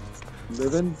still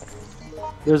living.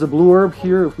 There's a blue herb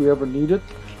here if we ever need it.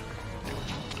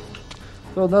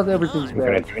 So not everything's I'm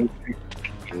gonna bad. drink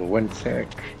in 1 sec.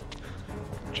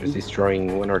 Just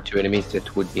destroying 1 or 2 enemies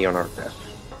that would be on our path.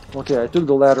 Okay, I took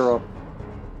the ladder up.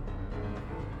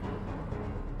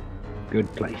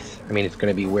 Good place. I mean, it's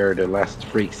gonna be where the last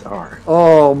freaks are.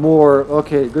 Oh, more.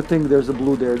 Okay, good thing there's a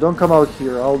blue there. Don't come out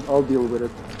here. I'll deal with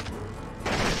it.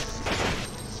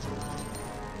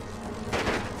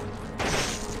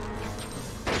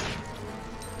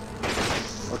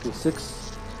 Okay, 6.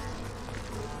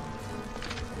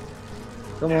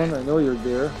 Come on, I know you're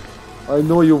there. I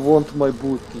know you want my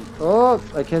booty. Oh,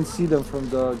 I can't see them from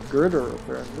the girder,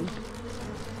 apparently.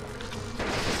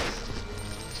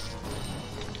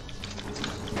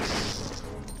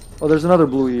 Oh, there's another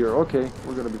blue here. Okay,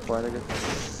 we're gonna be fine again.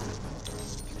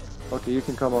 Okay, you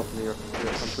can come up here.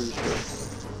 Yeah, I'm pretty sure.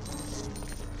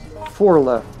 4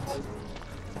 left.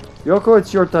 Yoko,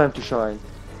 it's your time to shine.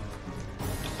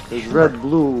 There's red,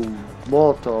 blue,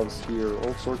 Molotovs here,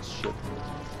 all sorts of shit.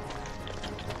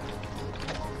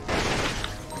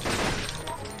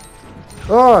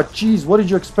 Oh, jeez, what did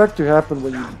you expect to happen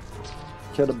when you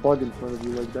had a bug in front of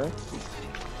you like that?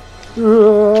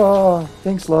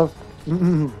 Thanks, love.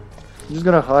 I'm just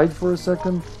gonna hide for a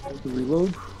second to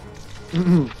reload.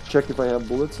 Check if I have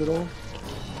bullets at all.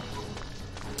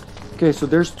 Okay, so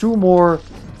there's 2 more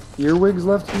earwigs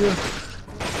left here.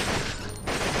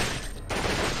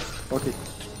 Okay,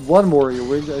 1 more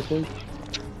earwig, I think.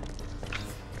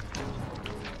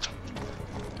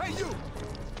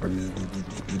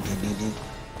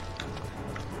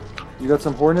 You got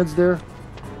some hornets there?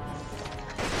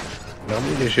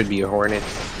 Normally there should be a hornet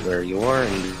where you are,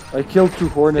 and I killed 2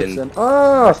 hornets Then-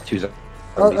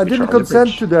 and I didn't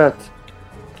consent to that.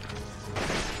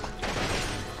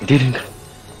 You didn't.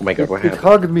 Oh my god, what It happened?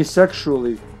 hugged me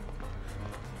sexually.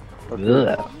 Okay.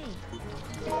 Ugh.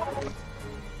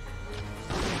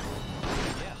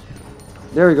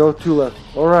 There we go, 2 left.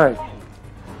 Alright.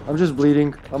 I'm just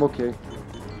bleeding. I'm okay.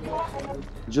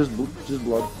 Just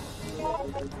blood.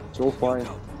 It's all fine.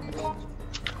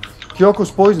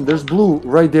 Kyoko's poison. There's blue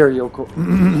right there, Yoko.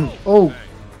 Oh,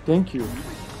 thank you.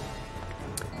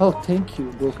 Oh, thank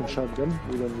you. Broken shotgun.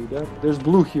 We don't need that. There's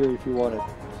blue here if you want it.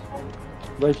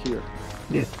 Right here.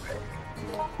 Yes.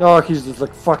 Oh, he's just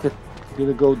like, fuck it.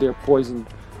 Gonna go there, poison.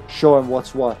 Show him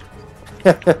what's what.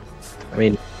 I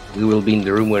mean, we will be in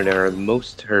the room where there are the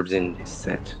most herbs in this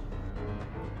set.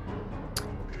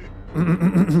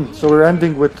 So we're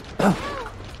ending with...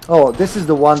 Oh, this is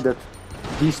the one that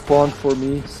despawned for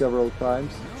me several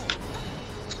times.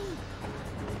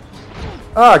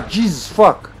 Ah, Jesus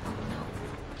fuck!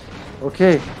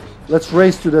 Okay, let's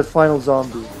race to that final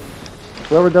zombie.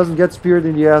 Whoever doesn't get speared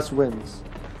in the ass wins.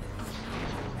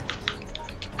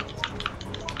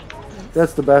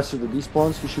 That's the bastard that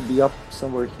despawns. He should be up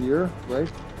somewhere here,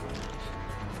 right?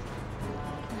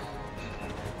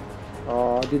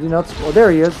 Did he not? Oh,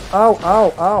 there he is. Ow,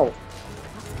 ow, ow.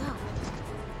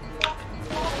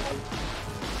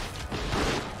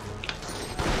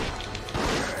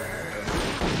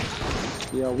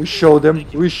 Yeah, we showed him.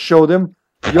 We showed him.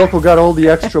 Yoko got all the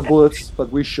extra bullets,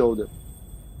 but we showed him.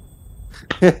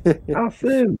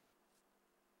 Awesome.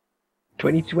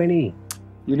 2020.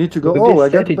 You need to go. But Oh, this I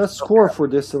got set the is best so score bad. for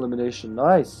this elimination.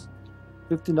 Nice.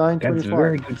 59-25. That's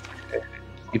very good.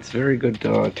 It's very good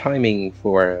timing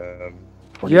for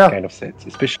Yeah. these kind of sets,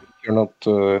 especially if you're not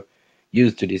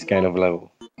used to this kind of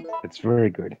level. It's very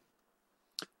good.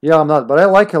 Yeah, I'm not, but I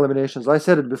like eliminations. I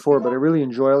said it before, but I really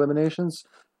enjoy eliminations.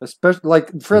 Especially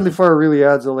like friendly fire really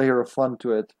adds a layer of fun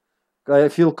to it. I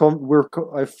feel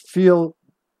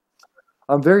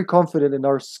I'm very confident in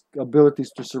our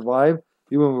abilities to survive,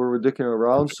 even when we're dicking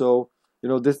around. So you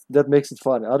know that makes it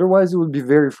fun. Otherwise, it would be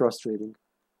very frustrating.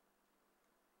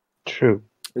 True.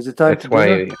 Is it time That's to why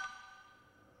dinner?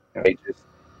 I just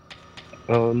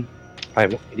I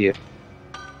have no idea.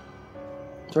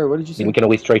 Sorry, what did you I say? mean, we can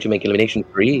always try to make elimination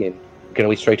free, and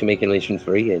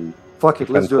Fuck it, if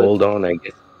let's I'm do called it. on, I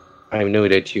guess I know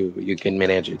that you can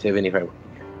manage it even if I were.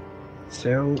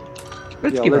 So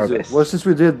let's Yeah, give our let's do it. best. Well, since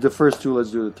we did the first two,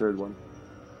 let's do the third one.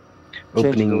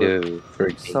 Opening Changing the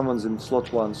third game. Someone's in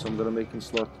slot 1, so I'm gonna make in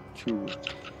slot 2.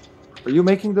 Are you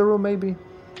making the room, maybe?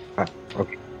 Ah,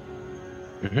 okay.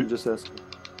 I'm just asking.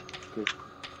 Okay.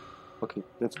 Okay,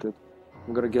 that's good.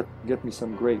 I'm gonna get me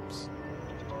some grapes.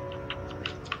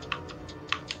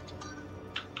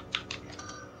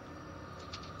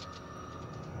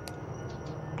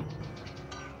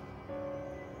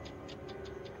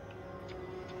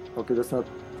 Okay, that's not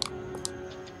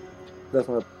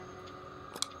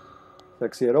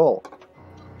sexy at all.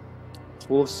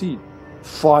 Full of seed.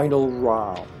 Final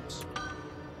rounds.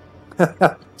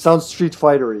 Sounds Street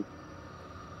Fighter-y.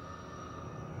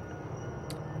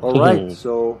 Alright,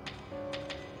 so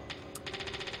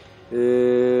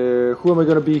who am I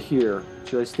gonna be here?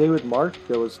 Should I stay with Mark?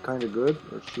 That was kinda good.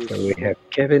 Or should So we have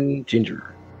Kevin,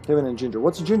 Ginger, Kevin and Ginger.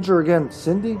 What's Ginger again?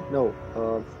 Cindy? No.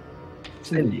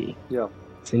 Cindy. Yeah.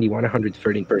 Cindy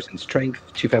 113% strength,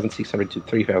 2,600 to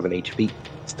 3,000 HP,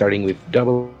 starting with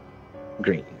double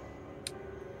green.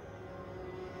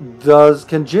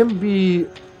 Can Jim be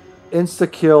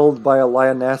insta-killed by a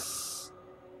lioness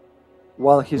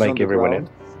while he's on Like the everyone ground?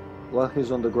 While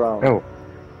he's on the ground. Oh.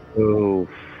 Oh.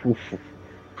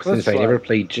 Since I try. never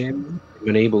played Jim, I'm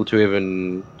unable to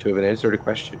even answer the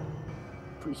question.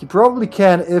 He probably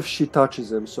can if she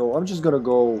touches him, so I'm just gonna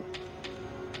go...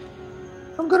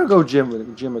 I'm gonna go Jim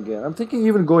again. I'm thinking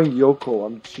even going Yoko.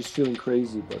 I'm just feeling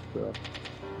crazy, but...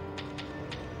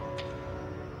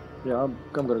 yeah, I'm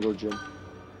gonna go Jim.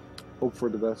 Hope for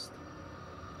the best.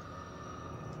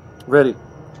 Ready.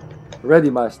 Ready,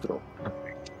 maestro.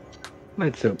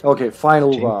 Let's hope. Okay,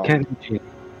 final Jim round. can Jim.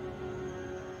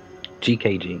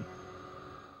 GKG.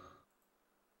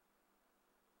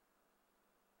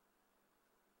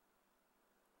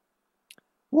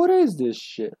 What is this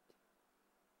shit?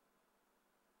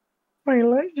 I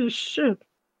like this shit.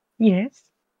 Yes.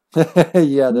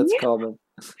 Yeah, that's common.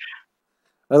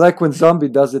 I like when Zombie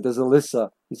does it as Alyssa.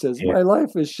 He says, Yeah. my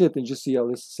life is shit, and just see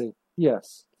Alyssa say,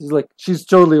 yes. He's like, she's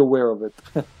totally aware of it.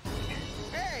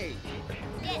 Hey!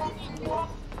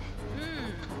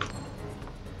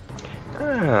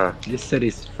 Ah, this set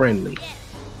is friendly.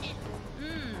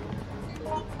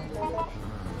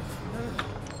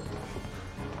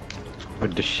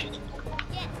 What the shit?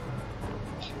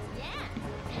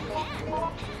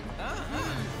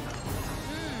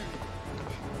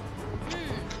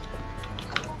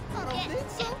 I don't think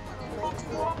so.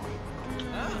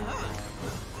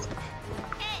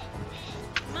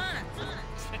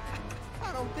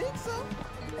 I don't think so.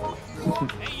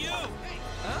 Hey, you!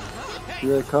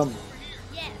 Here they come.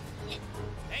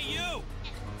 Hey, you!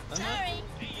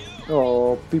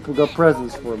 Oh, people got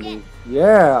presents for me.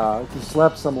 Yeah, I can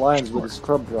slap some lions with a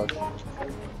scrub brush.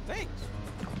 Thanks.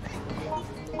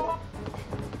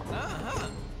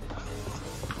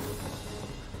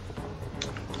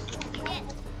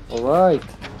 Alright.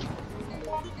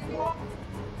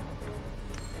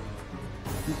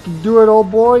 You can do it,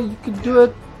 old boy. You can do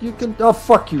it. You can... Oh,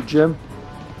 fuck you, Jim.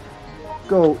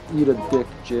 Go eat a dick,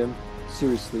 Jim.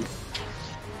 Seriously.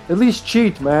 At least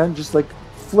cheat, man. Just like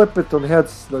flip it on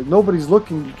heads. Like nobody's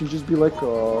looking. You can just be like,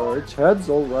 oh, it's heads,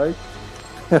 all right.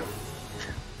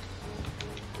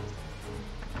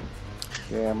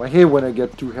 Damn, I hate when I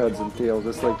get 2 heads and tails.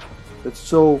 It's like, it's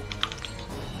so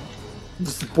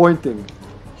disappointing.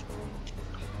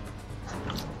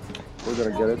 We're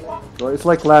gonna get it. So it's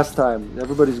like last time.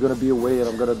 Everybody's gonna be away and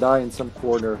I'm gonna die in some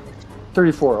corner.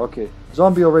 34, okay.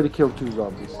 Zombie already killed 2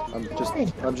 zombies.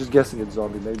 I'm just guessing it's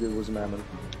zombie. Maybe it was a mammoth.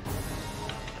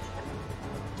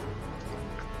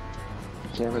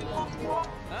 Damn it.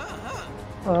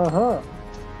 Uh-huh.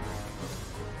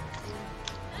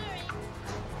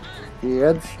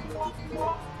 Heads.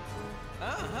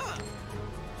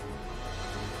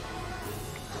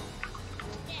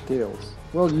 Tails.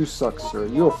 Well, you suck, sir.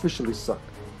 You officially suck.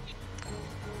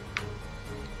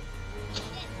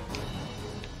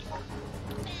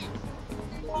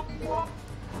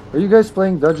 Are you guys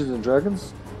playing Dungeons and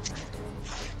Dragons?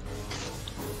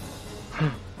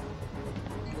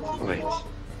 Wait.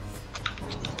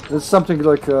 It's something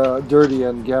like Dirty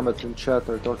and Gamut in chat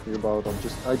are talking about.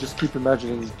 I just keep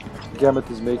imagining Gamut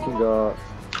is making a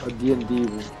D&D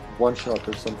one-shot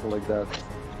or something like that.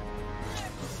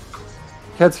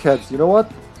 Heads. You know what?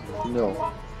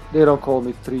 No. They don't call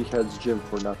me 3 Heads Jim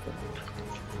for nothing.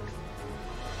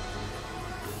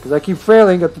 Because I keep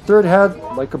failing at the 3rd head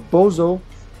like a bozo.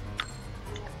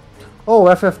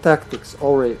 Oh, FF Tactics.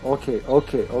 Alright, okay.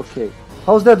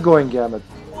 How's that going, Gamut?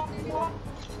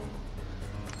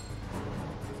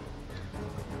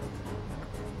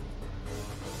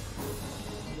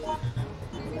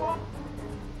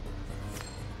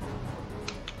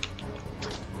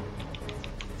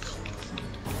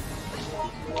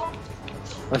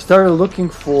 I started looking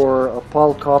for a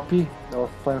PAL copy of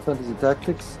Final Fantasy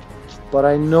Tactics, but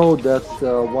I know that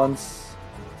once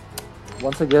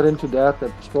I get into that,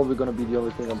 that's probably going to be the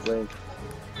only thing I'm playing.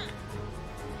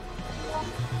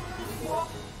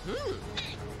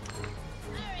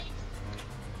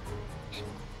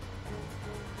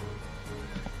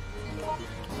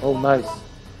 Oh, nice.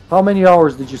 How many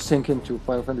hours did you sink into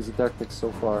Final Fantasy Tactics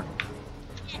so far?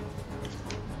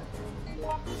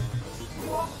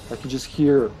 I can just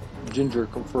hear Ginger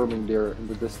confirming there in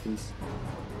the distance.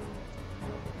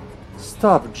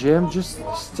 Stop, Jim. Just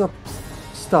stop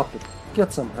it.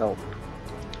 Get some help.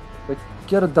 Like,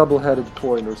 get a double-headed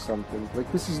coin or something. Like,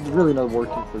 this is really not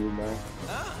working for you,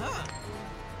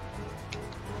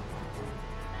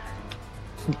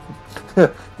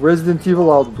 man. Resident Evil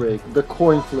Outbreak, the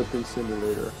coin flipping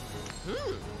simulator.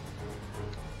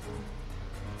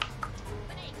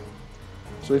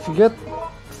 So if you get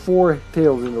 4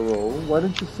 tails in a row, why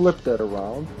don't you flip that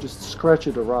around? Just scratch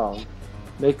it around.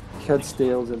 Make heads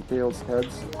tails and tails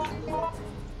heads.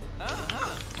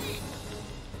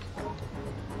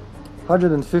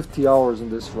 150 hours in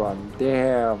this run.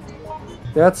 Damn.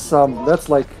 That's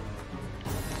like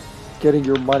getting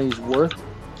your money's worth.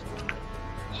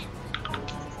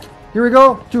 Here we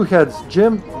go. 2 heads.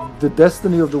 Jim, the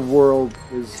destiny of the world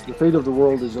is, the fate of the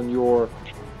world is on your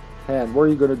hand. What are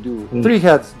you gonna do? 3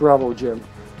 heads. Bravo, Jim.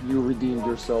 You redeemed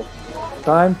yourself.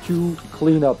 Time to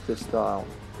clean up this town.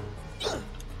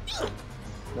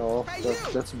 No,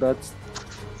 that's a bad.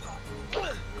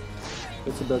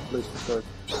 That's a bad place to start.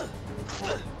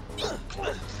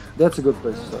 That's a good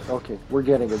place to start. Okay, we're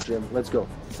getting it, Jim. Let's go.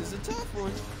 This is a tough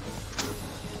one.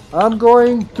 I'm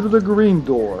going through the green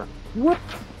door. Whoop.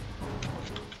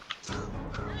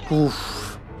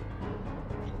 Oof.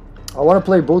 I want to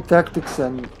play both Tactics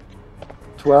and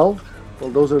 12.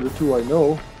 Well, those are the 2 I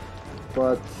know.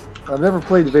 But I've never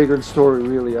played Vagrant Story,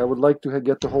 really. I would like to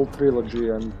get the whole trilogy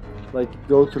and like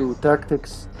go through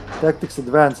Tactics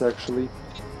Advance, actually.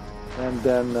 And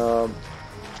then... oh,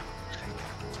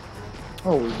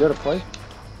 we got a fight?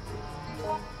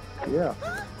 Yeah.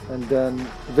 And then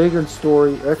Vagrant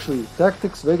Story, actually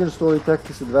Tactics, Vagrant Story,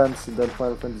 Tactics Advance, and then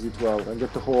Final Fantasy 12, and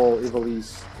get the whole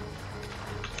Ivalice.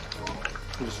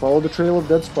 Just follow the trail of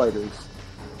dead spiders.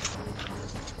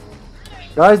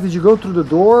 Guys, did you go through the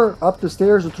door, up the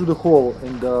stairs, or through the hole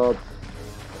in the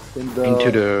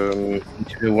into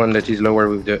the one that is lower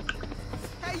with the...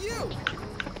 Hey, you!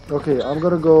 Okay, I'm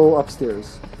gonna go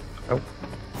upstairs. Oh.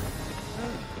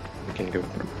 We can go.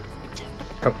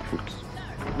 Oh, oops.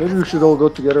 Maybe we should all go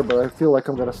together, but I feel like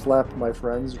I'm gonna slap my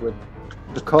friends with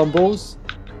the combos.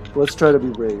 Let's try to be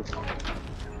brave.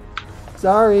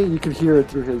 Sorry, you can hear it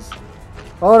through his...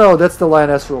 Oh no, that's the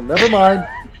lioness room. Never mind.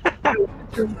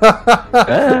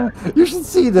 You should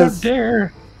see this. Not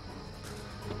there.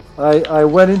 I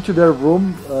went into their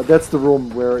room. That's the room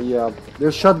where, yeah,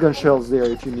 there's shotgun shells there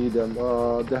if you need them.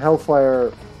 The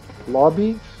Hellfire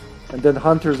lobby. and then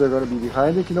hunters are going to be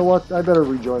behind it. You know what? I better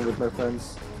rejoin with my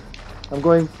friends. I'm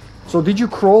going... So did you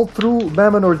crawl through,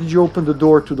 Mammon, or did you open the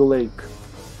door to the lake?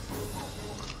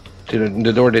 To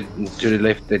the door that to the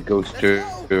left that goes to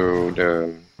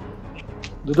the...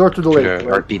 The door to the lake, the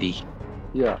right? RPD.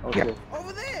 Yeah, okay. Yeah.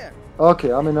 Over there.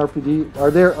 Okay, I'm in RPD. Are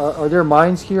there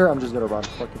mines here? I'm just gonna run.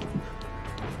 Fuck it.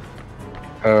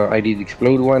 I did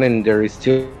explode one, and there is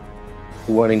still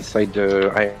one inside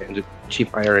the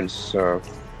Chief Iron's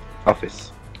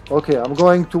office. Okay, I'm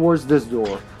going towards this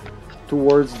door.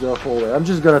 Towards the hallway. I'm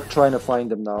just gonna try to find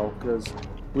them now, because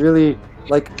really,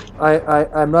 like,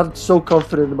 I'm not so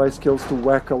confident in my skills to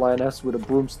whack a lioness with a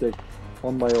broomstick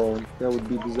on my own. That would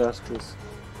be disastrous.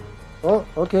 Oh,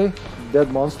 okay.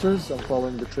 Dead monsters. I'm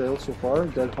following the trail so far.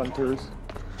 Dead hunters.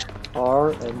 R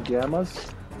and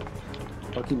gammas.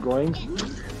 I'll keep going.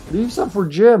 Leave some for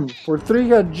Jim. For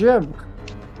 3-head Jim.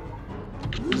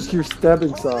 Just hear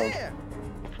stabbing sound.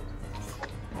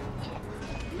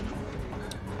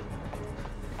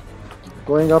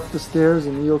 Going up the stairs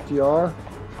in EOTR.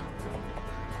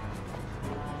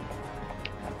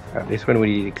 This one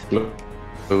we explode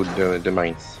the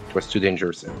mines. It was too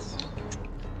dangerous.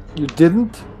 You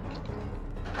didn't?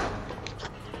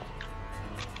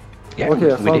 Yeah,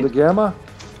 Okay, I we found did. the gamma.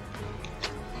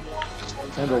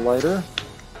 And a lighter.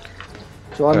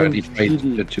 So I'm in Destroyed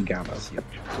GD. the two gammas. Yep.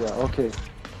 Yeah, okay.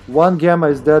 One gamma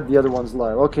is dead, the other one's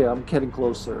live. Okay, I'm getting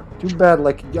closer. Too bad,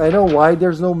 like, I know why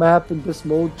there's no map in this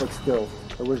mode, but still.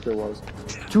 I wish there was.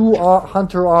 2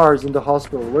 Hunter R's in the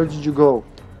hospital. Where did you go?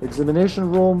 Examination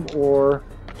room or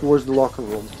towards the locker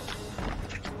room?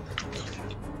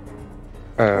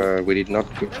 We did not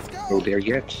go there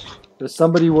yet. There's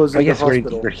somebody was in yes, the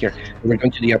hospital. we're here. We're going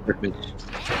to the apartment.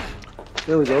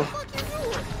 There we go.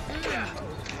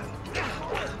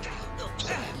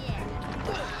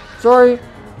 Sorry.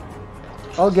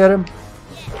 I'll get him.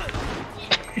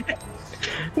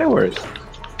 No worries.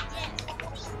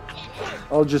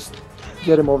 I'll just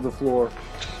get him off the floor.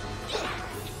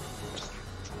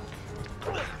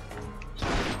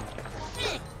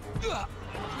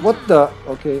 What the?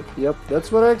 Okay, yep,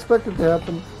 that's what I expected to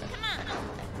happen.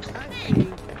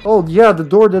 Oh yeah, the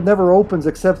door that never opens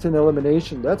except in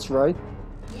elimination, that's right.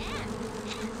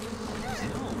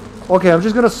 Okay, I'm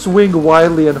just gonna swing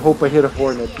wildly and hope I hit a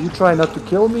hornet. You try not to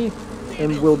kill me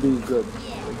and we'll be good.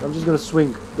 I'm just gonna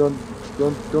swing. Don't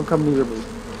come near me.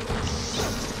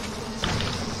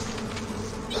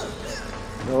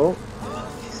 No.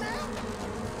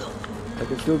 I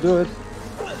can still do it.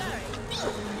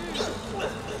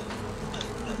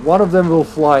 One of them will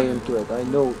fly into it. I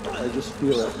know. I just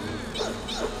feel it.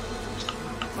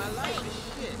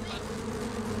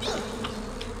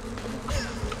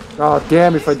 Ah, oh,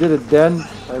 damn, if I did it then,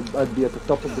 I'd be at the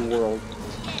top of the world.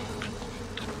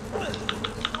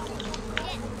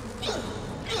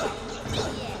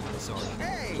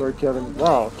 Sorry, Kevin.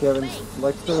 Wow, Kevin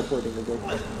likes teleporting again.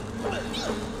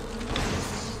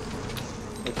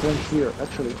 I can't hear,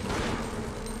 actually.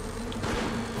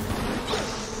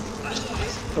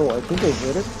 Oh, I think I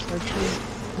hit it, actually.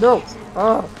 No!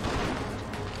 Ah!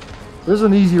 There's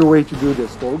an easier way to do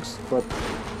this, folks, but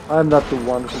I'm not the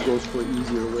one who goes for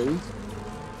easier ways.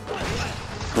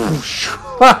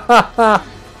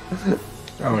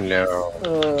 Oh no.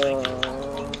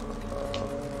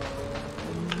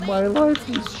 My life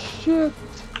is shit.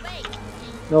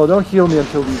 No, don't heal me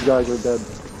until these guys are dead.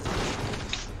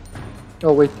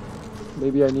 Oh, wait.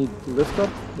 Maybe I need to lift up?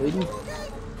 Maybe?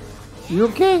 You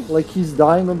okay? Like he's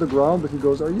dying on the ground, but he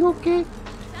goes, are you okay?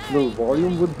 A little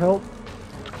volume would help.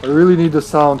 I really need the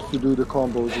sound to do the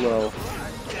combo as well.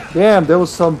 Damn, there was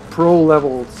some pro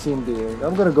level Cindy.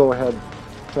 I'm gonna go ahead,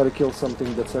 try to kill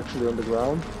something that's actually on the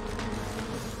ground.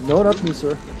 No, not me,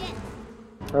 sir.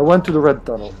 I went to the red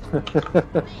tunnel.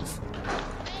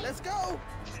 Let's go.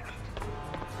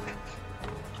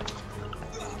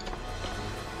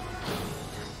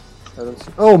 I don't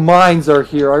see. Oh, mines are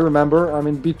here. I remember. I'm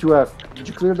in B2F. Did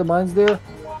you clear the mines there?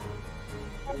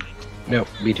 No,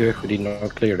 B2F we did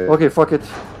not clear that. Okay, fuck it.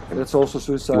 That's also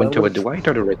suicide. You went to the white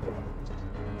or the red?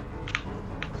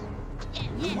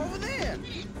 Over there.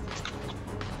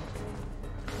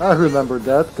 I remember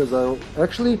that because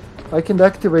I can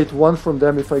activate one from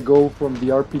them if I go from the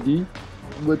RPD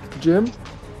with Jim.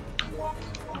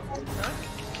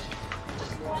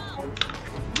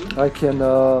 I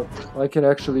can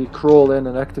actually crawl in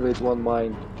and activate one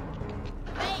mine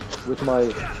with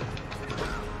my...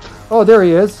 Oh, there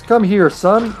he is. Come here,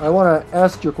 son. I want to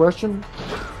ask you a question.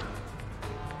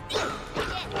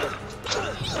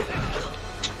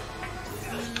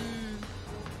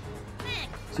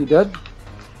 Is he dead?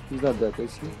 He's not dead,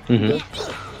 is he? Mm-hmm. Dead?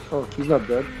 Oh, he's not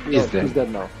dead. He's dead. He's dead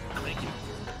now.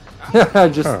 I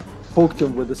just poked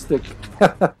him with a stick.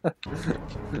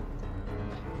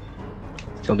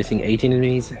 Still missing 18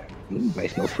 enemies.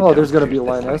 Nice no Oh, there's gonna be a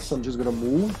lioness. I'm just gonna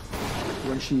move.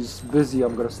 When she's busy,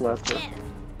 I'm gonna slap her.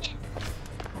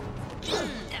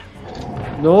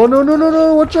 No, no, no, no,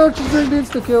 no! Watch out! She's doing the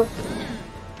insta-kill.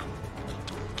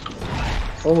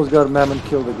 Almost got Mammon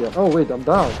killed again. Oh wait, I'm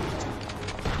down.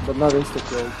 But not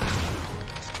insta-killed.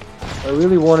 I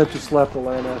really wanted to slap the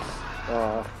lioness.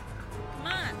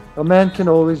 A man can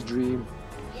always dream.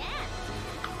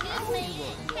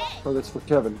 Oh, that's for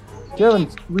Kevin. Kevin,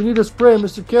 we need a spray,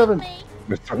 Mr. Kevin.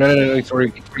 No,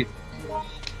 sorry.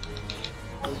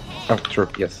 Oh, sure,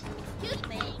 yes.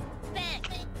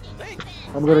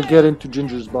 I'm gonna get into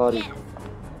Ginger's body.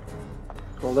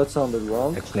 Well, that sounded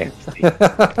wrong. That's nasty.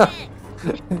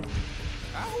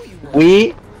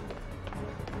 We?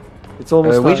 It's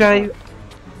almost time.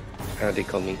 They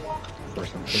call me for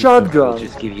something. Shotgun. So I'll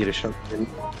just give you the shotgun.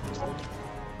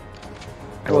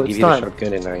 I will give you the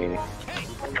shotgun and I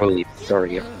will leave.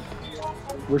 Sorry.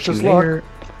 Wish us luck.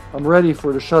 I'm ready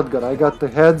for the shotgun. I got the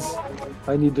heads.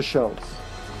 I need the shells.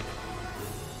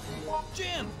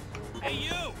 Jim! Hey,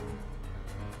 you!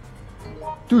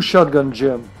 2 shotgun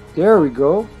Jim. There we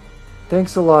go.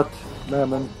 Thanks a lot,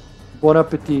 Mammon. Bon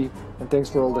appetit. And thanks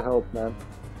for all the help, man.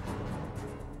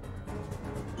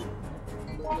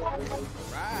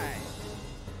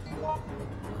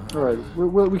 Alright,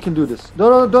 we can do this.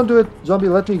 No, don't do it. Zombie,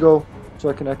 let me go. So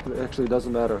I can actually, it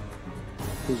doesn't matter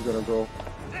who's gonna go.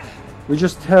 We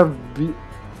just have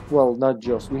well, not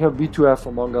just. We have B2F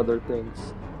among other things.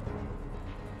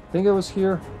 I think it was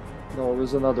here. No, it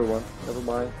was another one. Never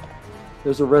mind.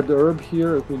 There's a red herb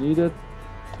here if we need it.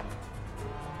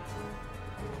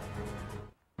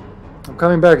 I'm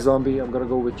coming back, Zombie. I'm gonna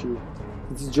go with you.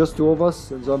 Since it's just 2 of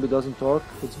us and Zombie doesn't talk,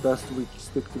 it's best we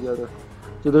stick together.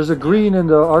 So there's a green in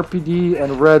the RPD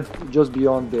and red just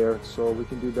beyond there, so we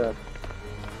can do that.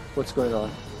 What's going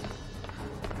on?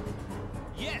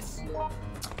 Yes.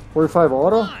 45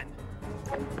 auto?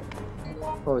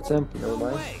 Oh, it's empty. Never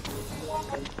mind.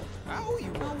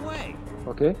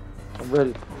 Okay, I'm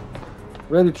ready.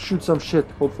 Ready to shoot some shit.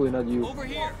 Hopefully not you. Over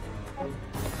here.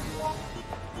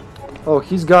 Oh,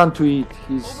 he's gone to eat.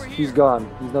 He's gone.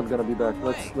 He's not gonna be back.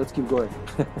 Let's keep going.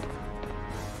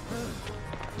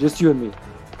 Just you and me.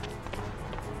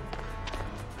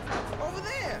 Over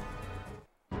there.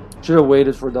 Should have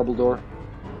waited for double door.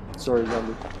 Sorry,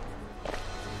 Zombie.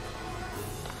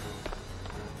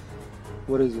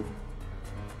 What is it?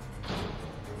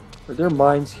 Are there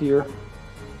mines here?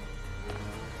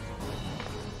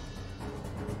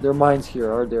 There are mines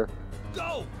here, are there?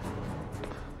 Go.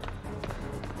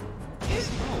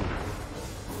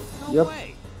 No Yep.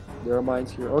 way. There are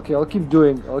mines here. Okay, I'll keep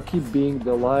being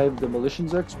the live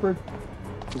demolitions expert.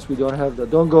 Since we don't have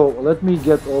that. Don't go. Let me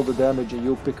get all the damage and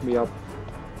you pick me up.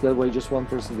 That way just one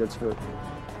person gets hurt.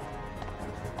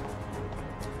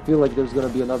 I feel like there's gonna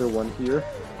be another one here.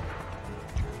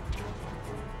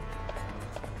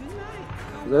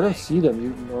 I don't see them.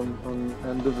 You on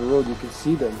end of the road you can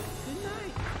see them. Good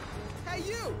night. Hey,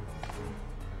 you.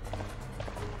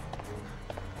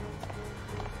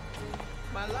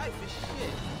 My life is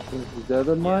shit. Is that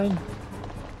a mine?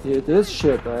 It is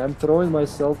shit. I am throwing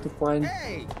myself to find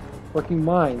fucking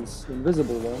mines.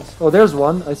 Invisible ones. Oh, there's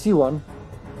one. I see one.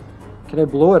 Can I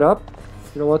blow it up?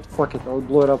 You know what? Fuck it. I'll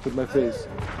blow it up with my face.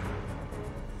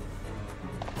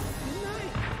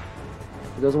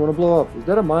 It doesn't want to blow up. Is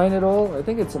that a mine at all? I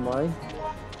think it's a mine.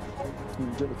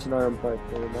 It's an iron pipe.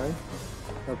 Never mind.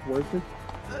 Not worth it.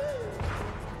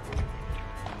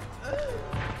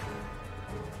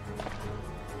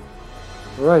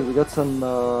 Alright, we got some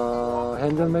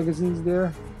handgun magazines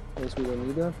there. I guess we don't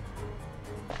need that.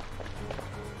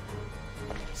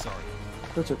 Sorry.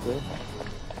 That's okay.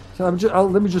 So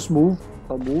let me just move.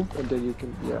 I'll move and then you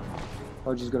can, yeah.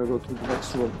 I'm just gonna go to the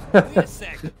next room. Wait a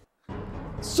sec.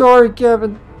 Sorry,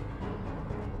 Kevin.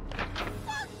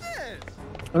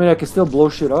 I mean, I can still blow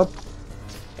shit up.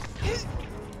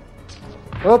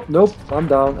 Oh, nope. I'm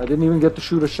down. I didn't even get to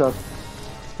shoot a shot.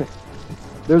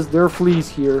 There are fleas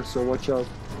here, so watch out.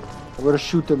 I'm gonna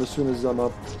shoot them as soon as I'm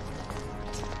up.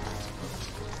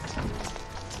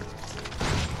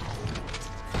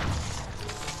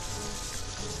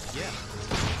 Yeah.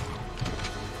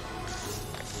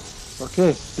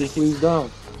 Okay, 2 fleas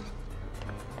down.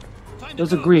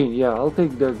 There's a green, yeah, I'll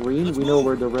take the green. We know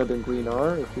where the red and green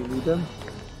are if we need them.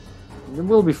 And then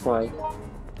we'll be fine.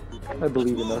 I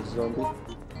believe in us, Zombie.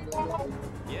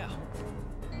 Yeah.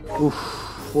 Oof,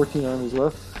 14 enemies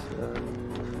left.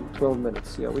 12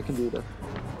 minutes, yeah, we can do that.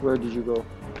 Where did you go?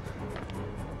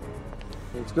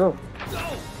 Let's go.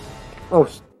 Oh,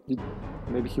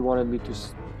 Maybe he wanted me to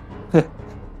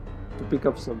to pick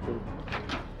up something.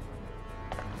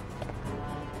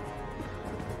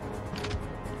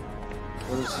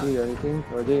 I don't see anything.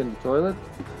 Are they in the toilet?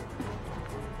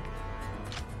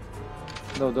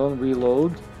 No, don't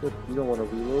reload. You don't want to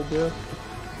reload there.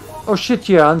 Oh shit,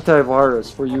 yeah,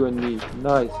 antivirus for you and me.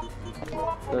 Nice.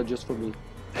 Just for me,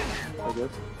 I guess.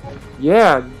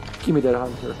 Yeah, give me that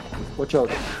hunter. Watch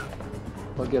out.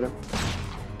 I'll get him.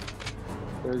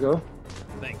 There you go.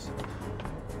 Thanks.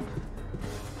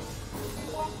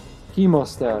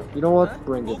 Hemostat. You know what?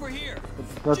 Bring it. Over here.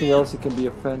 If nothing else, it can be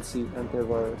a fancy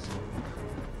antivirus.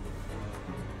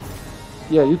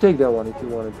 Yeah, you take that one if you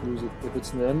want to use it. If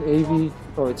it's an AV...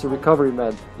 Oh, it's a recovery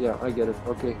med. Yeah, I get it.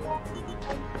 Okay.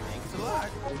 Thanks a lot.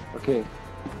 Okay.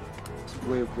 It's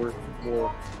way worth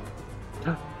more.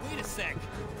 Wait a sec.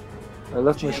 I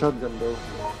left my shotgun though.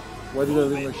 Why did I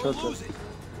leave my shotgun? Lose it.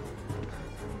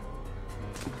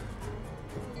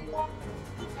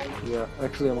 Yeah,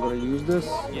 actually I'm gonna use this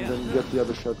and then get the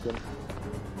other shotgun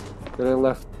that I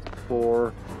left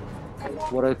for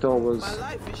what I thought was...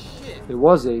 My life is shit. It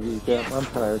was AV. Damn, I'm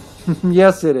tired.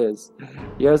 Yes it is.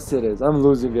 Yes it is. I'm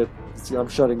losing it. See, I'm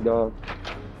shutting down.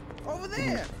 Over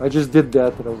there. I just did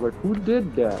that and I was like, who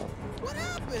did that? What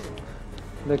happened?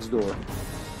 Next door.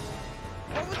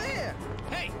 Over there.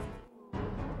 Hey.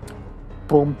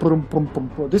 Boom, boom, boom, boom,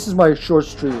 boom. This is my short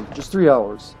stream. Just 3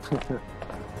 hours.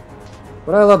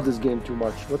 But I love this game too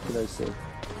much. What can I say?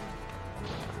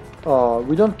 Oh,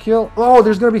 we don't kill... Oh,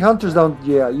 there's gonna be hunters down...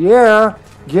 Yeah, yeah!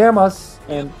 Gammas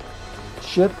and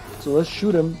shit. So let's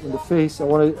shoot him in the face. I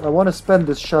wanna spend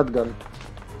this shotgun.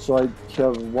 So I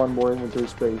have one more inventory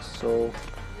space. So...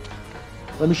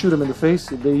 Let me shoot him in the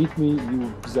face. If they eat me,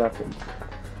 you zap him.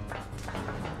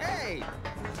 Hey.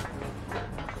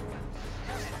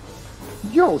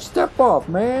 Yo, step up,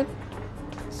 man!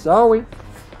 Sorry.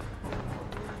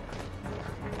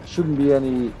 Shouldn't be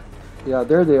any... Yeah,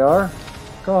 there they are.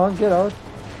 Come on, get out.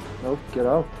 Nope, get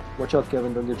out. Watch out,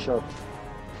 Kevin, don't get shot.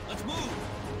 Let's move.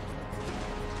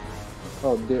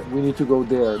 Oh, we need to go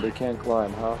there. They can't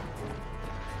climb, huh?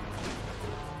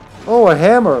 Oh, a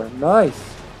hammer. Nice.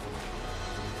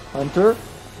 Hunter.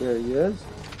 There he is.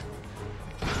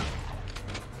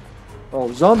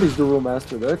 Oh, Zombie's the room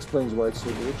master. That explains why it's so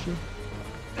glitchy.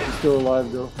 He's still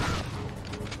alive, though.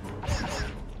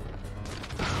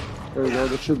 There we go.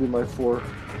 That should be my 4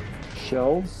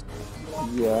 shells.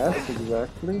 Yes,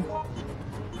 exactly.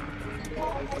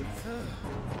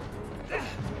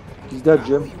 He's dead,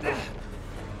 Jim.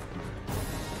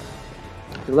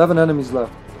 11 enemies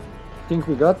left. Think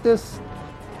we got this?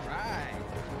 Right.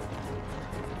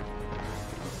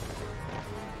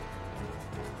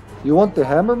 You want the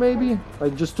hammer, maybe? I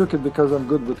just took it because I'm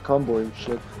good with comboing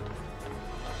shit.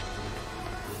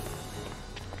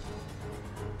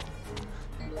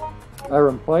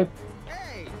 Iron pipe.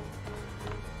 Hey.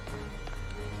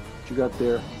 What you got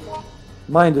there?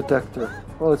 Mine detector.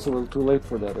 Well, it's a little too late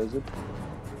for that, is it?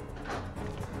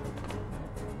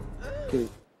 Okay.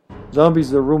 Zombie's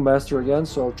the room master again,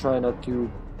 so I'll try not to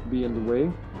be in the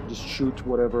way. Just shoot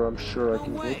whatever I'm sure I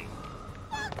can hit.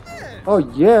 Oh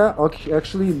yeah, okay,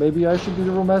 actually maybe I should be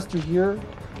the room master here,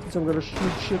 since I'm gonna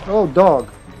shoot shit. Oh, dog.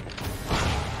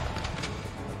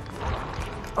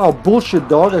 Oh, bullshit,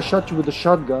 dog. I shot you with a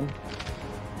shotgun.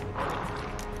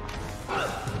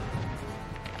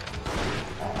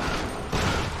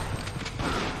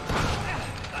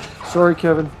 Sorry,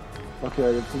 Kevin. Okay,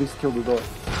 I at least killed the dog.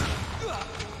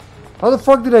 How the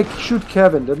fuck did I shoot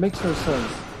Kevin? That makes no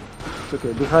sense. It's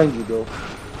okay, behind you though.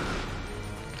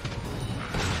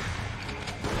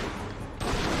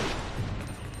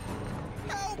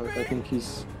 I think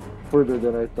he's further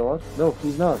than I thought. No,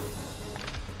 he's not.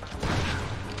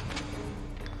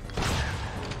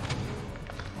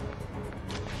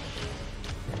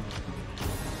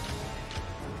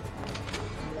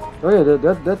 Oh yeah,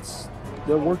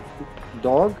 that worked.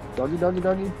 Dog? Doggy, doggy,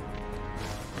 doggy.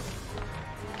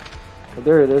 Oh,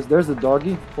 there it is. There's the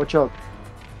doggy. Watch out.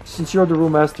 Since you're the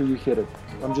room master, you hit it.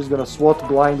 I'm just gonna swat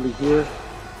blindly here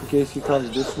in case he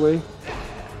comes this way.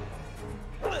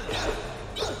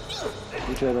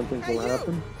 Which I don't think will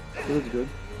happen. So it's good.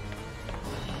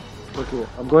 Okay,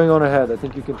 I'm going on ahead. I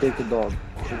think you can take the dog.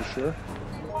 Pretty sure.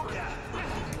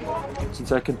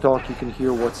 Since I can talk, you can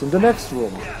hear what's in the next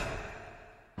room.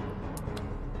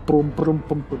 Boom, boom,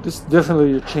 boom, boom. This is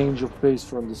definitely a change of pace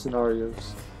from the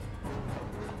scenarios.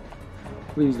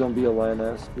 Please don't be a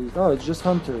lioness, please. Oh, it's just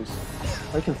hunters.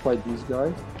 I can fight these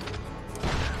guys.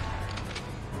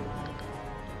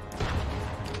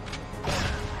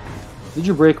 Did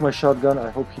you break my shotgun?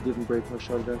 I hope he didn't break my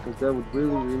shotgun, because that would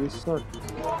really, really suck.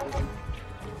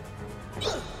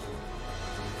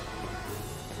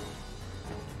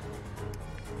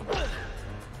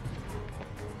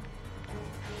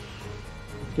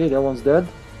 Okay, that one's dead.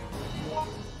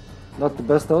 Not the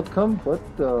best outcome, but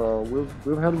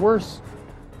we've had worse.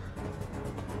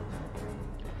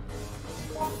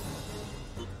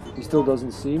 He still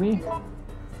doesn't see me.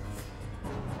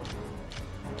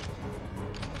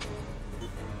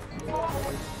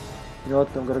 You know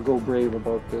what? I'm gonna go brave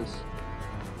about this.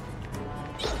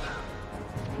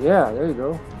 Yeah, there you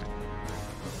go.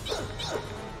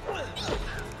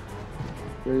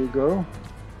 There you go.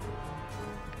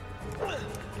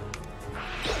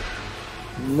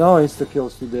 No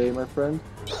insta-kills today, my friend.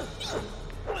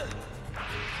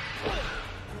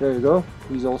 There you go.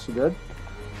 He's also dead.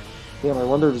 Damn, I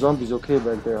wonder if Zombie's okay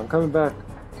back there. I'm coming back.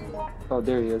 Oh,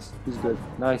 there he is. He's good.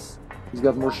 Nice. He's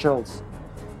got more shells.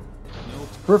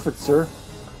 Perfect, sir.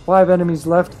 5 enemies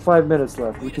left, 5 minutes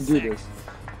left. We can do this.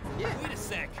 Yeah, wait a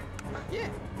sec. Yeah.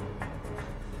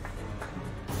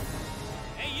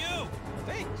 Hey, you!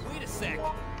 Thanks. Wait a sec.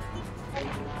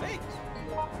 Thanks.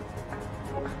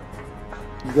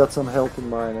 You got some health in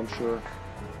mind, I'm sure.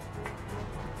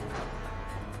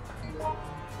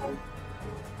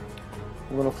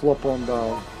 I'm gonna flop on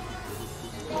down.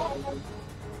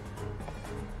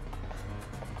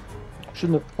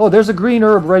 Shouldn't have... Oh, there's a green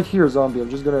herb right here, Zombie. I'm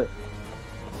just gonna...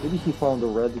 Maybe he found a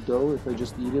red though. If I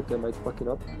just eat it, I might fuck it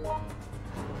up.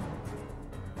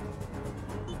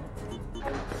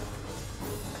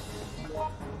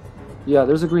 Yeah,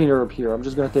 there's a green herb here. I'm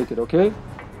just gonna take it, okay?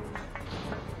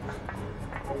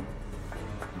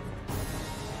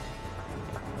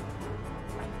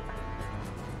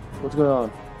 What's going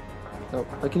on? No,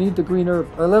 I can eat the green herb.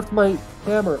 I left my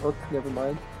hammer. Oh, never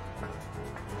mind.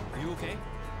 Are you okay?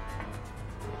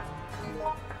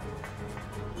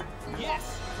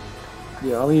 Yes.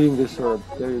 Yeah, I'm eating this herb.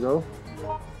 There you go.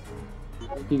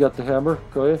 You got the hammer.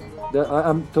 Go ahead.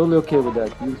 I'm totally okay with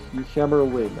that. You hammer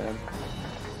away, man.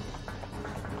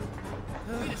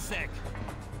 Wait a sec.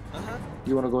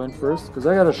 You want to go in first? Because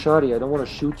I got a shotty. I don't want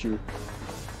to shoot you.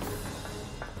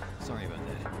 Sorry about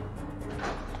that.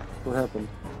 What happened?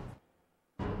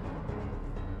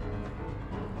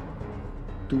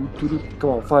 Come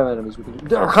on, 5 enemies. We can do.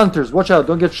 There are hunters. Watch out!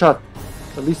 Don't get shot.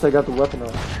 At least I got the weapon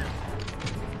out.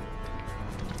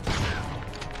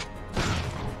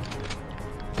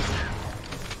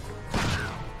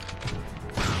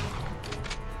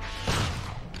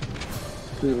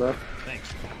 Three left.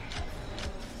 Thanks.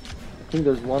 I think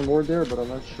there's one more there, but I'm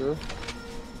not sure.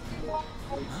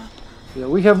 Yeah,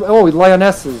 we have... Oh,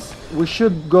 lionesses. We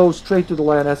should go straight to the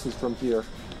lionesses from here.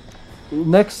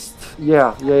 Next...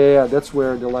 Yeah. That's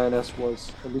where the lioness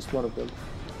was. At least one of them.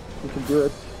 We can do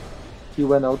it. He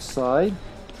went outside.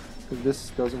 Because this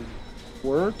doesn't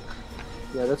work.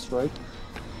 Yeah, that's right.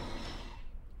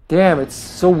 Damn, it's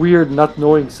so weird not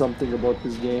knowing something about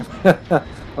this game.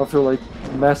 I feel like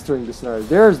mastering the scenario.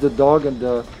 There's the dog and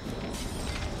the...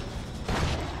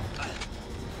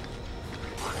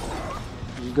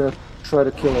 He's gonna try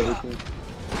to kill everything.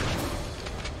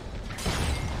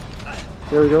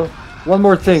 There we go. One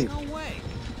more thing.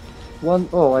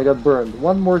 Oh, I got burned.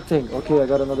 One more thing. Okay, I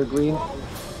got another green.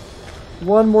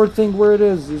 One more thing. Where it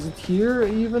is? Is it here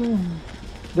even?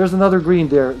 There's another green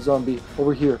there, Zombie.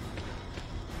 Over here.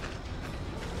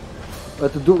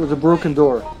 At the broken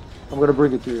door. I'm gonna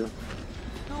bring it to you.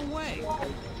 No way.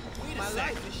 Wait a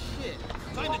sec. Shit.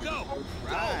 Time to go.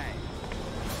 Right.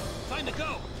 Time to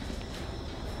go.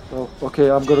 Oh, okay,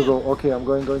 I'm gonna go. Okay, I'm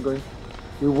going.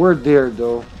 We were there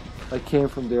though. I came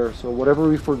from there, so whatever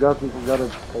we forgot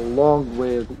a long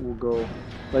way it will go.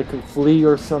 Like a flea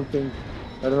or something.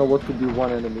 I don't know what could be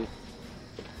one enemy.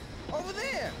 Over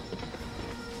there.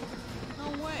 No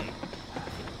way.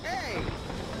 Hey.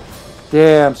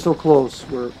 Damn, so close.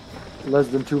 We're less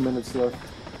than 2 minutes left.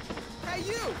 Hey,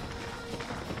 you.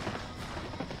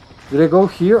 Did I go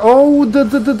here? Oh, the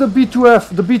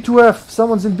B2F, the B2F.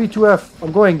 Someone's in B2F.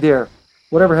 I'm going there.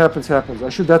 Whatever happens, happens. I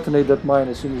should detonate that mine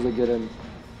as soon as I get in.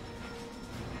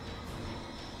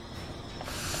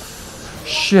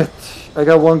 Shit, I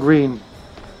got one green.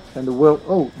 And the will.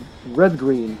 Oh, red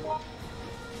green.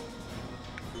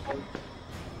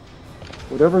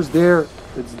 Whatever's there,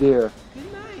 it's there.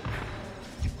 Good night.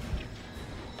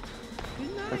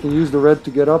 Good night. I can use the red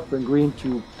to get up and green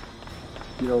to,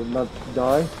 you know, not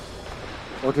die.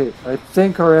 Okay, I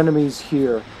think our enemy's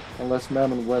here. Unless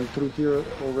Mammon went through here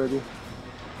already.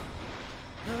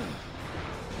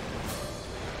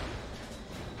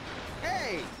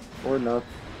 Hey. Or not.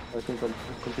 I think I'm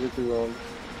completely wrong.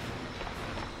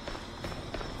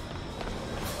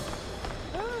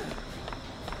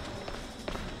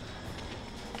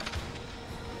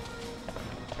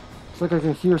 It's like I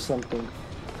can hear something.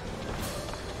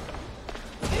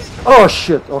 Oh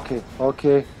shit! Okay,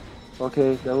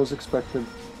 that was expected.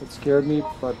 It scared me,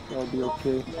 but I'll be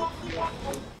okay.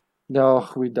 No,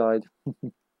 we died.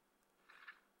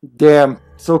 Damn,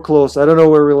 so close. I don't know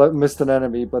where we missed an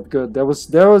enemy, but good. That was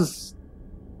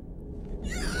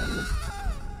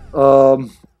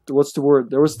what's the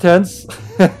word? There was tense.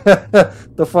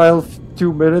 The final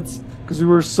 2 minutes because we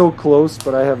were so close,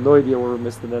 but I have no idea where we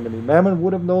missed an enemy. Mammon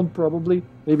would have known probably,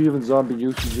 maybe even Zombie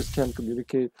You just can't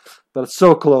communicate, but it's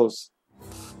so close.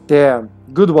 Damn,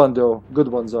 good one though. Good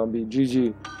one, Zombie.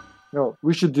 GG. No,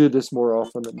 we should do this more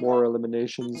often. More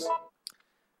eliminations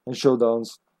and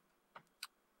showdowns.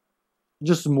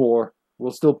 Just more.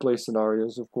 We'll still play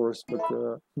scenarios, of course, but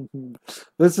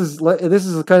this is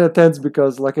kind of tense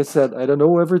because, like I said, I don't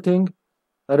know everything.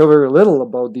 I know very little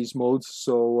about these modes,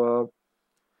 so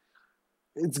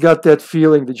it's got that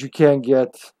feeling that you can't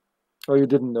get. Oh, you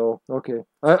didn't know? Okay,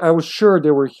 I was sure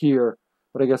they were here,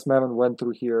 but I guess Mammon went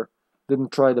through here.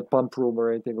 Didn't try the pump room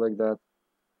or anything like that.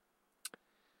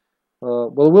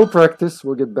 Well, we'll practice.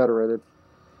 We'll get better at it.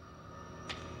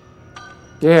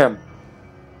 Damn.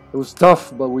 It was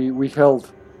tough, but we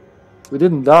held. We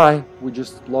didn't die. We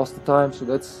just lost the time, so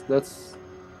that's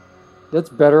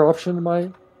better option in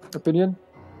my opinion.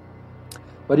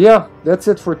 But yeah, that's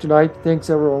it for tonight. Thanks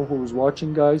everyone who was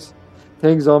watching, guys.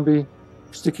 Thanks Zombie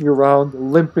for sticking around,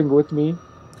 limping with me.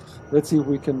 Let's see if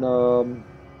we can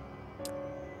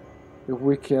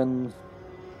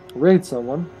raid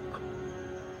someone.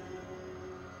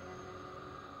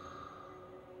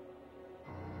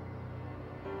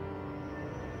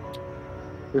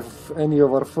 If any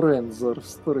of our friends are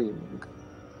streaming.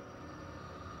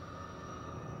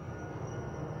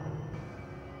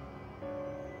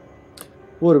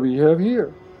 What do we have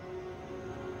here?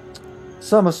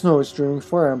 Summer Snow is streaming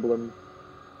Fire Emblem.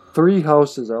 3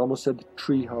 houses. I almost said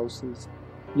 3 houses.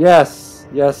 Yes,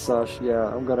 yes, Sash.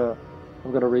 Yeah, I'm gonna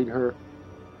raid her.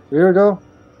 Here we go.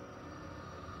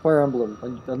 Fire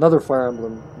Emblem, another Fire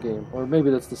Emblem game, or maybe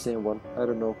that's the same one. I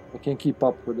don't know. I can't keep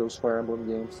up with those Fire Emblem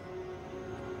games.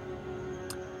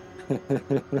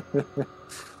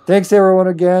 Thanks everyone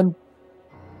again.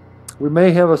 We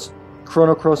may have a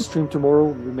Chrono Cross stream tomorrow.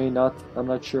 We may not. I'm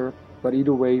not sure. But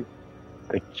either way,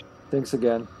 thanks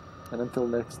again. And until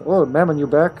next time. Oh, Mammon, you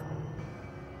back?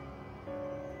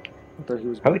 I thought he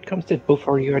was back. How it comes that both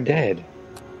of you are dead?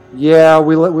 Yeah,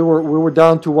 we were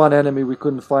down to 1 enemy. We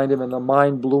couldn't find him, and a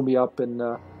mine blew me up in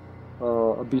a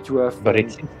B2F. But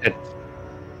it seems that.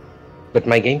 But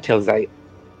my game tells I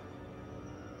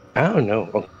don't know.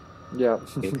 Oh. Yeah,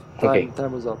 Okay.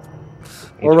 Time was up.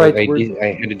 All right, I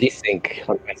had a desync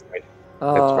on my side.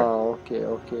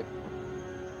 Okay.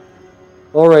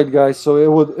 All right, guys. So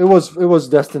it was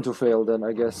destined to fail then,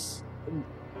 I guess.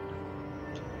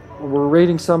 We're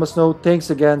raiding Summer Snow. Thanks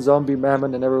again, Zombie,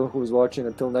 Mammon, and everyone who's watching.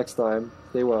 Until next time,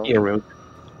 stay well. Yeah,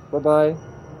 Bye bye.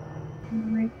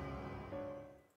 Bye.